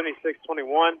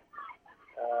 76-21.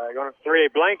 Going to 3A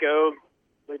Blanco,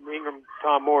 leading Ingram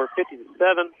Tom Moore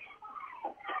 50-7.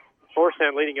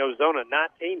 Forsyth leading Ozona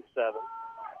 19-7.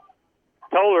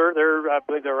 Toller, I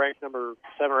believe they're ranked number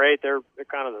 7 or 8. They're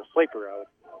kind of the sleeper, I would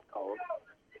call them.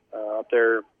 Up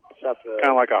there, kind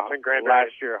of like a Grand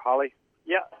last year, Holly.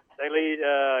 Yeah, they lead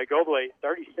Goldblate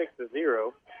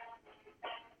 36-0.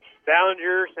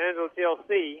 Ballinger, San Angelo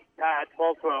TLC tied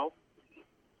 12-12.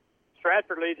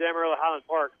 Stratford leads Amarillo Highland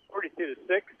Park 42-6.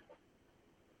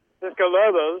 Cisco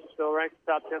Lobos, still ranked in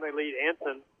the top 10. They lead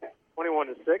Anson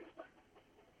 21-6.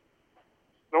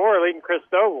 Sonora leading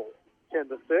Christoval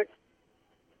 10-6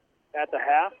 at the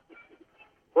half.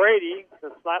 Brady,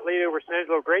 the slight lead over San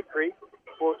Angelo Great Creek,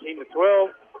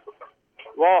 14-12.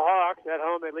 Wall Hawks at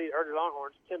home, they lead Early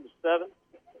Longhorns 10-7.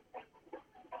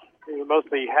 These are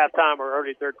mostly halftime or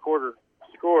early third quarter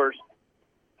scores.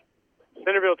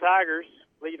 Centerville Tigers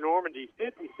lead Normandy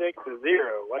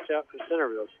 56-0. Watch out for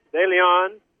Centerville. De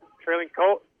Leon trailing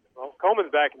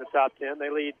Coleman's back in the top 10. They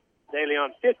lead De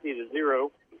Leon 50-0.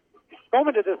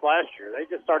 Coleman did this last year. They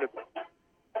just started,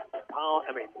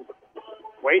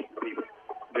 wasting people.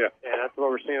 Yeah. And that's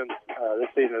what we're seeing this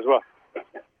season as well.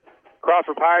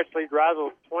 Crawford Pirates lead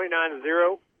Roswell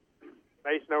 29-0.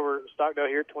 Mason over Stockdale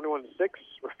here 21-6.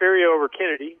 Refugio over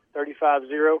Kennedy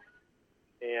 35-0.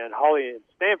 And Hawley and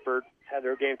Stanford have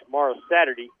their game tomorrow,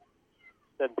 Saturday,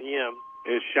 7 p.m.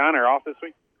 Is Shiner off this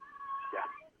week?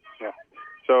 Yeah.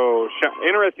 So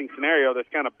interesting scenario that's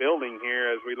kind of building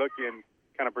here as we look and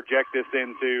kind of project this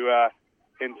into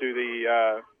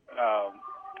the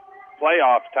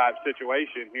playoff type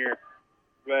situation here,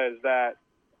 was that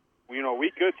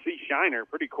we could see Shiner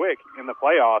pretty quick in the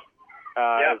playoffs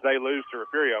as they lose to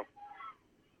Refugio.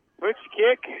 Switch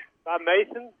kick by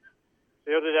Mason.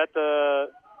 Fielded at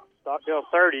the Stockdale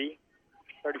 30,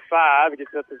 35. It gets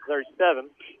up to 37.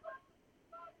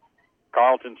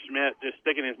 Carlton Schmidt just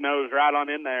sticking his nose right on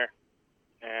in there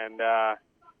and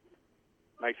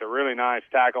makes a really nice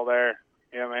tackle there.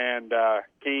 Him and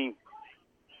King.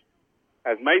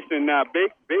 As Mason,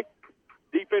 big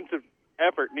defensive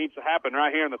effort needs to happen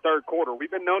right here in the third quarter.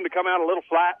 We've been known to come out a little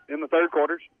flat in the third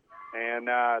quarters, and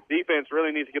defense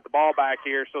really needs to get the ball back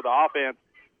here so the offense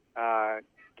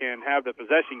can have the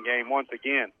possession game once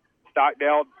again.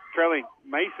 Stockdale trailing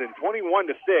Mason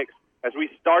 21-6 as we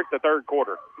start the third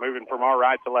quarter, moving from our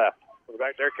right to left. We're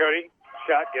back there, Cody.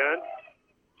 Shotgun.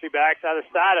 Two backs either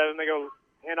side of him. They go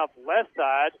hand off the left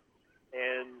side,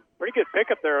 and pretty good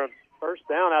pickup there on first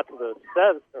down out to the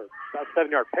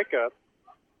 7-yard pickup.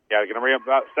 Yeah, going to bring up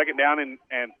about second down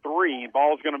and 3.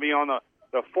 Ball's going to be on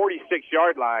the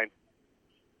 46-yard line.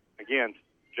 Again,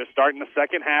 just starting the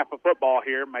second half of football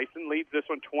here. Mason leads this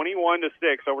one 21-6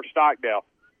 over Stockdale.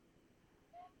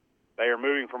 They are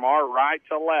moving from our right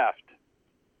to left.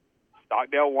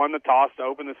 Stockdale won the toss to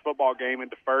open this football game and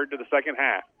deferred to the second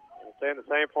half. We'll stay in the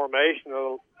same formation.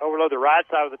 They'll overload the right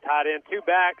side with the tight end. Two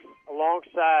backs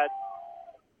alongside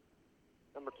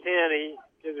number 10. He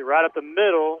gives it right up the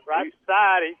middle, right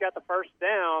side. He's got the first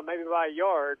down, maybe by a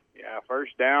yard. Yeah,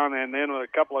 first down, and then with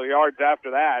a couple of yards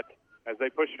after that, as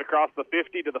they push it across the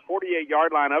 50 to the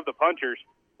 48-yard line of the Punchers,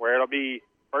 where it'll be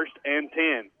first and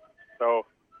 10. So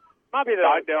might be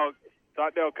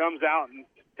Stockdale comes out and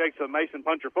takes a Mason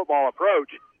Puncher football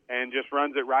approach and just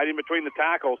runs it right in between the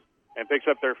tackles and picks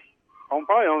up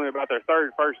probably only about their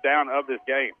third first down of this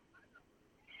game.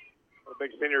 A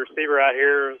big senior receiver out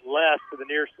here left to the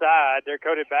near side. They're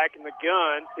coded back in the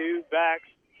gun. Two backs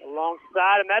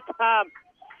alongside. And that time,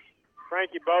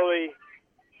 Frankie Boley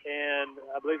and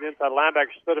I believe the inside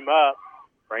linebacker stood him up.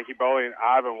 Frankie Boley and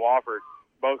Ivan Wofford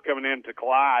both coming in to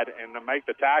collide and to make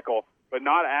the tackle, but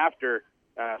not after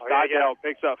Stockdale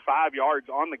picks up 5 yards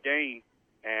on the gain,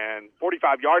 and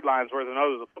 45-yard lines where the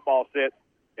nose of the football sits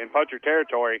in Puncher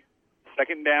territory.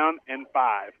 Second down and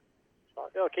 5.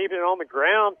 Stockdale keeping it on the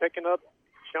ground, picking up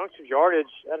chunks of yardage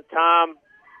at a time.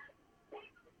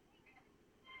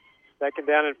 Second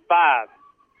down and 5.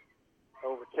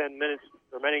 Over 10 minutes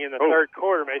remaining in the third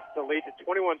quarter. Mason still leads at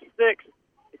 21-6.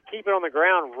 They keep it on the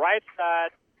ground, right side,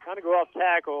 trying to go off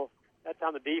tackle. That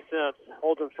time the defense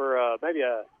holds them for maybe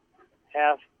a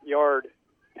half-yard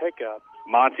pickup.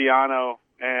 Montiano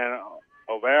and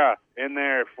Overa in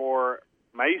there for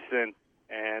Mason,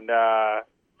 and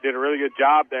did a really good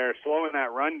job there slowing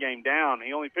that run game down.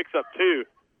 He only picks up 2.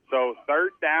 So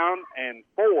third down and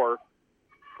 4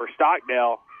 for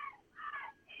Stockdale.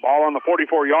 Ball on the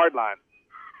 44-yard line.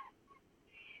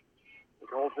 The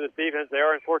goal for this defense, they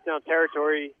are in fourth down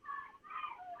territory.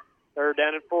 Third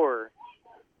down and 4.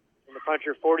 And the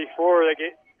Puncher 44,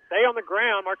 they stay on the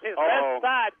ground. Martinez left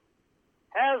side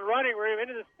has running room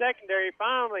into the secondary.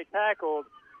 Finally tackled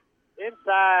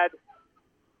inside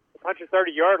the Puncher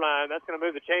 30-yard line. That's going to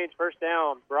move the chains. First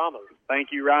down, Brahmas.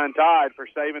 Thank you, Ryan Todd, for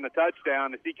saving the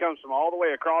touchdown as he comes from all the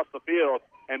way across the field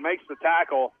and makes the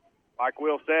tackle, like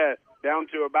Will said, down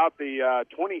to about the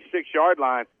 26-yard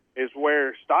line is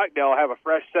where Stockdale have a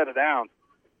fresh set of downs.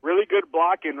 Really good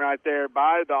blocking right there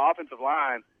by the offensive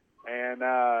line, and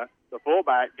the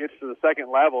fullback gets to the second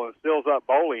level and steals up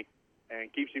Boley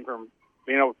and keeps him from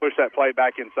being able to push that play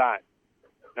back inside.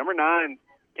 number 9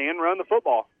 can run the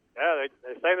football. Yeah,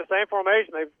 they stay in the same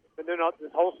formation. They've been doing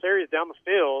this whole series down the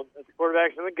field as the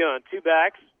quarterback's in the gun. 2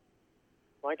 backs,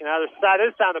 flanking either side.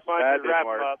 This time the punch is wrap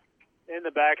them up in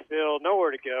the backfield.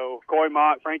 Nowhere to go. Coy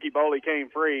Mott, Frankie Boley came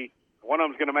free. One of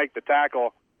them's going to make the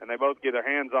tackle, and they both get their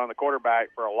hands on the quarterback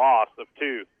for a loss of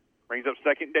 2. Brings up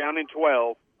 2nd down and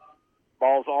 12.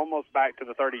 Ball's almost back to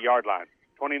the 30-yard line.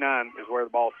 29 is where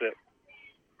the ball sits.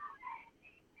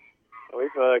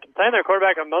 We've contained their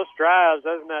quarterback on most drives,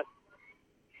 doesn't that?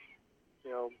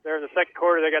 There in the second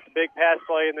quarter, they got the big pass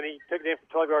play, and then he took it in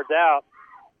for 12 yards out.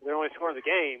 They're only scoring the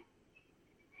game.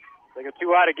 They go 2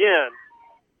 wide again.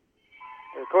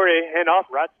 And Cordy hand off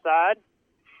right side.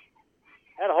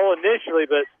 Had a hole initially,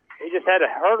 but he just had to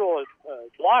hurdle a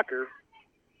blocker.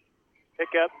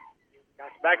 Pick up. Got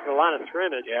back to the line of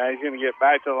scrimmage. Yeah, he's going to get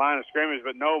back to the line of scrimmage,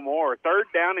 but no more. 3rd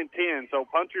down and 10, so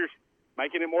punchers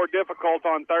making it more difficult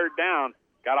on 3rd down.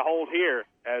 Got a hold here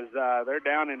as they're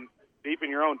down in deep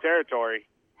in your own territory.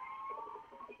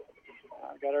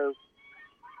 Got her.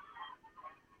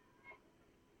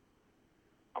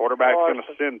 Quarterback's going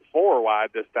to send 4 wide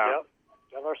this time.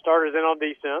 Yep. Got our starters in on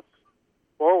defense.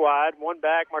 4 wide, 1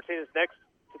 back. Martinez next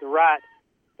to the right.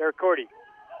 Derek Cordy.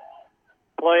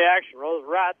 Play action, rolls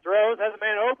right, throws, has a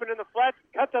man open in the flats,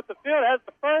 cuts up the field, has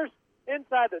the first,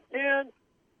 inside the 10,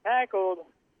 tackled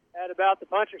at about the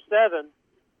puncher 7.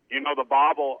 The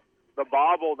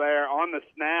bobble there on the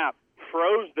snap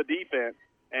froze the defense,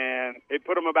 and it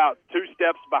put them about 2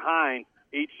 steps behind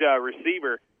each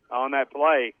receiver on that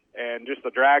play, and just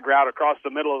a drag route across the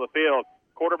middle of the field.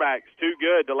 Quarterback's too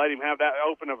good to let him have that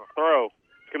open of a throw.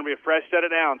 It's going to be a fresh set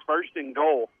of downs, 1st and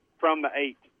goal from the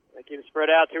 8. They keep it spread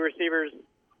out, 2 receivers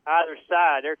either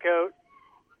side. Their coach,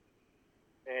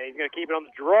 and he's going to keep it on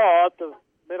the draw up the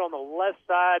middle on the left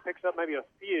side, picks up maybe a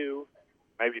few.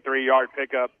 Maybe 3-yard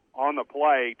pickup on the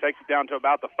play, takes it down to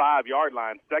about the 5-yard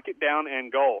line. 2nd down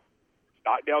and goal.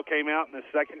 Stockdale came out in the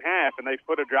second half, and they've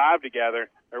put a drive together.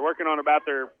 They're working on about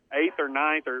their 8th or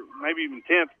 9th or maybe even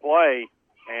 10th play,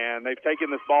 and they've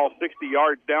taken this ball 60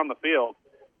 yards down the field,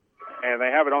 and they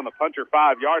have it on the puncher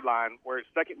 5-yard line where it's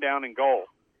 2nd down and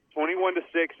goal. 21-6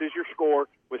 is your score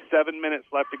with 7 minutes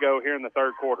left to go here in the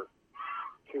 3rd quarter.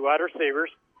 2 wide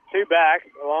receivers, 2 backs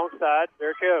alongside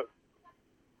their coach.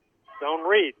 Zone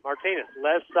read. Martinez,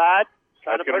 left side.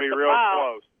 That's going to be real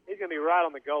close. He's going to be right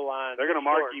on the goal line. They're going to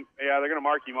mark him. Yeah, they're going to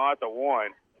mark him out at the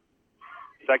 1.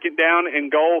 2nd down and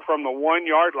goal from the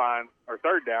 1-yard line, or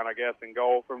 3rd down, I guess, and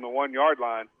goal from the 1-yard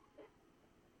line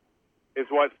is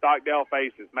what Stockdale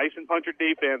faces. Mason Puncher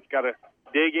defense got to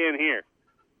dig in here.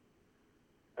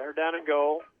 3rd down and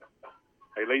goal.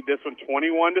 They lead this one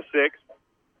 21-6.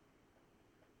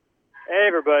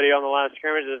 Everybody on the line of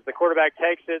scrimmage as the quarterback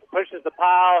takes it, pushes the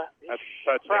pile.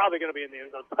 That's probably going to be in the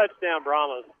end zone. Touchdown,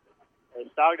 Brahmas. As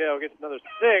Stockdale gets another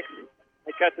 6,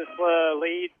 they cut this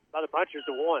lead by the punchers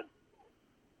to 1.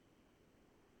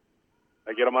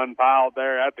 They get them unpiled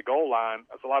there at the goal line.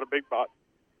 That's a lot of big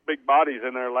bodies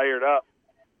in there layered up.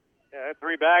 Yeah,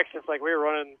 3 backs, just like we were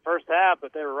running first half,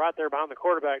 but they were right there behind the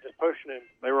quarterback just pushing him.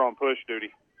 They were on push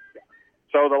duty.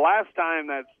 So the last time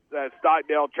that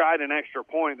Stockdale tried an extra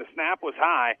point, the snap was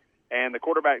high, and the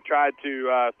quarterback tried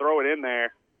to throw it in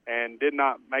there and did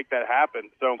not make that happen.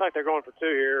 So looks like they're going for 2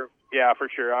 here. Yeah, for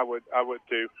sure. I would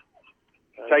too.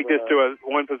 Take this to a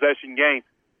 1-possession game.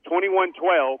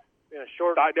 21-12. Yeah,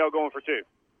 short. Stockdale going for 2.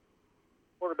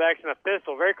 Quarterback's in a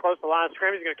pistol, very close to the line of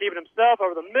scrimmage. He's going to keep it himself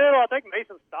over the middle. I think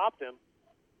Mason stopped him.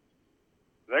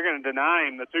 They're going to deny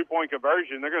him the 2-point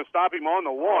conversion. They're going to stop him on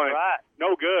the 1. Right.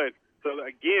 No good. So,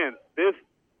 again, this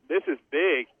is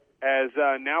big as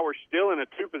now we're still in a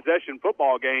 2-possession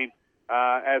football game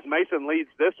as Mason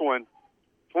leads this one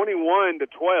 21-12.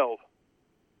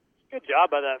 Good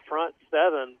job by that front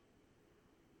 7.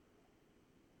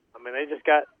 I mean, they just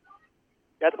got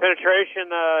the penetration.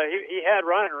 He had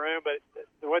running room, but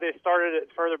the way they started it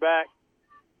further back,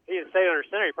 he had stayed under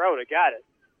center, he probably would have got it.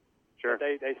 Sure.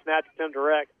 But they snapped it to him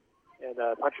direct, and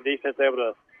puncher defense able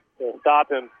to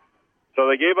stop him. So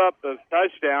they gave up the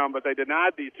touchdown, but they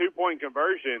denied the 2-point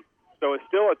conversion. So it's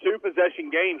still a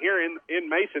 2-possession game here in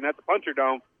Mason at the Puncher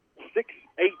Dome.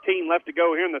 6:18 left to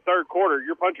go here in the 3rd quarter.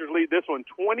 Your Punchers lead this one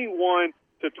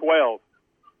 21-12.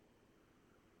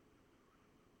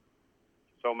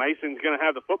 So Mason's going to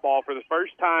have the football for the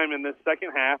first time in this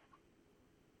second half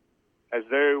as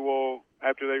they will,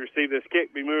 after they receive this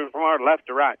kick, be moving from our left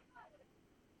to right.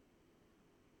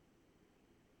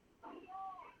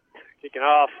 Kicking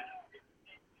off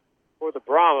for the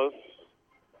Brahmas.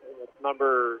 That's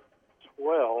number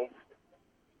 12.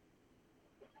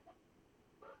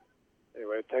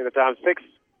 Anyway, take the time.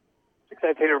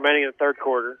 6:18 remaining in the 3rd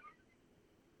quarter.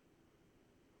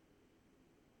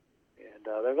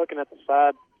 And they're looking at the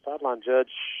sideline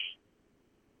judge.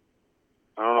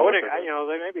 I don't know.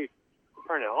 They may be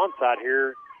turning it onside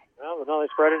here. Well, no, they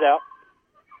spread it out.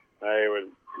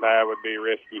 That would be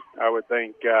risky. I would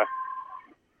think.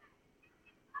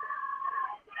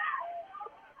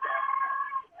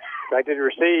 Expected to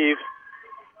receive.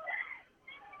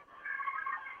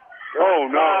 Oh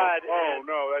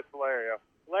no, that's Hilario.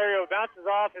 Hilario bounces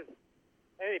off and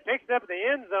he picks it up in the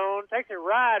end zone, takes it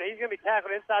right. He's going to be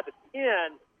tackled inside the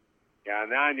 10. Yeah,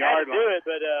 9-yard line. Do it,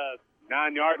 but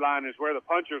 9-yard line is where the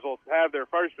Punchers will have their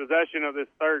first possession of this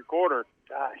third quarter.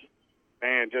 Gosh.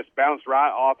 Man, just bounced right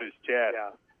off his chest.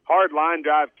 Yeah. Hard line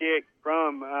drive kick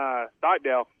from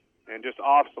Stockdale and just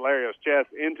off Hilario's chest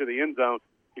into the end zone.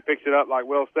 He picks it up, like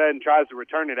Will said, and tries to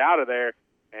return it out of there,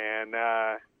 and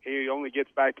he only gets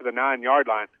back to the 9-yard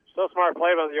line. Still smart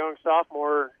play by the young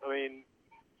sophomore. I mean,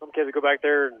 some kids would go back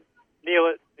there and kneel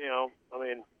it,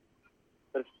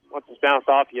 but once it's bounced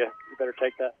off you better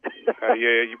take that.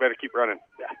 Yeah, you better keep running.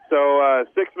 Yeah. So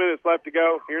 6 minutes left to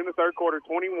go here in the third quarter.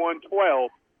 21-12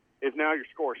 is now your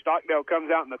score. Stockdale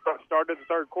comes out in the start of the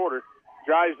third quarter,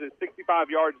 drives it 65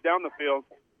 yards down the field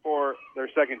for their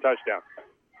second touchdown.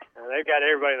 They've got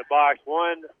everybody in the box.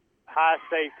 One high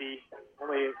safety,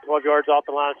 only 12 yards off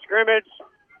the line of scrimmage.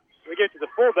 We get to the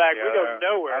fullback, we go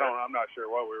nowhere. I'm not sure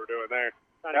what we were doing there.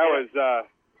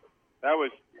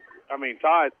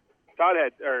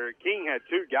 King had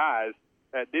two guys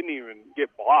that didn't even get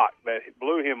blocked that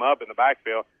blew him up in the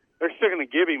backfield. They're still going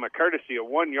to give him a courtesy of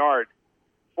 1 yard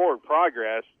forward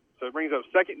progress, so it brings up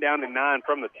second down and 9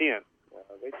 from the 10.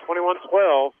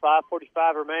 21-12,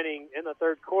 5:45 remaining in the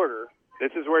third quarter.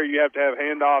 This is where you have to have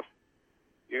handoffs.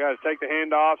 You got to take the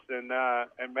handoffs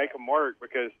and make them work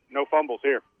because no fumbles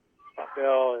here.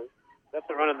 Stockdale that's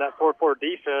running that 4-4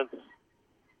 defense.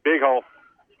 Big hole.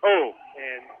 Oh,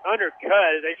 and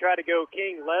undercut as they try to go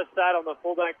King left side on the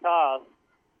fullback toss.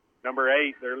 Number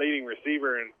 8, their leading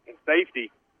receiver and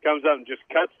safety, comes up and just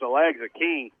cuts the legs of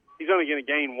King. He's only going to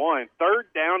gain 1.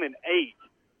 Third down and 8.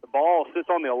 The ball sits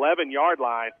on the 11-yard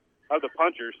line of the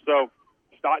Punchers. So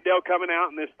Stockdale coming out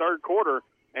in this third quarter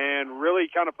and really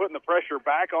kind of putting the pressure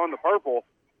back on the Purple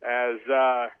as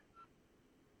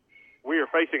we are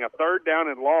facing a third down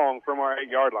and long from our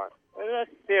 8-yard line. Let's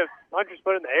see if Punchers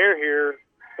put in the air here.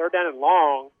 Third down and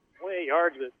long, 28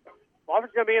 yards, but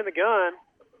Wofford's going to be in the gun.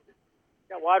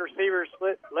 Got wide receivers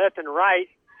split left and right,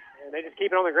 and they just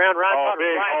keep it on the ground right side.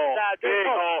 Big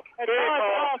hole.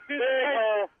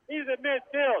 He's at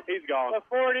midfield. He's gone. The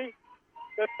 40,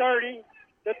 the 30,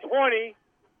 the 20,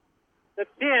 the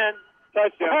 10.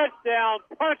 Touchdown,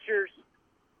 Punchers.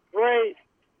 Great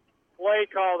play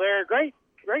call there. Great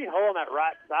hole on that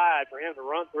right side for him to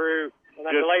run through on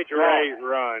that delayed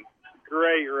draw.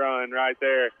 Great run right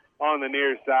there on the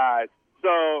near side.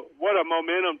 So what a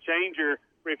momentum changer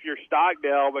if you're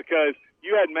Stockdale, because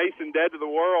you had Mason dead to the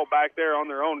world back there on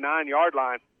their own 9-yard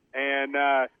line, and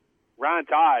Ryan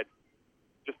Todd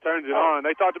just turns it on.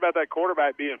 They talked about that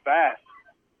quarterback being fast.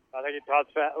 I think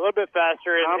Todd's a little bit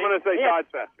faster. I'm going to say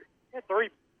Todd's faster. He had 3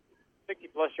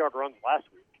 60-plus yard runs last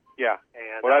week. Yeah.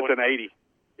 And well, that's an 80.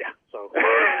 Yeah. So.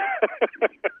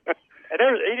 And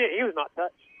he was not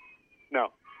touched.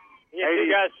 No. He had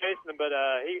 2 guys chasing him, but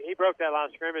he broke that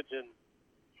line of scrimmage. And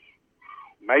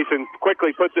Mason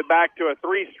quickly puts it back to a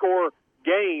 3-score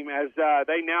game as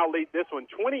they now lead this one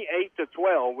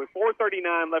 28-12 with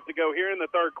 4:39 left to go here in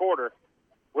the third quarter.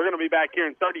 We're going to be back here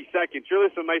in 30 seconds. You're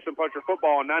listening to Mason Puncher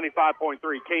Football on 95.3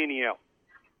 KNEL.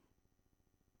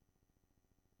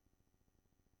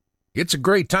 It's a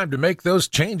great time to make those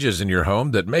changes in your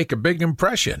home that make a big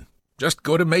impression. Just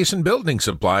go to Mason Building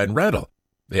Supply and Rental.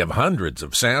 They have hundreds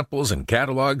of samples and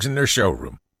catalogs in their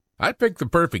showroom. I picked the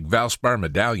perfect Valspar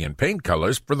medallion paint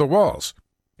colors for the walls.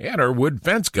 And our wood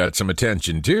fence got some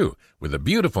attention, too, with a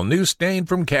beautiful new stain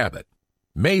from Cabot.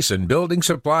 Mason Building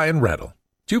Supply and Rental,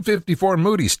 254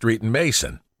 Moody Street in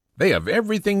Mason. They have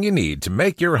everything you need to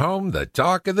make your home the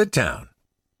talk of the town.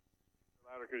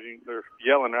 Because they're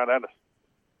yelling right at us.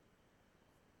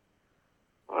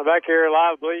 Back here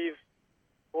live, I believe,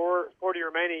 4:40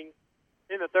 remaining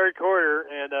in the third quarter,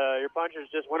 and your Punchers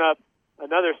just went up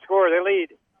another score. They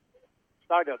lead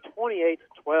Stockdale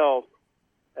 28-12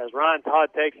 as Ryan Todd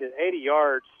takes it 80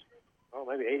 yards,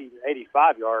 maybe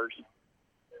 85 yards,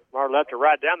 from our left to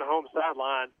right down the home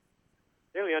sideline.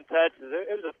 Nearly untouched.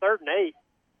 It was a 3rd and 8,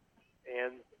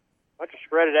 and Punchers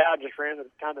spread it out, just ran the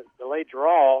kind of delayed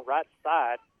draw right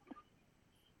side,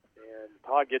 and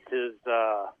Todd gets his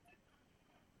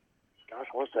I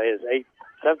want to say his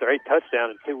 7th or 8th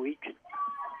touchdown in 2 weeks.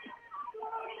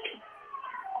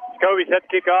 Scobie set to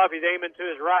kick off. He's aiming to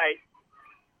his right.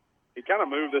 he kind of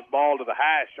moved this ball to the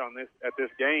hash at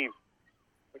this game.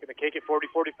 Looking to kick it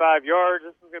 40-45 yards.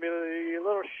 This is going to be a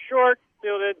little short.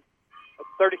 Fielded at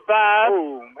 35.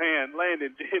 Oh, man,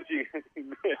 Landon Gingy. He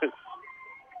missed.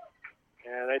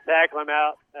 And they tackle him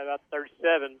out at about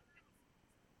 37.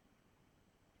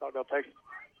 Stockdale takes.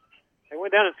 They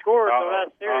went down and scored the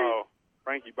last series.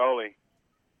 Frankie Bowley.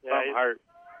 Yeah, something hurt.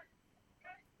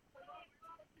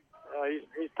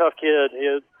 He's a tough kid. He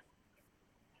is.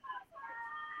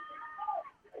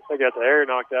 They got the air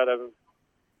knocked out of him.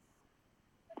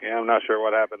 Yeah, I'm not sure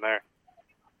what happened there.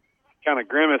 Kind of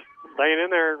grimaced. Staying in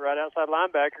there right outside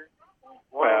linebacker.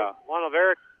 One of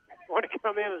Eric wanted to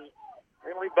come in and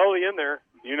leave Bowley in there.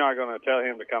 You're not going to tell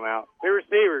him to come out. 2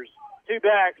 receivers, 2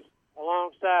 backs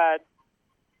alongside.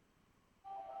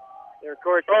 They're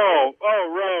Corey.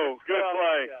 Rowe. Good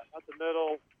play. Up the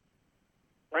middle.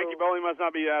 Frankie Bowley must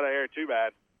not be out of air too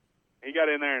bad. He got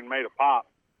in there and made a pop.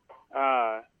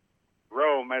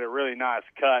 Rowe made a really nice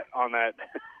cut on that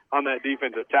on that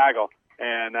defensive tackle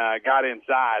and got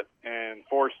inside and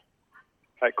forced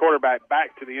that quarterback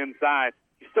back to the inside.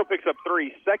 He still picks up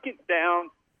 3. 2nd down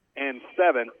and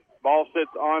 7. Ball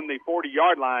sits on the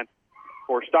 40-yard line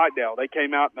for Stockdale. They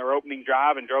came out in their opening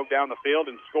drive and drove down the field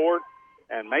and scored.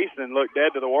 And Mason looked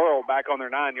dead to the world back on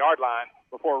their 9-yard line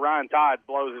before Ryan Todd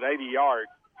blows it 80 yards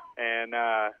and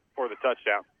for the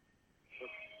touchdown.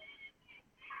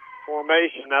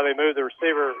 Formation. Now they move the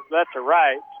receiver left to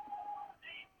right.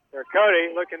 There,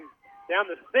 Cody looking down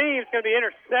the seam. It's going to be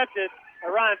intercepted by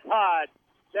Ryan Todd.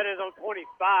 That is on 25,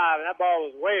 and that ball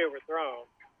was way overthrown.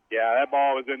 Yeah, that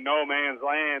ball was in no man's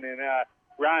land, and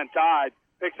Ryan Todd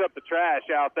picks up the trash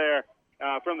out there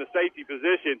from the safety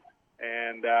position,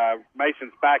 and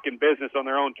Mason's back in business on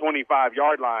their own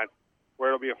 25-yard line,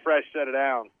 where it'll be a fresh set of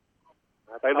downs.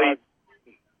 They lead.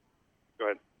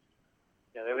 Go ahead.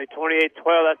 Yeah, they lead 28-12.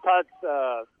 That's Todd's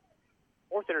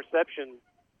 4th interception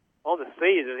on the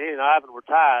season. He and Ivan were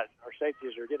tied. Our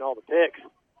safeties are getting all the picks.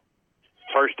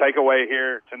 First takeaway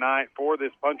here tonight for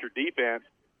this puncher defense,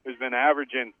 who's been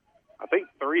averaging, I think,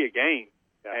 3 a game.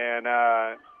 Yeah.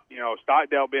 And,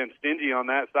 Stockdale being stingy on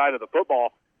that side of the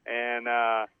football. And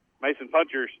Mason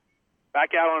Punchers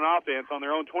back out on offense on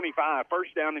their own 25,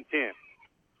 1st down and 10.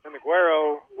 And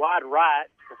McGuero wide right,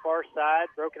 the far side,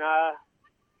 broken eye.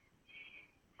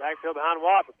 Backfield behind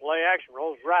Watt for play action.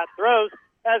 Rolls right, throws.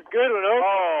 That's good one.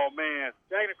 Oh, man.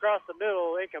 Dragging across the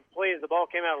middle, incomplete as the ball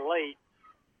came out late.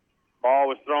 Ball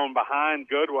was thrown behind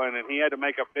Goodwin, and he had to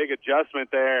make a big adjustment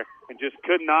there and just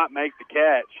could not make the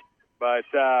catch. But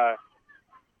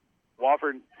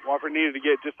Wofford needed to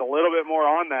get just a little bit more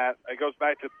on that. It goes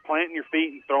back to planting your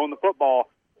feet and throwing the football.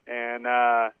 And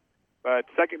but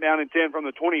 2nd down and 10 from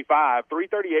the 25.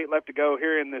 3:38 left to go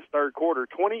here in this 3rd quarter.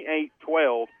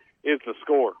 28-12 is the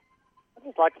score. I'd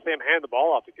just like to see him hand the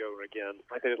ball off to Goodwin again,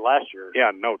 like they did last year.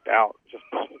 Yeah, no doubt. Just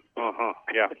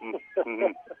yeah.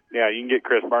 Mm-hmm. Yeah, you can get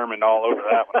Chris Berman all over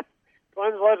that one.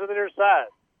 Clemens left on the near side.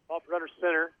 Off runner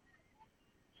center.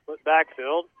 Split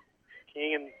backfield.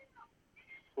 King and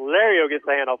Valerio gets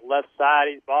the handoff left side.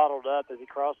 He's bottled up as he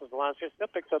crosses the line. Still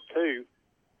picks up 2.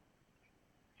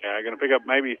 Yeah, going to pick up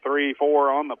maybe 3,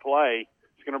 4 on the play.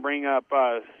 It's going to bring up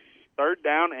 3rd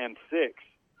down and 6.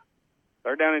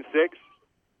 3rd down and 6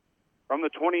 from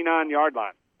the 29-yard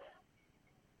line.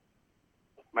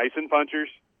 Mason Punchers,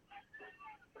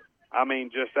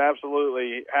 just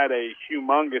absolutely had a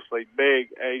humongously big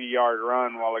 80-yard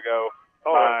run a while ago.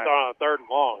 Oh, that's on a 3rd and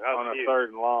long. On a 3rd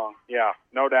and long. Yeah,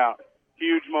 no doubt.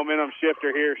 Huge momentum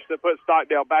shifter here. Put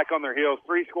Stockdale back on their heels.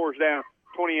 3 scores down,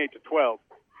 28-12.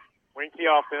 Winky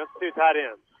offense, 2 tight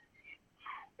ends.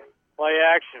 Play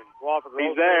action. Wofford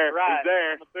He's there. Right. He's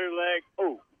there. On the bootleg.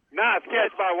 Oh, nice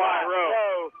catch by Wyatt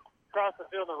Rowe. Across the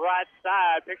field on the right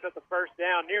side. Picks up the 1st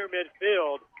down near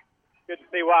midfield. Good to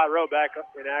see Wyatt Rowe back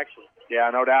up in action. Yeah,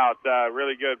 no doubt.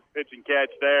 Really good pitch and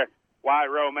catch there.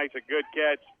 Wyatt Rowe makes a good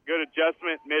catch. Good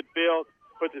adjustment midfield.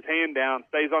 Puts his hand down.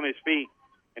 Stays on his feet.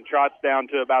 And trots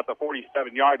down to about the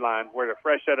 47-yard line where the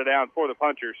fresh set it down for the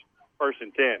Punchers.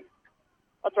 1st and 10.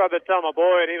 That's what I've been telling my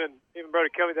boy, and even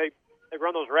Brody Cummings, they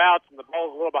run those routes, and the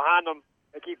ball's a little behind them.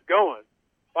 They keep going.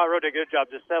 Wyatt Rowe did a good job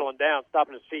just settling down,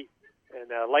 stopping his feet, and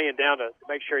laying down to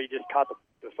make sure he just caught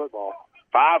the football.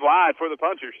 5 wide for the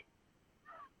Punchers.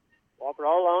 Wofford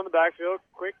all alone in the backfield.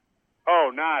 Quick. Oh,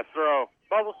 nice throw.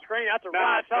 Bubble screen out to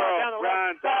Ryan Todd down the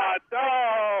Ryan left side.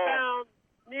 Todd. Down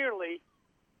nearly.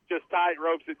 Just tight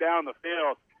ropes it down the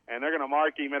field, and they're going to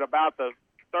mark him at about the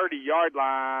 30-yard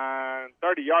line,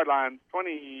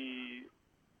 20.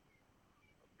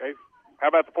 Okay. How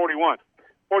about the 41?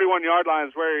 41-yard line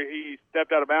is where he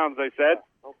stepped out of bounds, they said.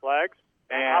 No flags.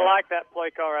 And I like that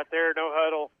play call right there. No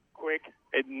huddle. quick.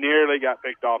 It nearly got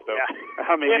picked off, though. Yeah.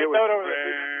 I mean, it was over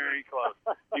very close.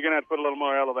 You're going to have to put a little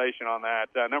more elevation on that.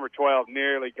 Number 12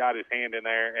 nearly got his hand in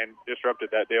there and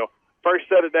disrupted that deal. First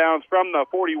set of downs from the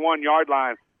 41-yard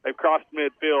line. They've crossed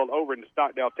midfield over into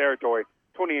Stockdale territory.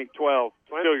 28-12,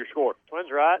 still your score.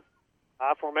 Twins right.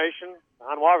 High formation.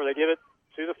 Behind Walker, they give it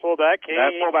to the fullback.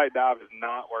 That fullback dive is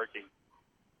not working.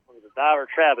 The diver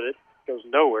trapped it. Goes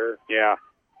nowhere. Yeah.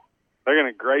 They're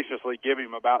going to graciously give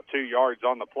him about 2 yards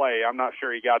on the play. I'm not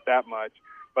sure he got that much.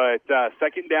 But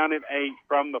second down and 8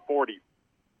 from the 40.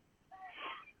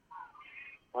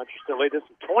 Muncher still lead this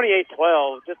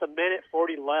 28-12. Just a minute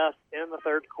 40 left in the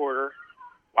third quarter.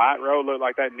 White Road looked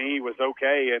like that knee was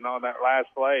okay, and on that last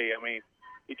play, I mean,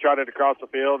 he trotted across the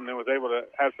field and then was able to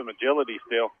have some agility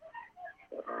still.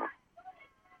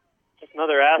 Just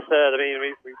another asset. I mean,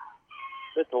 we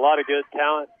missed a lot of good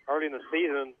talent early in the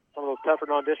season, some of those tougher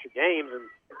non-district games, and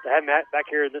to have that back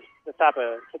here in this type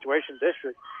of situation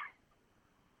district.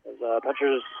 As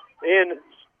Punchers in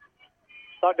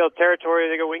Stockdale territory,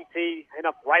 they go wing T, end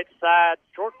up right side,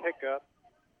 short pickup.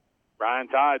 Ryan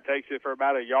Todd takes it for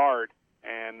about a yard,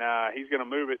 and he's going to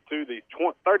move it to the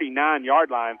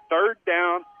 39-yard line. Third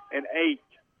down and 8.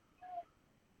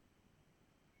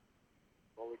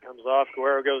 Well, he comes off.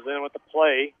 Guerrero goes in with the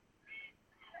play.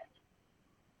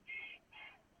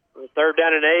 The third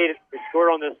down and 8. We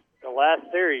scored on the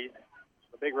last series.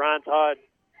 The big Ryan Todd.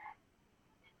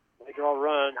 They draw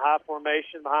run, high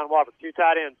formation behind Walker. 2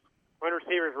 tight ends. One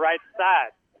receiver's right side.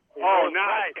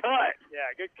 Nice cut. Yeah,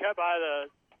 good cut by the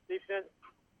defense.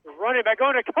 The running back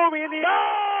going to Comey in the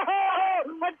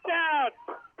touchdown.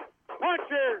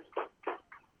 Punchers.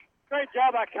 Great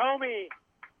job by Comey.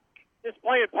 Just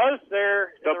playing post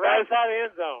there in the right side of the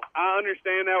end zone. I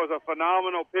understand that was a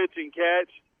phenomenal pitch and catch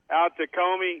out to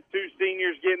Comey. 2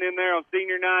 seniors getting in there on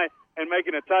senior night and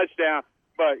making a touchdown.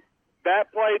 But that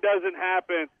play doesn't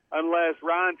happen unless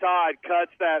Ryan Todd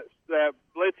cuts that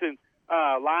blitzing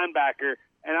linebacker,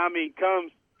 and I mean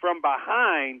comes from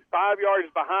behind, 5 yards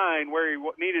behind where he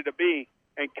needed to be,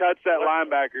 and cuts that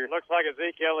linebacker. Looks like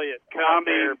Ezekiel Elliott.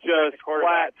 Just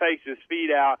flat takes his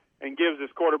feet out and gives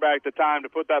his quarterback the time to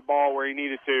put that ball where he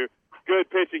needed to. Good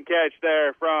pitch and catch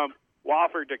there from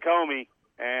Wofford to Comey,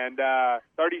 and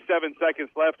 37 seconds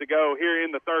left to go here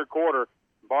in the third quarter,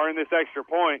 barring this extra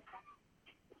point.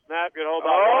 Snap, good hold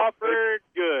by Wofford.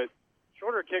 Good.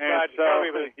 Shorter kick by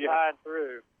Comey, but it's tied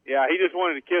through. Yeah, he just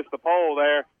wanted to kiss the pole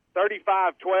there.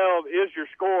 35-12 is your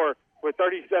score with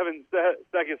 37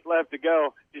 seconds left to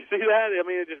go. Did you see that? I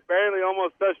mean, it just barely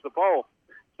almost touched the pole.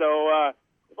 So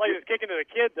it's like he's kicking to the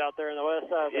kids out there in the west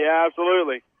side. Yeah,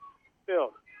 absolutely.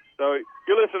 Field. So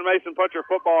you're listening to Mason Puncher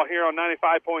Football here on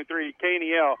 95.3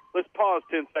 KNEL. Let's pause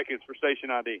 10 seconds for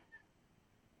station ID.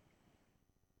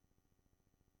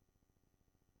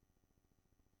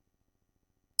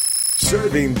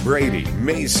 Serving Brady,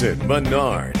 Mason,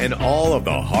 Menard, and all of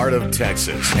the heart of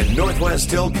Texas and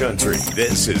Northwest Hill Country.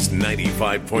 This is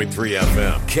 95.3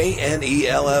 FM,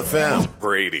 KNEL-FM,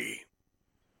 Brady.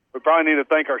 We probably need to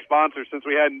thank our sponsors since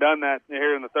we hadn't done that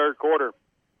here in the third quarter.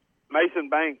 Mason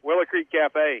Bank, Willow Creek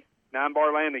Cafe, 9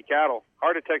 Bar Land and Cattle,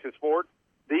 Heart of Texas Ford,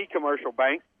 The Commercial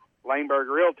Bank, Laneburg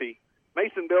Realty,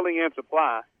 Mason Building and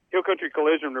Supply, Hill Country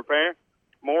Collision Repair,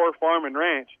 Moore Farm and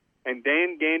Ranch, and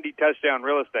Dan Gandy Touchdown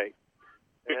Real Estate.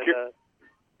 And,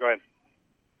 go ahead.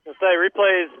 I'll say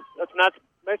replays of tonight's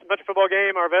Mason Puncher football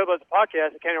game are available as a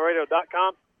podcast at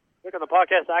KNELradio.com. Click on the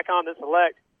podcast icon and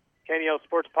select KNEL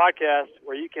Sports Podcast,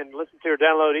 where you can listen to or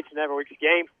download each and every week's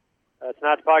game.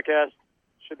 Tonight's podcast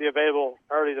should be available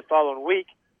early the following week.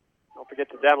 Don't forget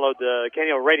to download the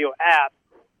KNEL Radio app.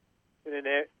 Tune in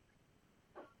there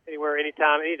anywhere,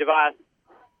 anytime, any device.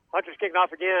 Punchers kicking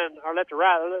off again, our left to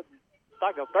right.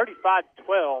 Stockdale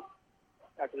 35-12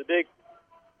 after the big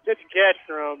pitch and catch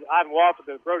from Ivan Wofford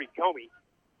to Brody Comey,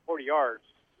 40 yards.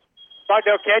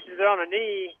 Stockdale catches it on a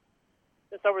knee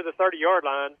just over the 30-yard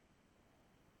line.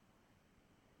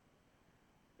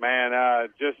 Man,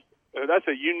 that's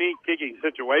a unique kicking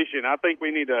situation. I think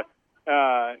we need to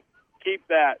keep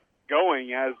that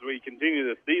going as we continue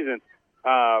this season.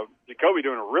 Jacoby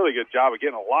doing a really good job of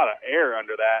getting a lot of air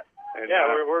under that. And,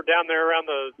 we're down there around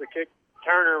the kick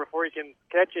turner before he can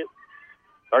catch it.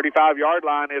 35-yard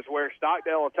line is where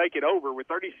Stockdale will take it over with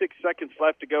 36 seconds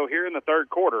left to go here in the third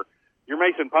quarter. Your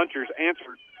Mason Punchers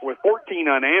answered with 14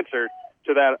 unanswered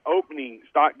to that opening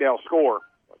Stockdale score.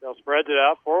 Stockdale spreads it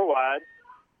out 4 wide.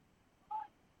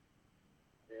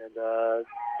 And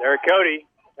Derek Cody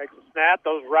takes a snap,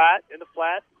 goes right in the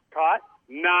flat, caught.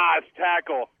 Nice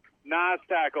tackle. Nice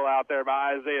tackle out there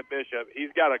by Isaiah Bishop.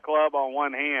 He's got a club on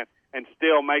one hand and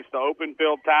still makes the open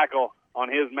field tackle on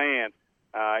his man.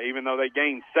 even though they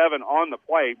gained 7 on the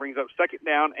play. Brings up 2nd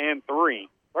down and 3.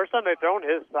 First time they've thrown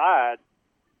his side.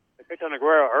 They picked on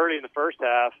Aguero early in the first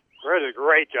half. Aguero did a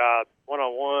great job,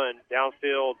 one-on-one,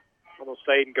 downfield, on those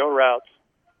fade and go routes.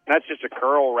 That's just a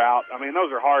curl route. I mean,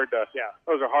 those are hard to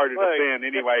defend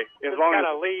anyway. As long kind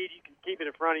as of lead, you can keep it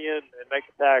in front of you and make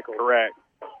the tackle. Correct.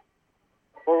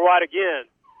 4 wide again.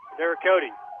 Derek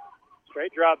Cody.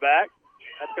 Straight drop back.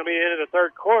 That's going to be the end of the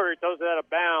third quarter. He throws it out of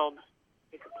bounds.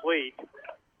 Incomplete.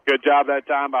 Good job that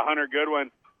time by Hunter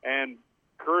Goodwin and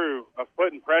crew of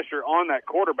putting pressure on that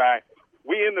quarterback.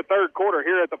 We in the third quarter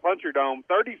here at the Puncher Dome,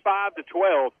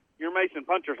 35-12. Your Mason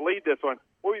Punchers lead this one.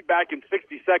 We'll be back in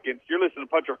 60 seconds. You're listening to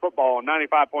Puncher Football on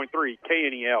 95.3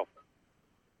 KNEL.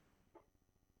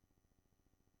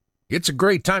 It's a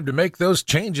great time to make those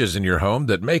changes in your home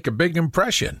that make a big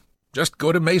impression. Just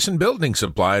go to Mason Building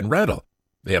Supply and Rental.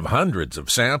 They have hundreds of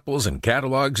samples and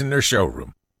catalogs in their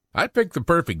showroom. I picked the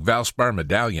perfect Valspar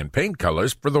medallion paint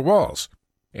colors for the walls.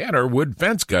 And our wood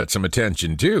fence got some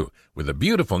attention, too, with a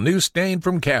beautiful new stain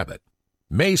from Cabot.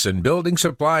 Mason Building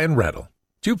Supply and Rental,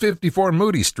 254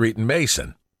 Moody Street in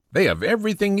Mason. They have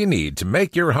everything you need to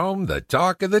make your home the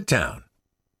talk of the town.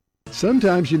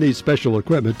 Sometimes you need special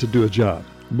equipment to do a job.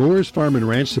 Moore's Farm and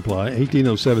Ranch Supply,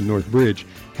 1807 North Bridge,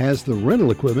 has the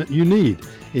rental equipment you need,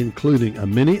 including a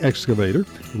mini excavator,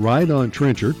 ride-on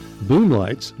trencher, boom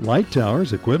lights, light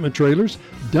towers, equipment trailers,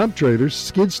 dump trailers,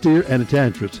 skid steer, and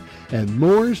attachments. And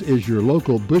Moore's is your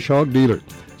local bush hog dealer.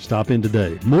 Stop in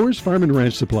today. Moore's Farm and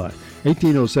Ranch Supply,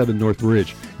 1807 North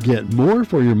Bridge. Get more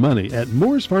for your money at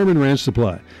Moore's Farm and Ranch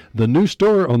Supply, the new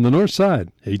store on the north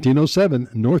side, 1807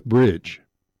 North Bridge.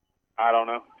 I don't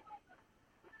know.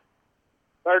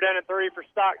 3rd down and 3 for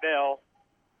Stockdale.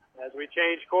 As we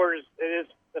change quarters, it is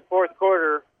the fourth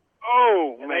quarter.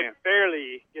 Oh, and man. They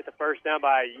barely get the first down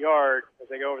by a yard as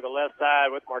they go over the left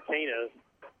side with Martinez.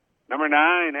 Number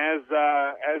 9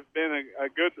 has been a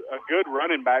good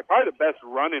running back, probably the best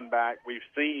running back we've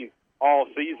seen all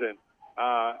season.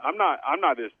 I'm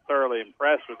not as thoroughly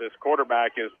impressed with this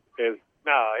quarterback as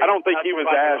I don't think he was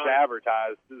as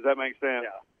advertised. Does that make sense?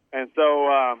 Yeah. And so,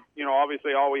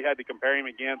 obviously all we had to compare him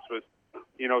against was,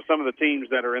 some of the teams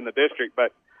that are in the district.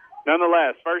 But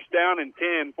nonetheless, 1st down and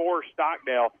 10 for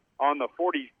Stockdale on the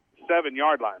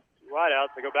 47-yard line. Right out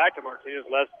to go back to Martinez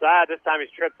left side. This time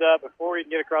he's tripped up before he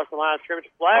can get across the line of scrimmage.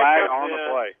 Flag on the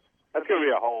play. That's going to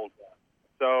be a hold.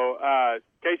 So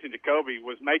Casey Jacoby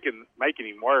was making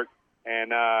him work,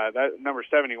 and that number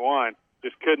 71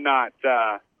 just could not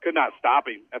stop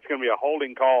him. That's going to be a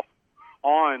holding call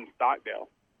on Stockdale.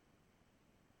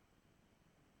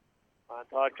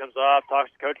 Todd comes off,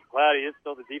 talks to Coach McLeod. He is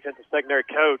still the defensive secondary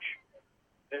coach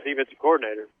and defensive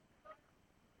coordinator.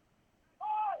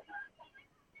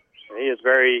 And he is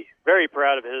very, very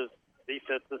proud of his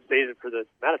defense this season for the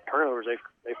amount of turnovers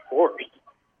they forced.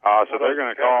 So they're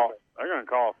going to call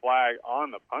a flag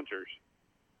on the Punchers.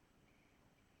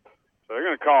 So they're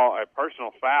going to call a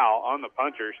personal foul on the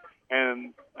Punchers,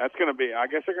 and that's going to be, I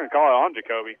guess they're going to call it on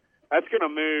Jacoby. That's going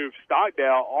to move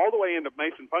Stockdale all the way into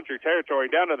Mason Puncher territory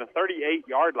down to the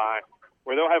 38-yard line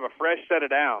where they'll have a fresh set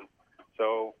of downs.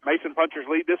 So Mason Punchers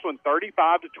lead this one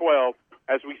 35-12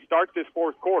 as we start this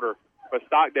fourth quarter, but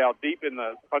Stockdale deep in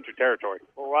the Puncher territory.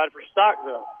 Full wide for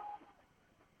Stockdale.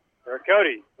 There,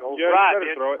 Cody goes right,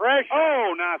 pressure.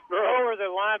 Oh, nice throw. Over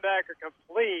the linebacker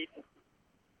complete.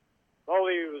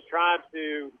 Foley was trying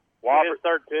to get his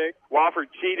third pick.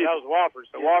 Wofford cheated. That was Wofford.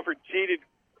 So Wofford cheated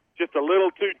just a little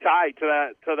too tight to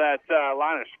that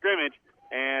line of scrimmage,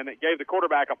 and it gave the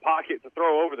quarterback a pocket to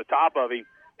throw over the top of him.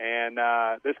 And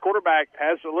this quarterback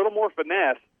has a little more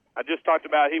finesse. I just talked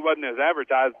about he wasn't as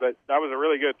advertised, but that was a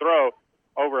really good throw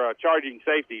over a charging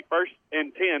safety. 1st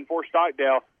and 10 for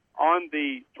Stockdale on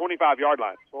the 25-yard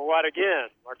line. Full wide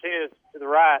again. Martinez to the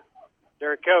right.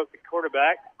 Derek Coate, the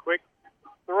quarterback. Quick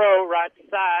throw right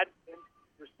side.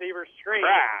 Receiver screen.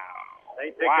 Wow.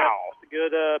 They pick up a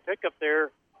good pickup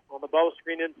there on the ball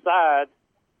screen inside.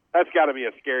 That's got to be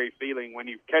a scary feeling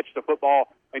when you catch the football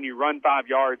and you run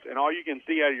 5 yards, and all you can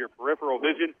see out of your peripheral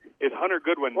vision is Hunter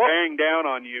Goodwin bearing down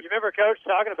on you. You remember Coach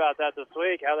talking about that this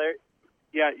week? How they?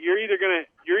 Yeah, you're either gonna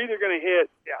hit.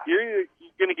 Yeah. You're either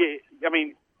gonna get. I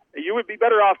mean, you would be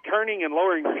better off turning and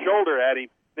lowering your shoulder at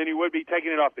him than you would be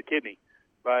taking it off the kidney.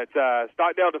 But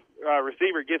Stockdale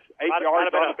receiver gets 8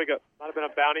 yards on the pickup. Might have been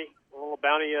a little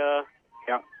bounty.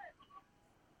 Yeah.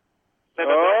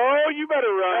 Oh, you better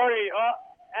run.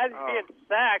 As he's being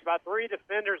sacked by 3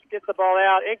 defenders, gets the ball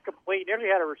out, incomplete. Nearly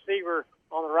had a receiver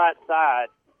on the right side.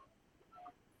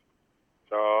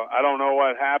 So I don't know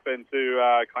what happened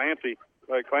to Clancy,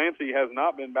 but Clancy has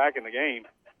not been back in the game.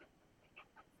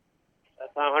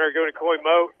 That time Hunter going to Coy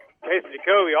Moat. Casey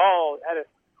Jacoby all had a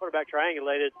quarterback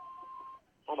triangulated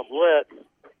on the blitz.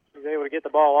 He's able to get the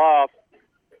ball off.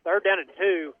 3rd down and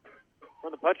 2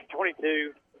 from the Puncher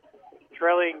 22,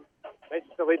 trailing. Mason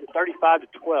still leads at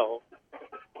 35-12.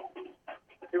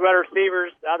 2 wide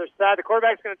receivers either side. The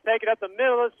quarterback's going to take it up the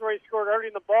middle. This is where he scored early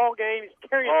in the ball game. He's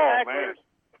carrying tacklers.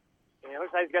 And it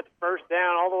looks like he's got the 1st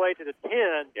down all the way to the 10.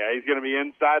 Yeah, he's going to be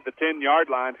inside the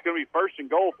 10-yard line. It's going to be 1st and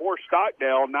goal for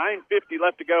Stockdale. 9:50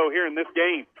 left to go here in this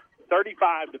game.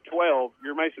 35-12.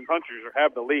 Your Mason Punchers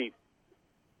have the lead.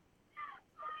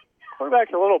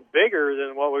 Quarterback's a little bigger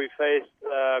than what we faced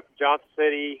Johnson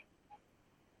City,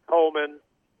 Coleman.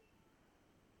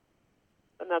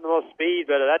 Doesn't have the most speed,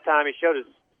 but at that time he showed his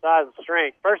size and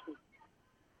strength. First and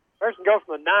goal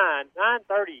from the 9.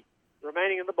 9:30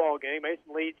 remaining in the ball game. Mason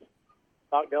leads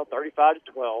Stockdale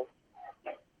 35-12.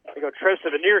 They go trips to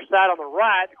the near side on the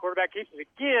right. The quarterback keeps it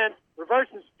again.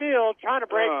 Reverses field, trying to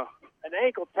break an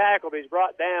ankle tackle, but he's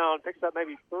brought down. Picks up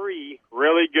maybe 3.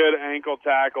 Really good ankle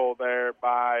tackle there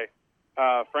by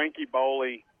Frankie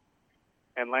Boley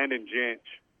and Landon Jench.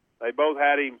 They both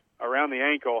had him around the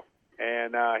ankle,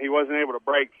 and he wasn't able to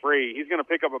break free. He's going to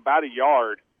pick up about a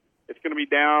yard. It's going to be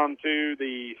down to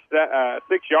the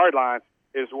 6-yard line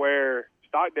is where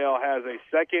Stockdale has a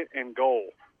 2nd and goal.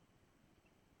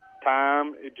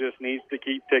 Time, it just needs to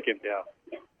keep ticking. Yeah.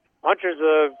 Punchers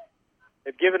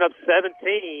have given up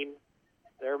 17.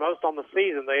 They're most on the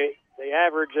season. They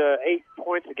average 8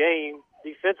 points a game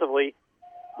defensively.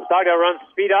 Stockdale runs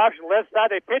speed option left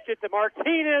side. They pitch it to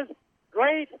Martinez.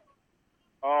 Great.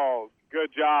 Oh,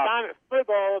 good job. Time at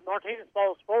football. Martinez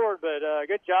falls forward, but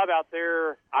good job out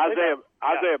there.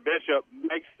 Isaiah Bishop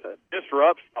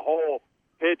disrupts the whole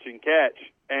pitch and catch,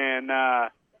 and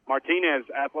Martinez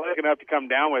athletic enough to come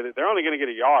down with it. They're only going to get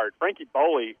a yard. Frankie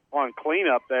Boley on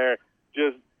cleanup there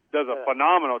just does a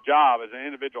phenomenal job as an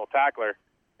individual tackler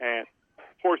and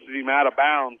forces him out of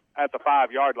bounds at the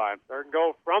 5-yard line. 3rd and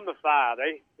goal from the 5.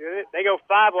 They go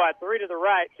 5 wide, 3 to the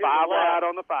right, 2 5 to the left. wide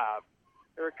on the 5.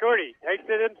 Riccardi takes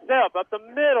it himself up the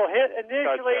middle. Hit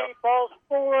initially, falls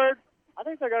forward. I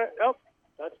think they're going to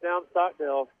touchdown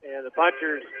Stockdale. And the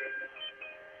Punchers,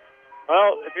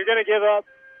 well, if you're going to give up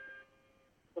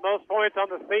the most points on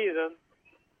the season,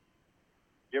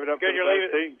 give it up. Good,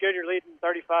 you're leading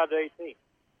 35-18.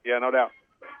 Yeah, no doubt.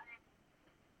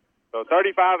 So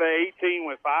 35-18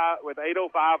 with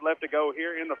 8:05 left to go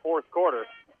here in the 4th quarter,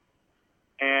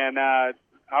 and I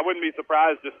wouldn't be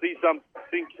surprised to see some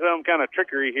kind of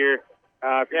trickery here.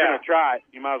 If you're going to try it,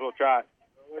 you might as well try it.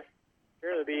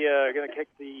 Sure, they'll be going to kick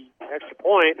the extra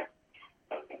point.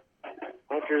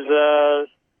 Punchers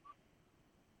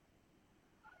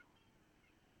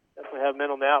definitely have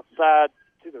men on the outside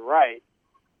to the right.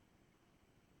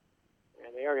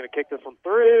 And they are going to kick this one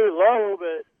through low,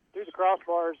 but through the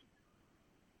crossbars.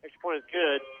 Extra point is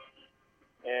good.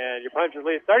 And your Punchers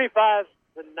lead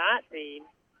 35-19.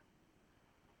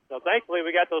 So thankfully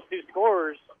we got those 2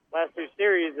 scores last 2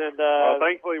 series. And well,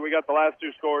 thankfully we got the last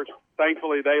 2 scores.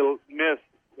 Thankfully they missed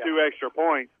 2 extra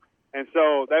points. And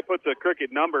so that puts a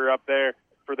crooked number up there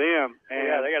for them. And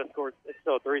yeah, they got to score. It's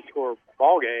still a 3-score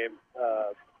ball game.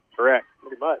 Correct.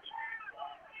 Pretty much.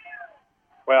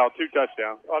 Well, 2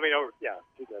 touchdowns. 2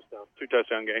 touchdowns. 2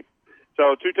 touchdown game.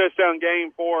 So 2 touchdown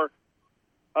game for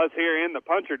us here in the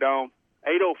Puncher Dome.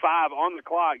 8:05 on the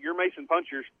clock. Your Mason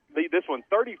Punchers lead this one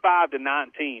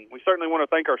 35-19. We certainly want to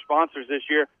thank our sponsors this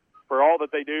year for all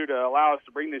that they do to allow us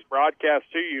to bring this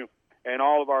broadcast to you and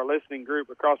all of our listening group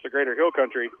across the greater Hill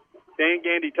Country. Dan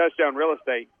Gandy Touchdown Real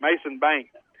Estate, Mason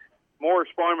Bank, Morris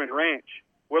Farm and Ranch,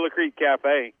 Willow Creek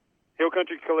Cafe, Hill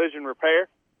Country Collision Repair,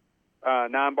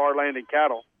 9 Bar Land and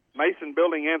Cattle, Mason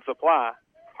Building and Supply,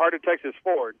 Heart of Texas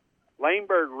Ford,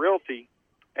 Laneburg Realty,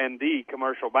 and the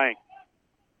Commercial Bank.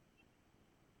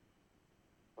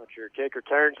 What's your kick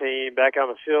return team back on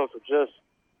the field for just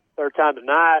 3rd time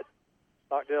tonight?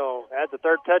 Stockdale adds the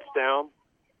 3rd touchdown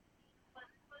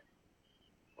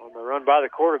on the run by the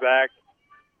quarterback.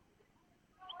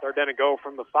 3rd down and goal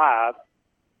from the 5.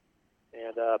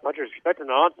 And Punchers expecting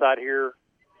an onside here.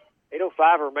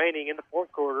 8:05 remaining in the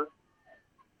 4th quarter.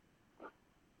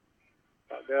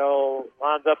 Stockdale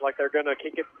lines up like they're going to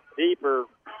kick it deep or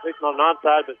at least on an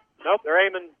onside, but nope, they're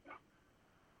aiming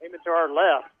to our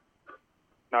left.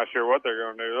 Not sure what they're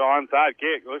going to do. Onside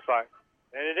kick, looks like.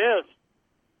 And it is.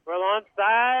 Well,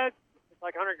 onside. It's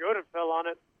like Hunter Gooden fell on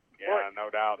it. Yeah, no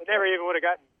doubt. It never even would have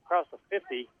gotten across the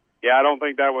 50. Yeah, I don't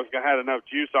think that had enough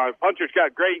juice on it. Punchers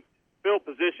got great field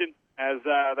position as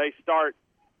they start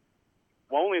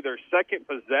only their 2nd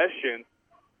possession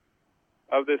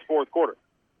of this 4th quarter.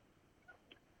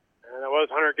 And it was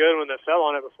Hunter Goodwin that fell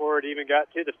on it before it even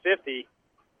got to the 50.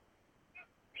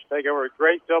 take over a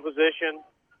great field position,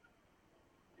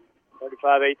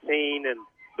 35-18, and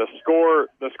the score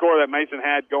that Mason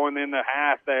had going in the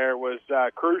half there was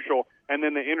crucial, and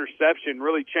then the interception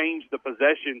really changed the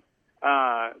possession,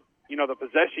 the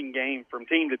possession game from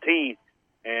team to team.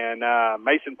 And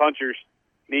Mason Punchers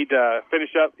need to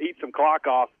finish up, eat some clock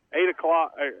off. 8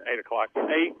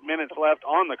 minutes left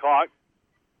on the clock.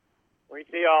 Green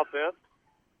Sea offense.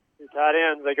 Two tight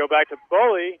ends. They go back to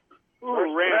Bully. Ran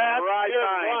right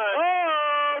by.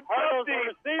 Hurdles the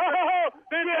receiver.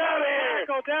 Get out of here!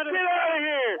 Get out of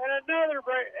here! And another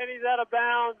break, and he's out of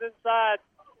bounds inside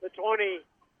the 20.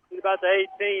 He's about the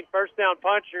 18. First down,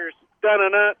 Punchers.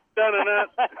 Dun-a-nut.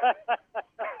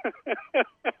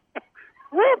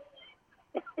 Whoop!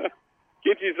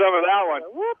 Get you some of that one.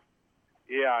 Whoop!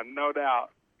 Yeah, no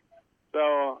doubt.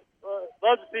 So,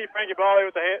 love to see Frankie Bally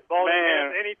with the ball in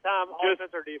man, anytime,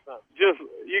 offense or defense.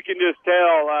 You can just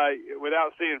tell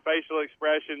without seeing facial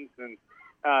expressions and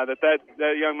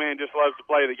that young man just loves to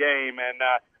play the game, and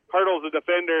hurdles the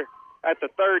defender at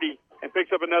the 30 and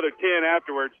picks up another 10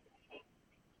 afterwards.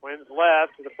 Twins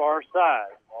left to the far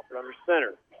side. Walker under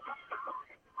center.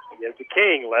 He gives to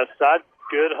King, left side,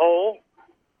 good hole.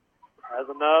 Has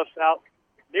enough out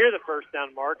near the first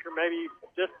down marker, maybe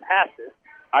just past it.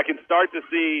 I can start to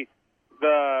see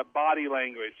the body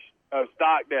language of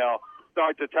Stockdale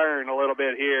start to turn a little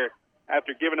bit here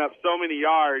after giving up so many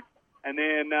yards. And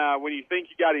then when you think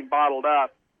you got him bottled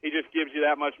up, he just gives you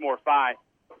that much more fight.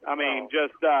 I mean,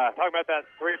 talking about that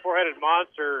 3 or 4-headed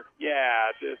monster.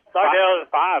 Yeah, just Stockdale is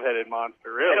 5-headed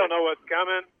monster, really. They don't know what's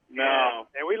coming. No.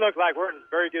 And we look like we're in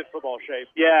very good football shape.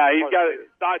 Yeah,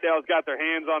 Stockdale's got their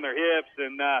hands on their hips,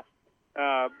 and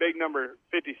big number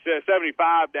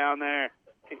 75 down there.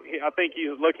 I think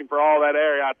he's looking for all that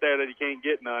air out there that he can't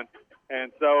get none.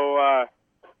 And so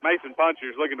Mason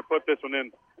Puncher's looking to put this one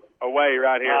in away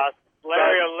right here.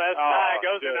 Larry on left side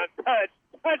goes in untouched.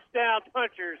 Touchdown,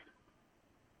 Punchers.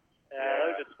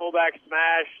 Just fullback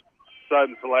smash.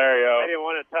 Sutton Solario. They didn't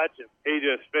want to touch him. He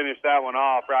just finished that one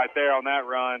off right there on that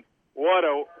run. What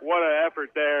an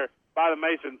effort there by the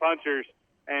Mason Punchers.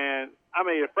 And, I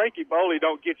mean, if Frankie Boley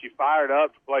don't get you fired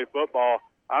up to play football,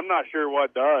 I'm not sure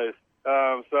what does.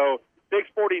 So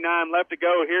 6:49 left to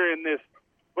go here in this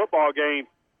football game.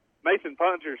 Mason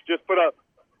Punchers just put up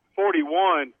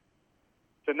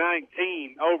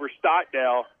 41-19 over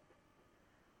Stockdale.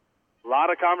 A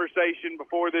lot of conversation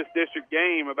before this district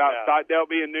game about Stockdale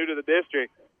being new to the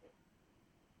district.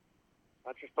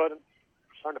 Punchers starting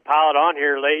to pile it on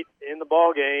here late in the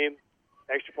ball game.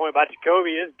 Extra point by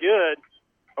Jacoby is good.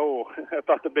 Oh, I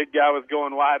thought the big guy was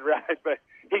going wide right, but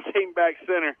he came back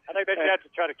center. I think they should have to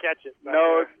try to catch it.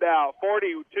 No doubt.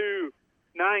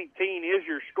 42-19 is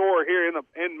your score here in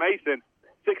Mason.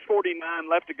 6:49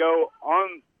 left to go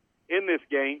in this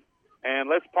game. And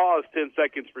let's pause 10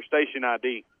 seconds for station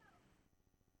ID.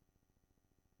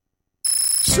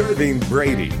 Serving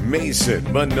Brady,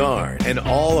 Mason, Menard, and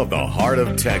all of the heart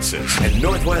of Texas and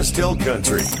Northwest Hill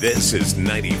Country. This is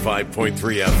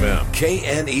 95.3 FM,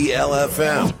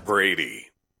 KNEL-FM,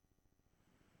 Brady.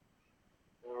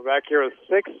 We're back here with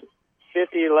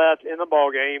 6:50 left in the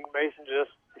ball game. Mason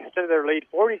just extended their lead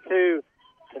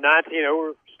 42-19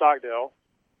 over Stockdale.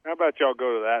 How about y'all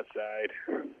go to that side?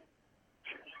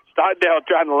 Stockdale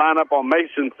trying to line up on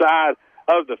Mason's side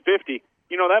of the 50.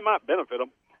 You know, that might benefit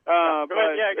them. Go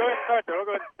ahead start there.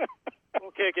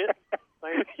 We'll kick it.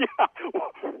 Let's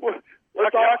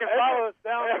follow us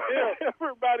down the field.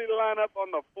 Everybody line up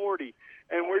on the 40,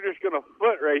 and we're just going to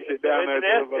foot race it down there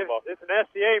to the football. It's an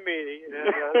SCA meeting.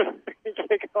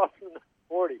 Kick off from the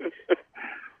 40.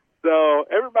 So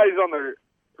everybody's on the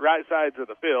right sides of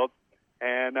the field,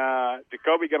 and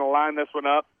Jacoby going to line this one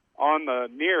up on the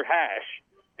near hash,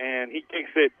 and he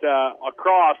kicks it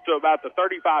across to about the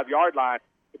 35-yard line.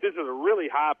 But this is a really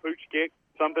high pooch kick,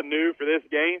 something new for this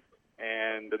game,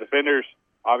 and the defenders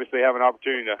obviously have an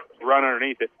opportunity to run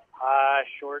underneath it. High,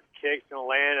 short kick's going to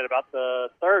land at about the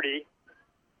 30.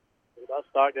 About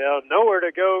Stockdale. Nowhere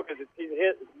to go because he's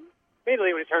hit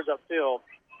immediately when he turns upfield.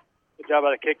 Good job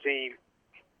by the kick team.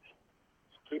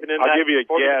 Keeping in I'll give you a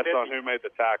guess on who made the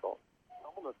tackle.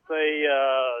 I'm going to say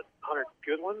Hunter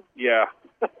Goodwin. Yeah.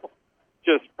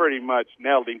 Just pretty much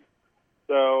nailed him.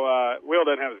 So Will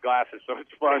doesn't have his glasses, so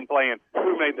it's fun playing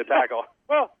who made the tackle.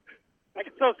 Well, I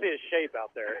can still see his shape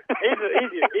out there. He's an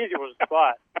easy one to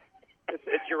spot.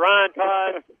 It's your Ryan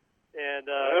Todd and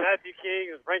Matthew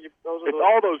King and Frankie. It's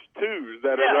all those twos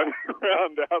that are running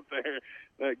around out there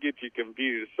that get you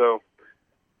confused. So,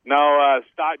 no,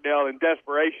 Stockdale in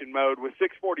desperation mode with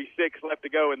 6:46 left to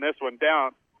go in this one,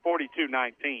 down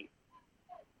 42-19.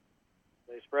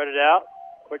 They spread it out.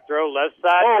 Quick throw, left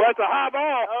side. Oh, that's a high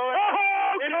ball.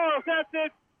 Oh,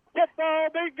 intercepted. Get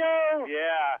ball, bingo.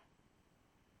 Yeah.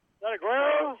 Is that a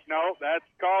Guerrero? No, that's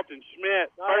Carlton Schmidt.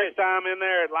 Nice. First time in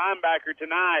there at linebacker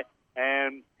tonight,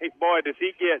 and boy, does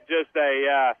he get just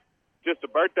a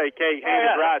birthday cake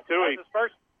handed right to him. That's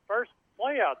his first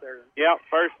play out there. Yep,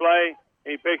 first play.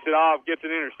 He picks it off, gets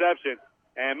an interception,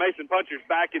 and Mason Puncher's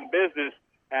back in business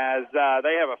as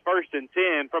they have a 1st and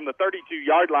 10 from the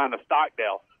 32-yard line of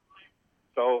Stockdale.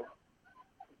 So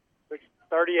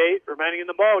 6:38 remaining in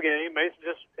the ball game. Mason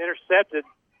just intercepted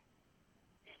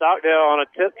Stockdale on a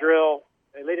tip drill.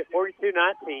 They lead at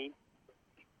 42-19.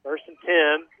 1st and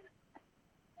 10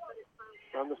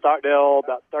 from the Stockdale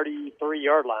about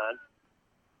 33-yard line.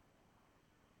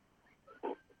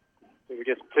 So we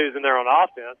get some twos in there on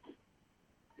offense.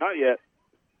 Not yet.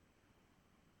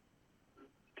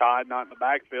 Todd not in the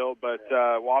backfield, but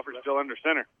Wofford's still under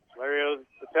center. Lario's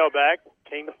the tailback,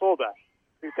 King the fullback.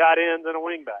 2 tight ends and a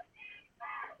wing back.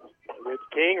 It's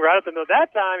King right at the middle.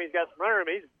 That time he's got some runner room.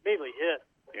 He's immediately hit.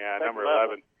 Yeah, number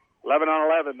 11. 11 on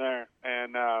 11 there.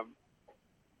 And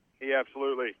he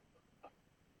absolutely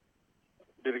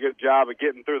did a good job of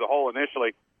getting through the hole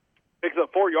initially. Picks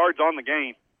up 4 yards on the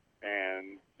game.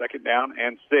 And 2nd down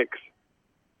and 6.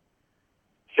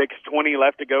 6:20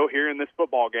 left to go here in this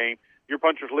football game. Your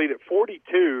Punchers lead at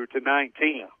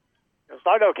 42-19.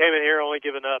 Stockdale came in here only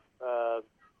giving up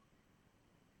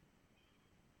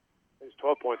it was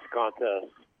 12 points to contest.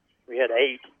 We had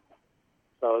 8.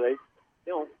 So they,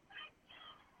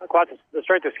 not quite the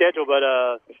strength of schedule, but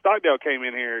Stockdale came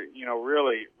in here,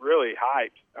 really, really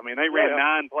hyped. I mean, they ran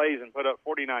 9 plays and put up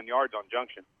 49 yards on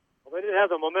Junction. Well, they didn't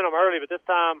have the momentum early, but this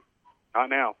time, not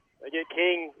now. They get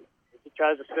King. He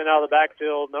tries to spin out of the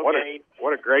backfield. No gain.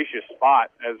 What a gracious spot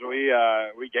as we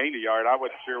gained a yard. I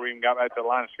wasn't sure we even got back to the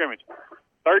line of scrimmage.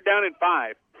 3rd down and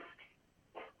 5.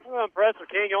 I'm impressed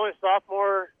with King, only a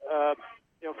sophomore.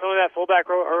 Filling that fullback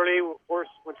row early, of course,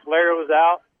 when Solario was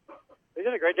out. He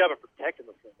did a great job of protecting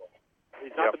the football.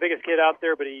 He's not the biggest kid out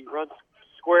there, but he runs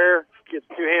square, gets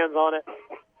 2 hands on it.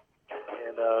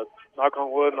 And knock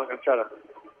on wood, I'm not going to try to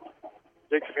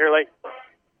dig from here late.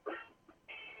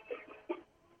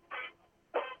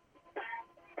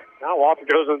 Now Wofford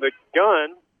goes in the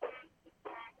gun.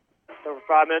 Over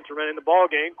 5 minutes remaining in the ball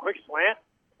game. Quick slant.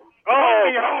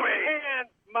 Man,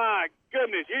 my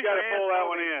goodness, you got to pull that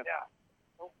one in. Yeah.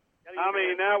 I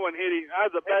mean, that one hit him.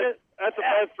 That's the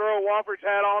best throw Wofford's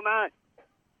had all night.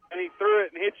 And he threw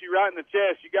it and hit you right in the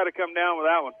chest. You got to come down with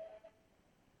that one.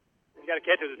 You got to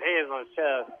catch it with his hands on his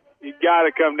chest. You got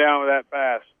to come down with that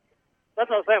pass. That's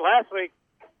what I was saying last week.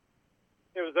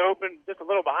 It was open, just a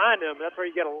little behind him. That's where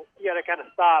you got to kind of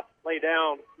stop, lay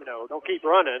down. Don't keep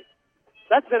running.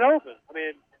 That's been open. I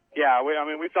mean,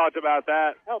 we talked about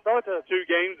that. Hell, throw it to 2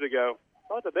 games ago.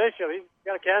 Throw it to Bishop. He's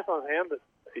got a cast on his hand, but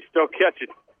he's still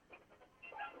catching.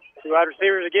 2 wide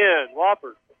receivers again.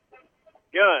 Wofford,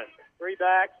 gun, 3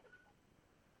 backs.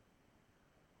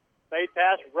 Fade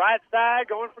pass right side,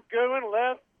 going for Goodwin.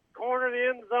 Left corner of the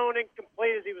end zone,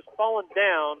 incomplete as he was falling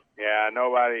down. Yeah,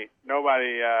 no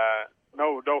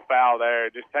foul there.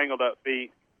 Just tangled up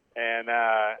feet. And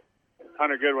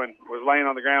Hunter Goodwin was laying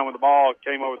on the ground with the ball,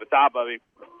 came over the top of him.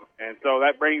 And so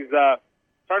that brings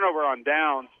turnover on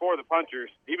downs for the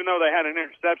Punchers. Even though they had an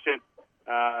interception,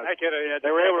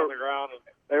 they were able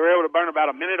to burn about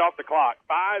a minute off the clock.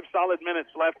 5 solid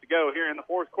minutes left to go here in the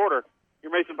 4th quarter.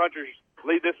 Your Mason Punchers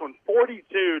lead this one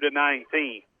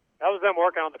 42-19. That was them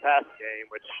working on the passing game,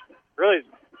 which really,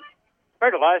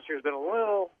 compared to last year, has been a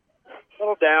little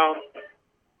down.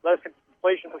 Less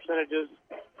completion percentages,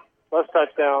 less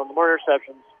touchdowns, more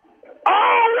interceptions.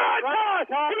 Oh, right!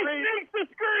 He sneaks the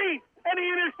screen, and he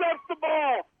intercepts the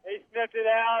ball. He sniffed it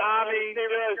out. I mean,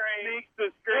 just sneaks the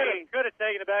screen. Could have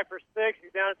taken it back for 6.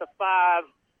 He's down at the 5.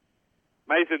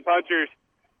 Mason Punchers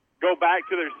go back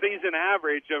to their season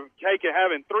average of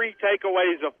having 3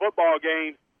 takeaways of football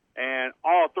games, and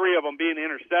all 3 of them being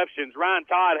interceptions. Ryan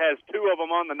Todd has 2 of them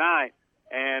on the night,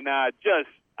 and I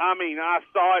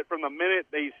saw it from the minute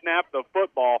they snapped the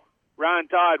football. Ryan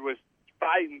Todd was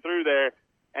fighting through there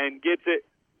and gets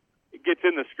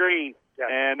in the screen. Yeah,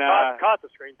 and caught the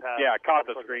screen pass. Yeah, caught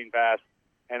the screen pass.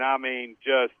 And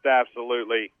just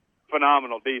absolutely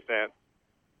phenomenal defense.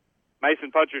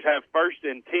 Mason Punchers have 1st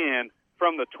and 10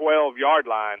 from the 12-yard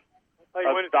line of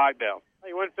Stockdale.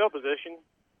 You win field position.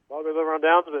 Ball goes over on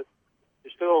downs, but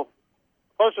you're still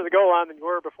closer to the goal line than you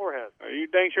were beforehand. Are you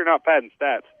dang sure not padding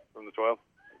stats from the 12?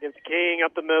 Against King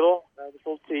up the middle. This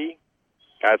little T.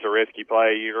 That's a risky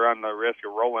play. You run the risk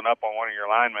of rolling up on one of your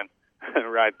linemen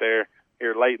right there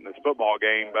here late in this football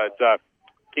game. But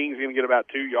King's going to get about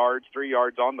 2 yards, 3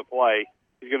 yards on the play.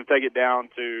 he's going to take it down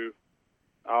to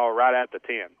right at the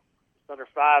 10. Under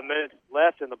 5 minutes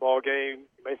left in the ball game.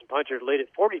 Mason Punchers lead it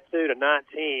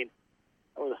 42-19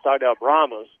 over the Stockdale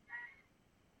Brahmas.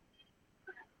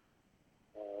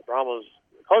 Brahmas,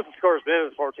 the closest score has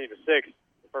been 14-6 in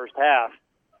the first half.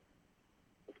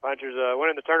 The Punchers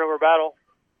winning the turnover battle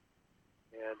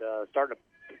and starting to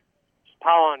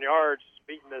pile on yards,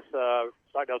 beating this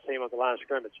Stockdale team at the line of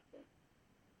scrimmage.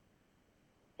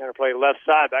 Center play left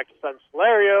side, back to Sutton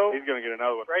Solario. He's going to get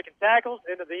another one. Breaking tackles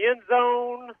into the end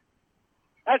zone.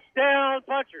 Touchdown,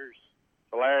 Punchers.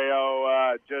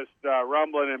 Solario just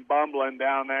rumbling and bumbling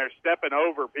down there, stepping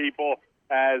over people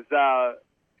as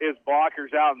his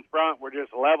blockers out in front were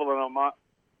just leveling them up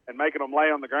and making them lay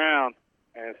on the ground.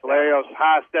 And Solario's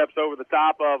high steps over the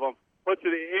top of them, puts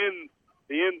it in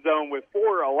the end zone with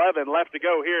 4:11 left to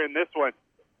go here in this one.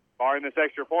 Barring this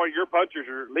extra point, your Punchers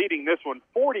are leading this one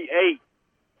 48-19.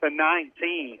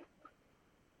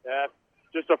 Yeah.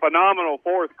 Just a phenomenal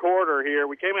fourth quarter here.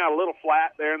 We came out a little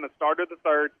flat there in the start of the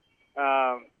third,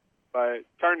 but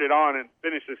turned it on and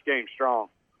finished this game strong.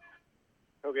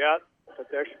 Kobe out, took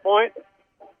the extra point.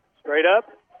 Straight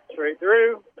up, straight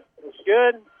through. Looks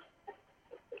good.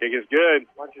 Kick is good.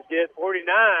 Punchers get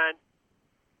 49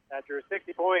 after a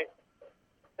 60-point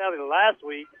tally last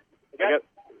week.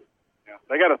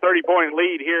 They got a 30-point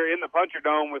lead here in the Puncher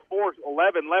Dome with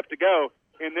 4:11 left to go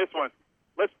in this one.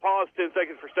 Let's pause 10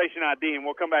 seconds for station ID, and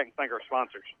we'll come back and thank our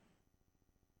sponsors.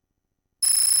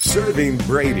 Serving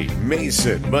Brady,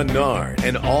 Mason, Menard,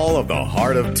 and all of the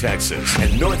heart of Texas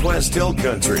and Northwest Hill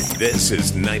Country. This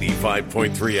is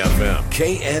 95.3 FM,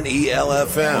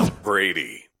 KNEL-FM,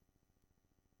 Brady.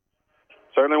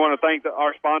 Certainly want to thank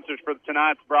our sponsors for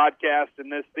tonight's broadcast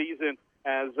and this season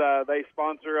as they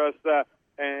sponsor us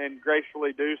and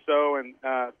gracefully do so. And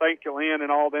thank Lynn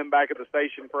and all them back at the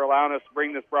station for allowing us to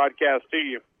bring this broadcast to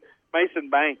you. Mason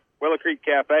Bank, Willow Creek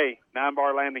Cafe, 9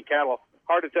 Bar Land and Cattle,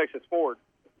 Heart of Texas Ford,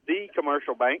 The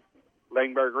Commercial Bank,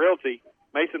 Langberg Realty,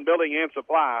 Mason Building and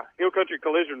Supply, Hill Country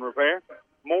Collision Repair,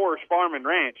 Moore's Farm and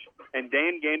Ranch, and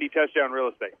Dan Gandy Touchdown Real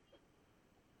Estate.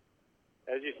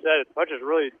 As you said, the Punchers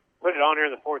really put it on here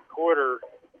in the fourth quarter.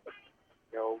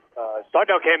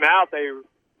 Stockdale came out. They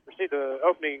received the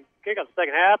opening kick on the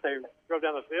second half. They drove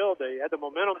down the field. They had the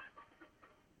momentum.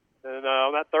 And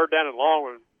on that third down and long,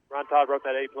 when Ron Todd broke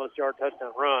that 8+ yard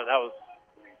touchdown run, that was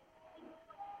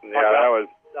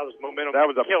momentum. That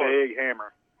was a killer. big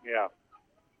hammer. Yeah.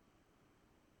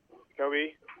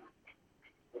 Kobe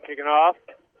kicking off.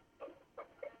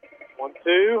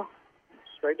 1-2.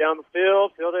 Straight down the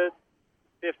field. Fielded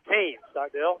 15.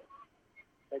 Stockdale.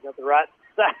 Take up the right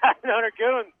side. Hunter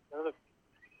Goodwin.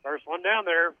 First one down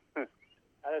there.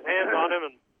 Had his hands on him,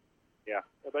 and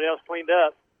everybody else cleaned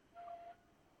up.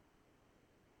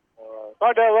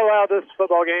 Stockdale allowed this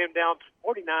football game down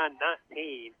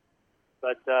 49-19.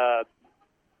 But,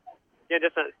 again,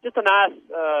 just a nice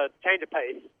change of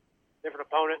pace. Different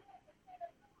opponent.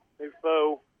 New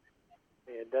foe.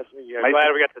 And definitely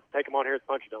glad we got to take them on here at the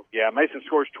Punch Dome. Yeah, Mason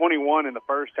scores 21 in the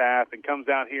first half and comes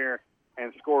out here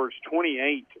and scores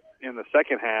 28 in the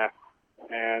second half.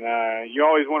 And you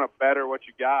always want to better what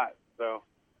you got. So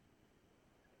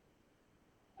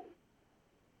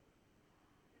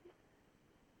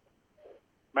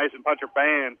Mason Puncher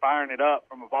band firing it up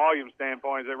from a volume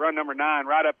standpoint. They run number 9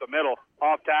 right up the middle,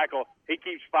 off tackle. He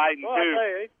keeps fighting, well, too. I'll tell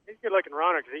you, he's a good-looking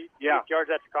runner because he takes yards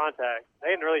after contact.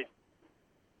 They hadn't really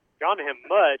gone to him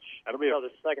much until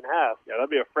the second half. Yeah, that'll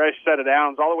be a fresh set of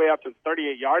downs. All the way up to the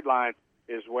 38-yard line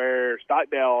is where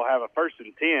Stockdale will have a 1st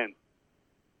and 10.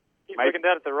 Keep looking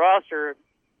down at the roster.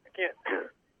 I can't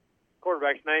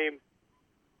quarterback's name.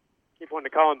 Keep wanting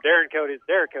to call him Darren Cody. It's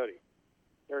Derek Cody.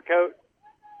 Derek Cote.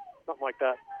 Something like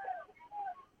that.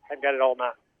 Haven't got it all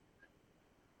night.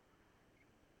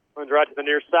 Runs right to the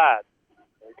near side.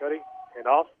 Derek Cody. Hand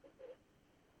off.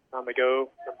 Time to go.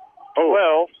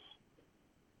 12.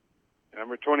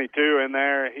 Number 22 in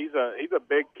there. He's a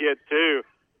big kid too.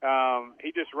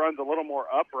 He just runs a little more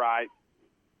upright.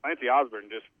 Clancy Osborne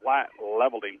just flat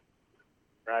leveled him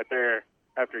right there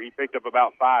after he picked up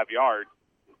about 5 yards.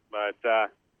 But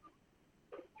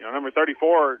number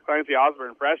 34, Clancy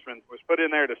Osborne, freshman, was put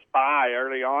in there to spy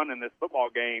early on in this football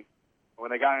game. When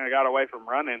they got away from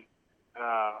running,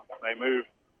 they moved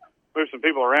some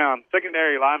people around.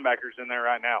 Secondary linebackers in there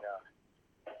right now. Yeah.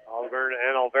 Oliver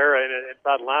and Olvera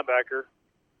inside linebacker.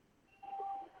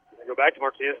 They go back to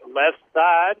Martinez, left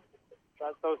side.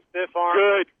 Tries to throw stiff arm.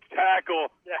 Good tackle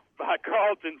by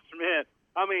Carlton Smith.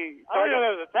 I mean, I don't know if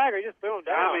that was a tackle. He just threw him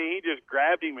down. I mean, he just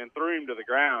grabbed him and threw him to the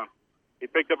ground. He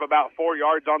picked up about 4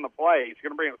 yards on the play. He's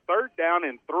going to bring a 3rd down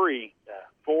and 3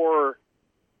 for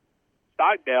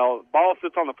Stockdale. Ball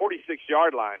sits on the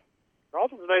 46-yard line.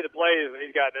 Carlton's made the plays when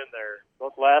he's gotten in there,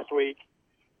 both last week.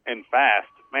 And fast.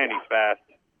 Man, he's fast.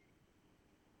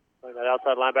 Playing that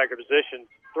outside linebacker position.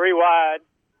 3 wide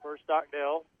for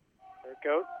Stockdale. Their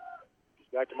coach.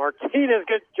 Back to Martinez.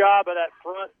 Good job of that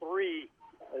front 3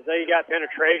 as they got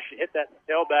penetration. Hit that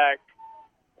tailback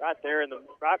right there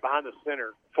right behind the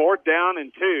center. 4th down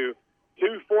and 2.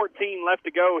 2:14 left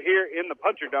to go here in the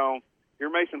Puncher Dome. Your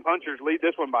Mason Punchers lead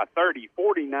this one by 30,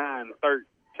 49-19.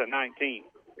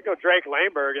 We go Drake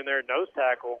Laneberg in there, nose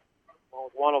tackle.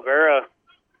 With Juan Olvera.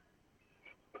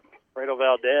 Fredo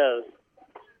Valdez.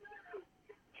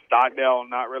 Stockdale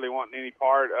not really wanting any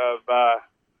part of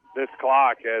this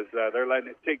clock as they're letting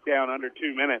it tick down under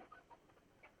 2 minutes.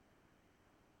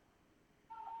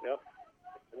 Yep.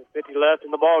 50 left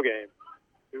in the ball game.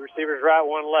 2 receivers right,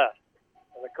 1 left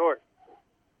on the court.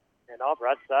 And off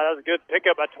right side. That was a good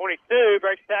pickup by 22.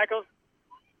 Breaks tackles.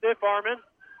 Stiff arming.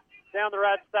 Down the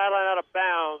right sideline out of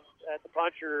bounds at the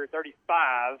Puncher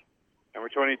 35. Number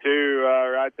 22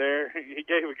 right there. He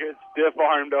gave a good stiff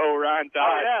arm to old Ryan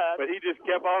Todd. Oh, yeah. But he just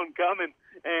kept on coming,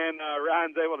 and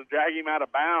Ryan's able to drag him out of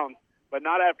bounds, but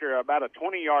not after about a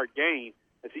 20-yard gain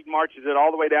as he marches it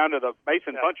all the way down to the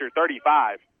Mason Puncher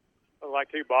 35. Looked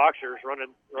like 2 boxers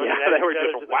running yeah, they were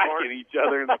just whacking each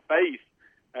other in the face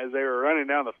as they were running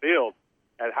down the field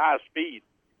at high speed.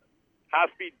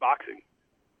 High-speed boxing.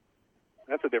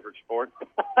 That's a different sport.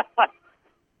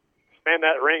 Expand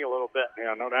that ring a little bit.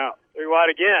 Yeah, no doubt. 3 wide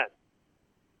again.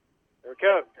 There we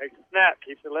go. Takes the snap.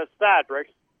 Keeps it left side.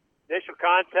 Breaks initial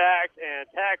contact and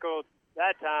tackles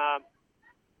that time.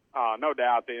 No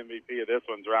doubt the MVP of this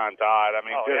one's Ryan Todd. I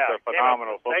mean, a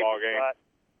phenomenal football game.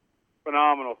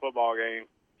 Phenomenal football game.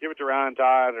 Give it to Ryan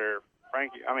Todd or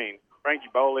Frankie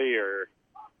Boley or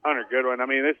Hunter Goodwin. I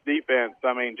mean, this defense,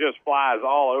 just flies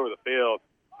all over the field.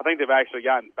 I think they've actually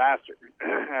gotten faster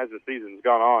as the season's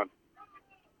gone on.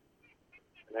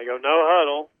 And they go no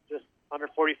huddle, just under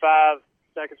 45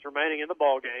 seconds remaining in the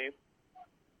ball game.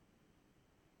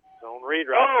 Zone read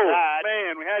right side. Oh,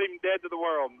 man, we had him dead to the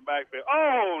world in the backfield.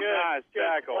 Oh, nice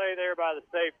tackle. Good play there by the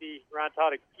safety. Ryan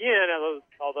Todd again,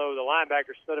 although the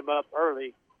linebacker stood him up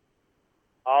early.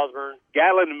 Osborne.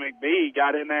 Gatlin and McBee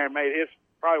got in there and made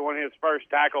probably one of his first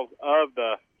tackles of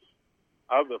the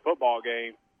football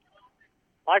game.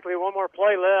 Likely one more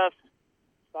play left.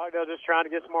 Stockdale just trying to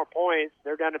get some more points.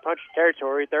 They're down to Puncher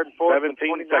territory, 3rd and 4th, 17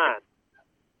 29. seconds.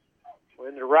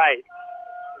 In the right.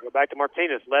 Go back to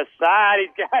Martinez. Left side. He's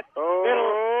got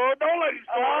middle. Don't let him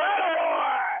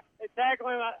score. They tackle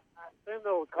him. I assume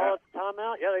they'll call it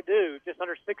timeout. Yeah, they do. Just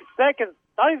under 6 seconds.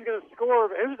 Thought he was going to score.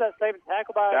 Who was that saving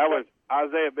tackle by? That was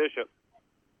Isaiah Bishop.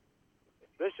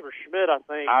 Bishop or Schmidt, I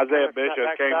think. Isaiah Bishop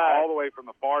came all the way from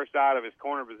the far side of his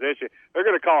corner position. They're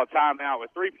going to call a timeout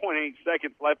with 3.8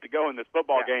 seconds left to go in this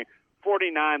football game,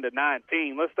 49-19.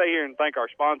 Let's stay here and thank our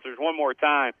sponsors one more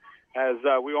time, as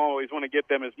we always want to get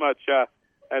them as much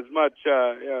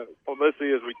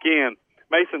publicity as we can.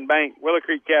 Mason Bank, Willow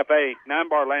Creek Cafe, 9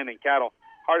 Bar Land and Cattle,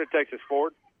 Heart of Texas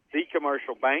Ford, The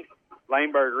Commercial Bank,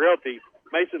 Laneberg Realty,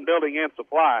 Mason Building and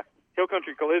Supply, Hill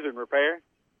Country Collision Repair,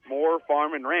 Moore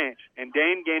Farm and Ranch, and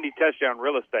Dan Gandy Touchdown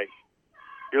Real Estate.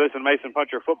 You're listening to Mason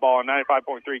Puncher Football on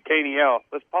 95.3 KNEL.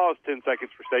 Let's pause 10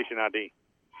 seconds for station ID.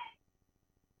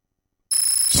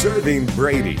 Serving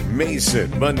Brady,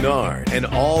 Mason, Menard, and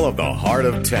all of the heart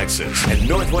of Texas and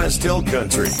Northwest Hill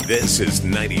Country. This is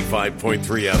 95.3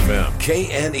 FM,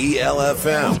 KNEL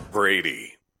FM,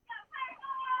 Brady.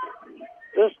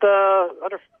 Just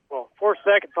under 4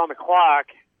 seconds on the clock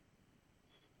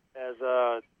as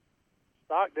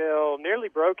Stockdale nearly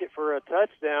broke it for a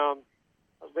touchdown.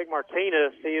 That was Big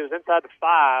Martinez. He was inside the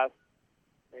 5.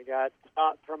 They got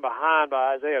stopped from behind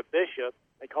by Isaiah Bishop.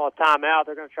 They call a timeout.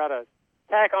 They're going to try to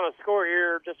tack on a score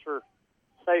here just for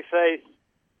safe face.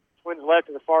 Twins left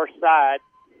to the far side.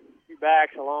 2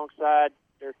 backs alongside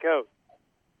their coach.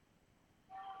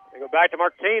 They go back to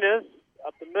Martinez.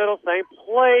 Up the middle, same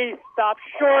play. Stop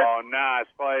short. Oh, nice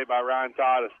play by Ryan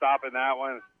Todd of stopping that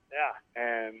one. Yeah.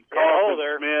 And Carlton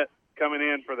Schmidt coming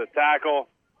in for the tackle.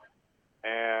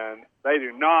 And they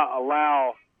do not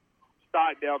allow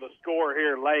Stockdale to score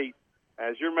here late,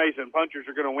 as your Mason Punchers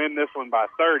are going to win this one by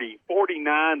 30,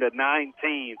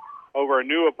 49-19 over a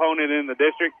new opponent in the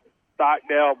district,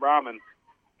 Stockdale Brahman.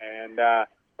 And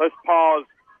let's pause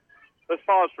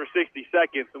for 60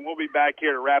 seconds, and we'll be back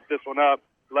here to wrap this one up.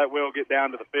 Let Will get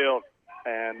down to the field.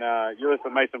 And you're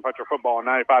listening to Mason Puncher Football on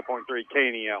 95.3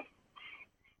 KNEL.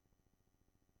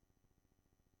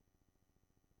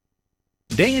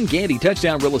 Dan Gandy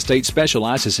Touchdown Real Estate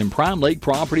specializes in prime lake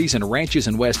properties and ranches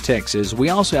in West Texas. We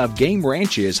also have game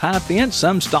ranches, high fence,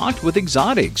 some stocked with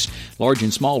exotics. Large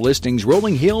and small listings,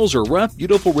 rolling hills, or rough,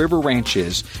 beautiful river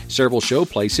ranches. Several show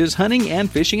places, hunting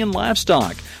and fishing and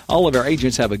livestock. All of our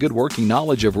agents have a good working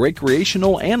knowledge of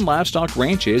recreational and livestock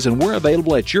ranches, and we're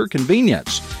available at your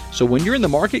convenience. So when you're in the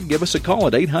market, give us a call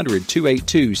at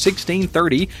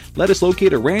 800-282-1630. Let us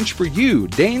locate a ranch for you.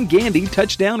 Dan Gandy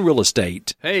Touchdown Real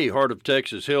Estate. Hey, Heart of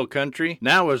Texas Hill Country,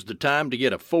 now is the time to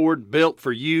get a Ford built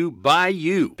for you by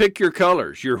you. Pick your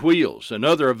colors, your wheels, and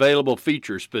other available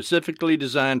features specifically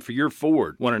designed for your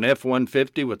Ford. Want an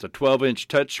F-150 with a 12-inch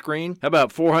touchscreen? How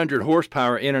about 400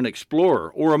 horsepower in an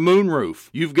Explorer or a moonroof?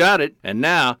 You've got it, and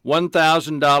now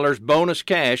 $1,000 bonus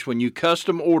cash when you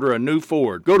custom order a new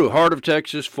Ford. Go to Heart of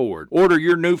Texas Ford. Order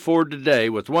your new Ford today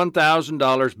with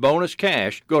 $1,000 bonus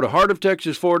cash. Go to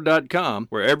heartoftexasford.com,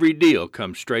 where every deal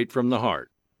comes straight from the heart.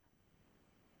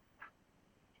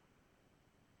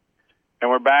 And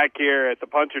we're back here at the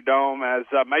Puncher Dome as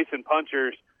Mason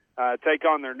Punchers take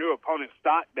on their new opponent,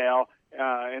 Stockdale,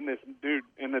 in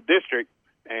the district,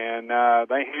 and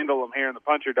they handle them here in the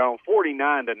Puncher Dome,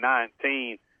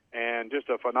 49-19, and just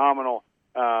a phenomenal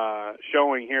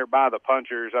showing here by the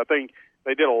Punchers. I think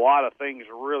they did a lot of things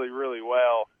really, really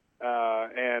well,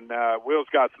 and Will's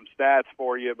got some stats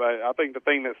for you, but I think the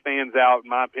thing that stands out, in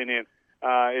my opinion,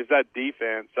 is that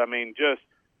defense. I mean, just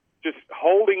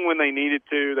holding when they needed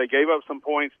to. They gave up some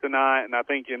points tonight, and I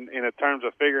think in terms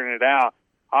of figuring it out,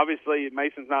 obviously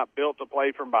Mason's not built to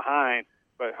play from behind,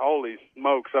 but holy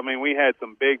smokes, I mean, we had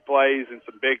some big plays and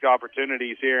some big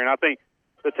opportunities here, and I think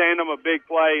the tandem of big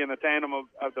play and the tandem of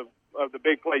the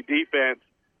big play defense,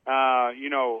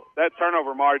 that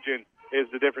turnover margin is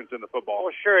the difference in the football.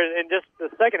 Well, sure, and just the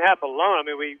second half alone, I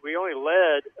mean, we only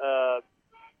led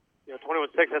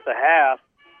 21-6 at the half.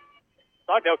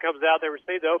 Stockdale comes out, they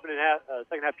receive the opening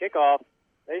second half kickoff.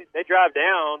 They drive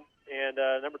down, and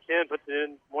number 10 puts it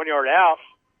in 1 yard out,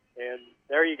 and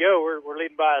there you go. We're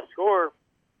leading by a score.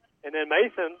 And then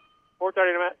Mason,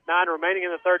 4:39 remaining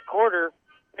in the third quarter,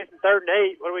 Mason 3rd and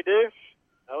 8. What do we do?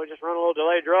 We just run a little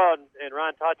delayed draw, and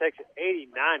Ryan Todd takes it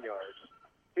 89 yards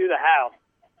to the house.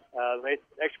 The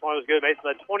extra point was good. Mason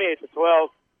led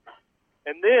 28-12.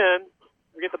 And then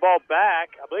we get the ball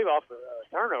back, I believe, off the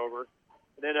turnover.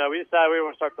 And then we decided we were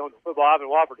going to start throwing the football. Ivan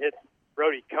Wofford hits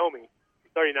Brody Comey,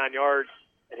 39 yards,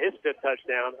 and his 5th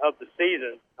touchdown of the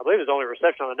season. I believe it was only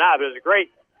reception on the night, but it was a good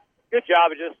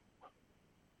job of just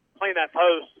playing that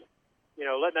post,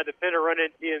 letting that defender run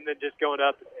into you and then just going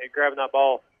up and grabbing that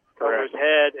ball over his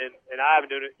head. And Ivan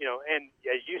doing it, and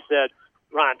as you said,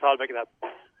 Ryan Todd making that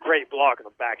great block on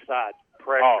the backside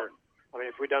pressure. I mean,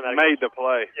 if we'd done that. Made the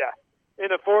play. Yeah.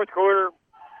 In the fourth quarter,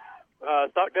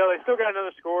 Stockdale, they still got another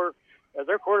score. As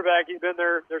their quarterback, he's been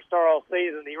their star all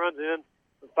season. He runs in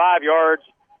for 5 yards.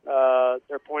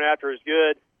 Their point after is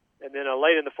good. And then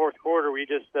late in the fourth quarter, we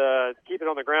just keep it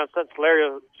on the ground. Sutton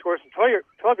Solario scores some 12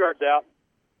 yards out,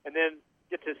 and then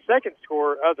gets his second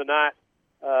score of the night.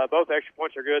 Both extra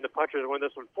points are good. The Punchers win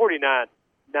this one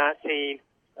 49-19.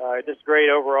 Just great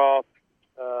overall.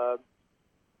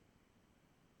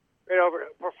 Great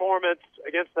performance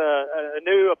against a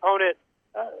new opponent.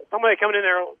 Somebody coming in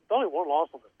there, it's only one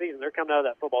loss on the season. They're coming out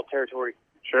of that football territory.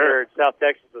 Sure. In South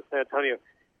Texas with San Antonio.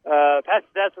 Past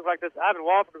stats look like this. Ivan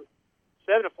Wofford,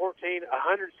 7-14,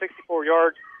 164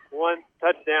 yards, 1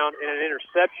 touchdown, and an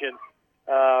interception.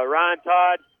 Ryan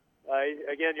Todd,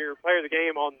 again, your player of the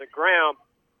game on the ground,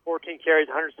 14 carries,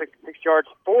 166 yards,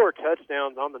 4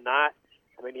 touchdowns on the night.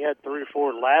 I mean, he had 3 or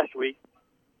 4 last week.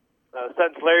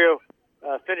 Sutton Solario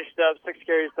finished up 6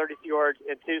 carries, 32 yards,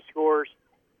 and 2 scores.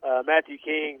 Matthew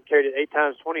King carried it 8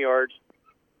 times, 20 yards.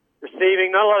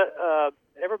 Receiving, not a lot of,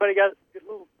 everybody got a good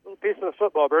little piece of the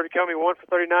football. Brody Comey, 1 for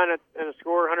 39 and a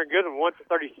score. Hunter Goodwin, 1 for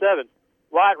 37.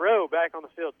 Wyatt Rowe back on the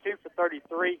field, 2 for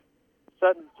 33.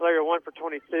 Sutton Solario, 1 for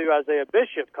 22. Isaiah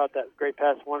Bishop caught that great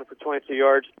pass, 1 for 22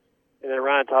 yards. And then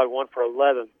Ryan Todd, 1 for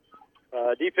 11.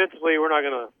 Defensively, we're not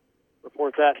going to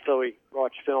report that until we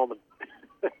watch film and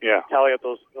tally up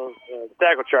those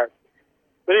tackle charts.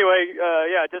 But anyway,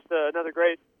 just another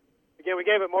great. Again, we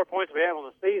gave it more points than we have on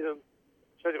the season.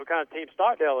 Shows you what kind of team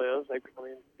Stockdale is. They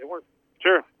weren't.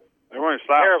 Sure, they weren't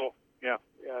terrible. Yeah,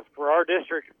 for our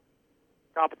district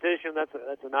competition, that's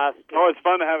a nice. It's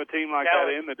fun to have a team like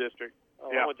that in the district.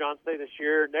 With John State this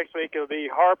year. Next week it'll be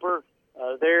Harper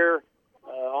there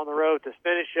on the road to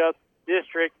finish up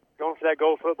district, going for that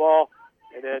gold football,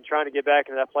 and then trying to get back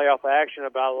into that playoff action.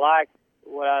 But I like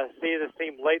what I see of this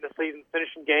team late in the season,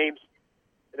 finishing games.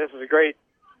 And this is a great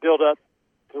build-up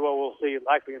to what we'll see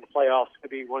likely in the playoffs could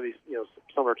be one of these,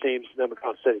 summer teams in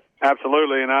Demicon City.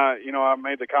 Absolutely, and I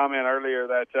made the comment earlier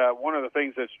that one of the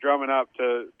things that's drumming up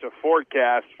to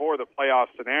forecast for the playoff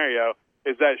scenario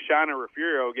is that Shiner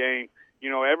Refugio game.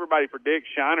 Everybody predicts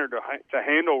Shiner to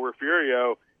handle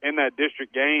Refugio in that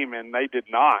district game, and they did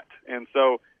not. And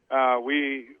so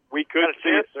we could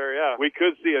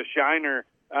see a Shiner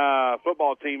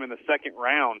football team in the second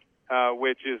round,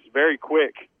 which is very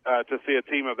quick to see a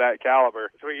team of that caliber.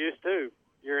 That's what we're used to.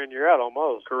 Year in, year out,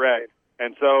 almost. Correct.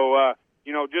 And so,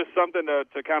 just something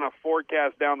to kind of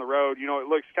forecast down the road. It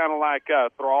looks kind of like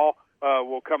Thrall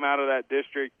will come out of that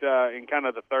district in kind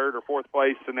of the third or fourth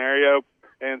place scenario.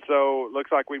 And so it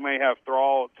looks like we may have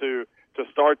Thrall to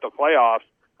start the playoffs.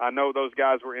 I know those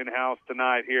guys were in-house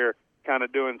tonight here kind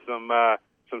of doing some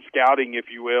scouting, if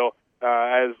you will,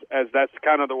 as that's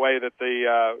kind of the way that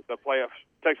the playoffs,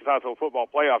 Texas High School football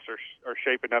playoffs are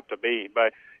shaping up to be.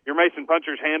 But your Mason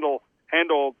Punchers handle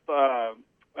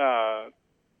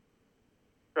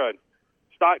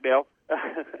Stockdale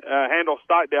handle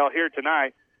Stockdale here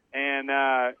tonight, and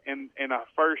in a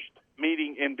first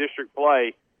meeting in district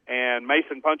play, and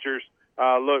Mason Punchers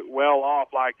look well off,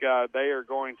 like they are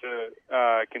going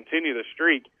to continue the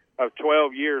streak of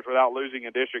 12 years without losing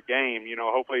a district game.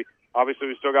 Hopefully, obviously,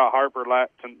 we still got Harper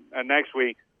next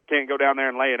week. Can't go down there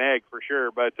and lay an egg for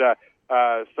sure, but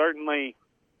certainly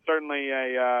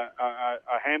a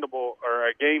handleable or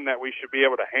a game that we should be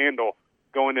able to handle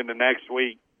going into next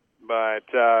week. But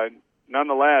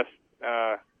nonetheless,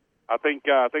 I think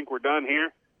we're done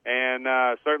here,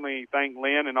 and certainly thank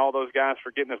Lynn and all those guys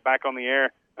for getting us back on the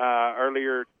air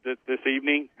earlier this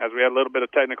evening, as we had a little bit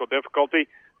of technical difficulty.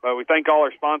 But we thank all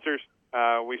our sponsors.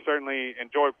 We certainly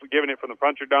enjoyed giving it from the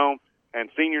Puncher Dome, and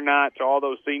senior night to all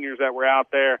those seniors that were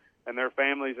out there and their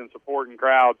families and supporting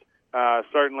crowds.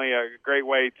 Certainly a great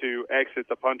way to exit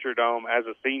the Puncher Dome as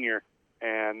a senior.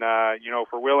 And,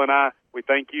 for Will and I, we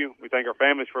thank you. We thank our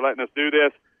families for letting us do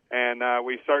this. And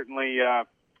we certainly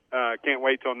can't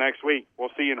wait till next week. We'll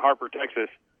see you in Harper, Texas.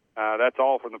 That's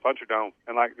all from the Puncher Dome.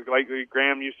 And like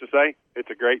Graham used to say, it's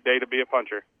a great day to be a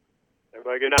puncher.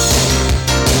 Everybody, good night.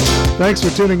 Thanks for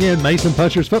tuning in. Mason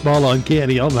Punchers football on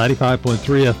KNEL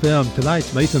 95.3 FM.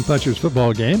 Tonight's Mason Punchers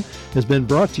football game has been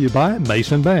brought to you by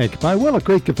Mason Bank, by Willow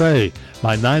Creek Cafe,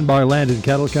 by 9 Bar Land and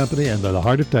Cattle Company, and by the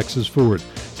Heart of Texas Ford.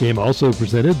 Game also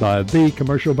presented by The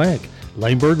Commercial Bank,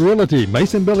 Laneburg Realty,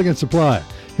 Mason Building and Supply,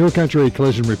 Hill Country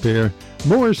Collision Repair,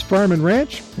 Moore's Farm and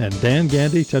Ranch, and Dan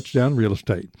Gandy Touchdown Real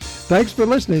Estate. Thanks for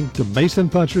listening to Mason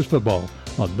Punchers football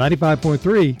on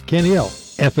 95.3 KNEL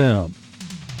FM.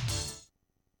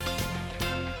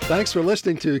 Thanks for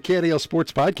listening to KNEL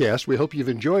Sports Podcast. We hope you've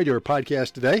enjoyed your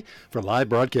podcast today. For a live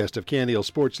broadcast of KNEL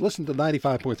Sports, listen to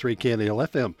 95.3 KNEL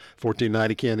FM,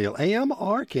 1490 KNEL AM,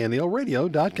 or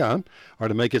KNELradio.com. Or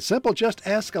to make it simple, just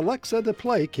ask Alexa to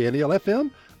play KNEL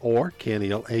FM or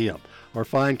KNEL AM. Or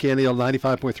find KNEL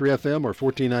 95.3 FM or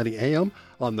 1490 AM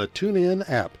on the TuneIn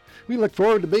app. We look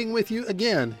forward to being with you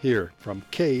again here from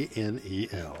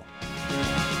KNEL.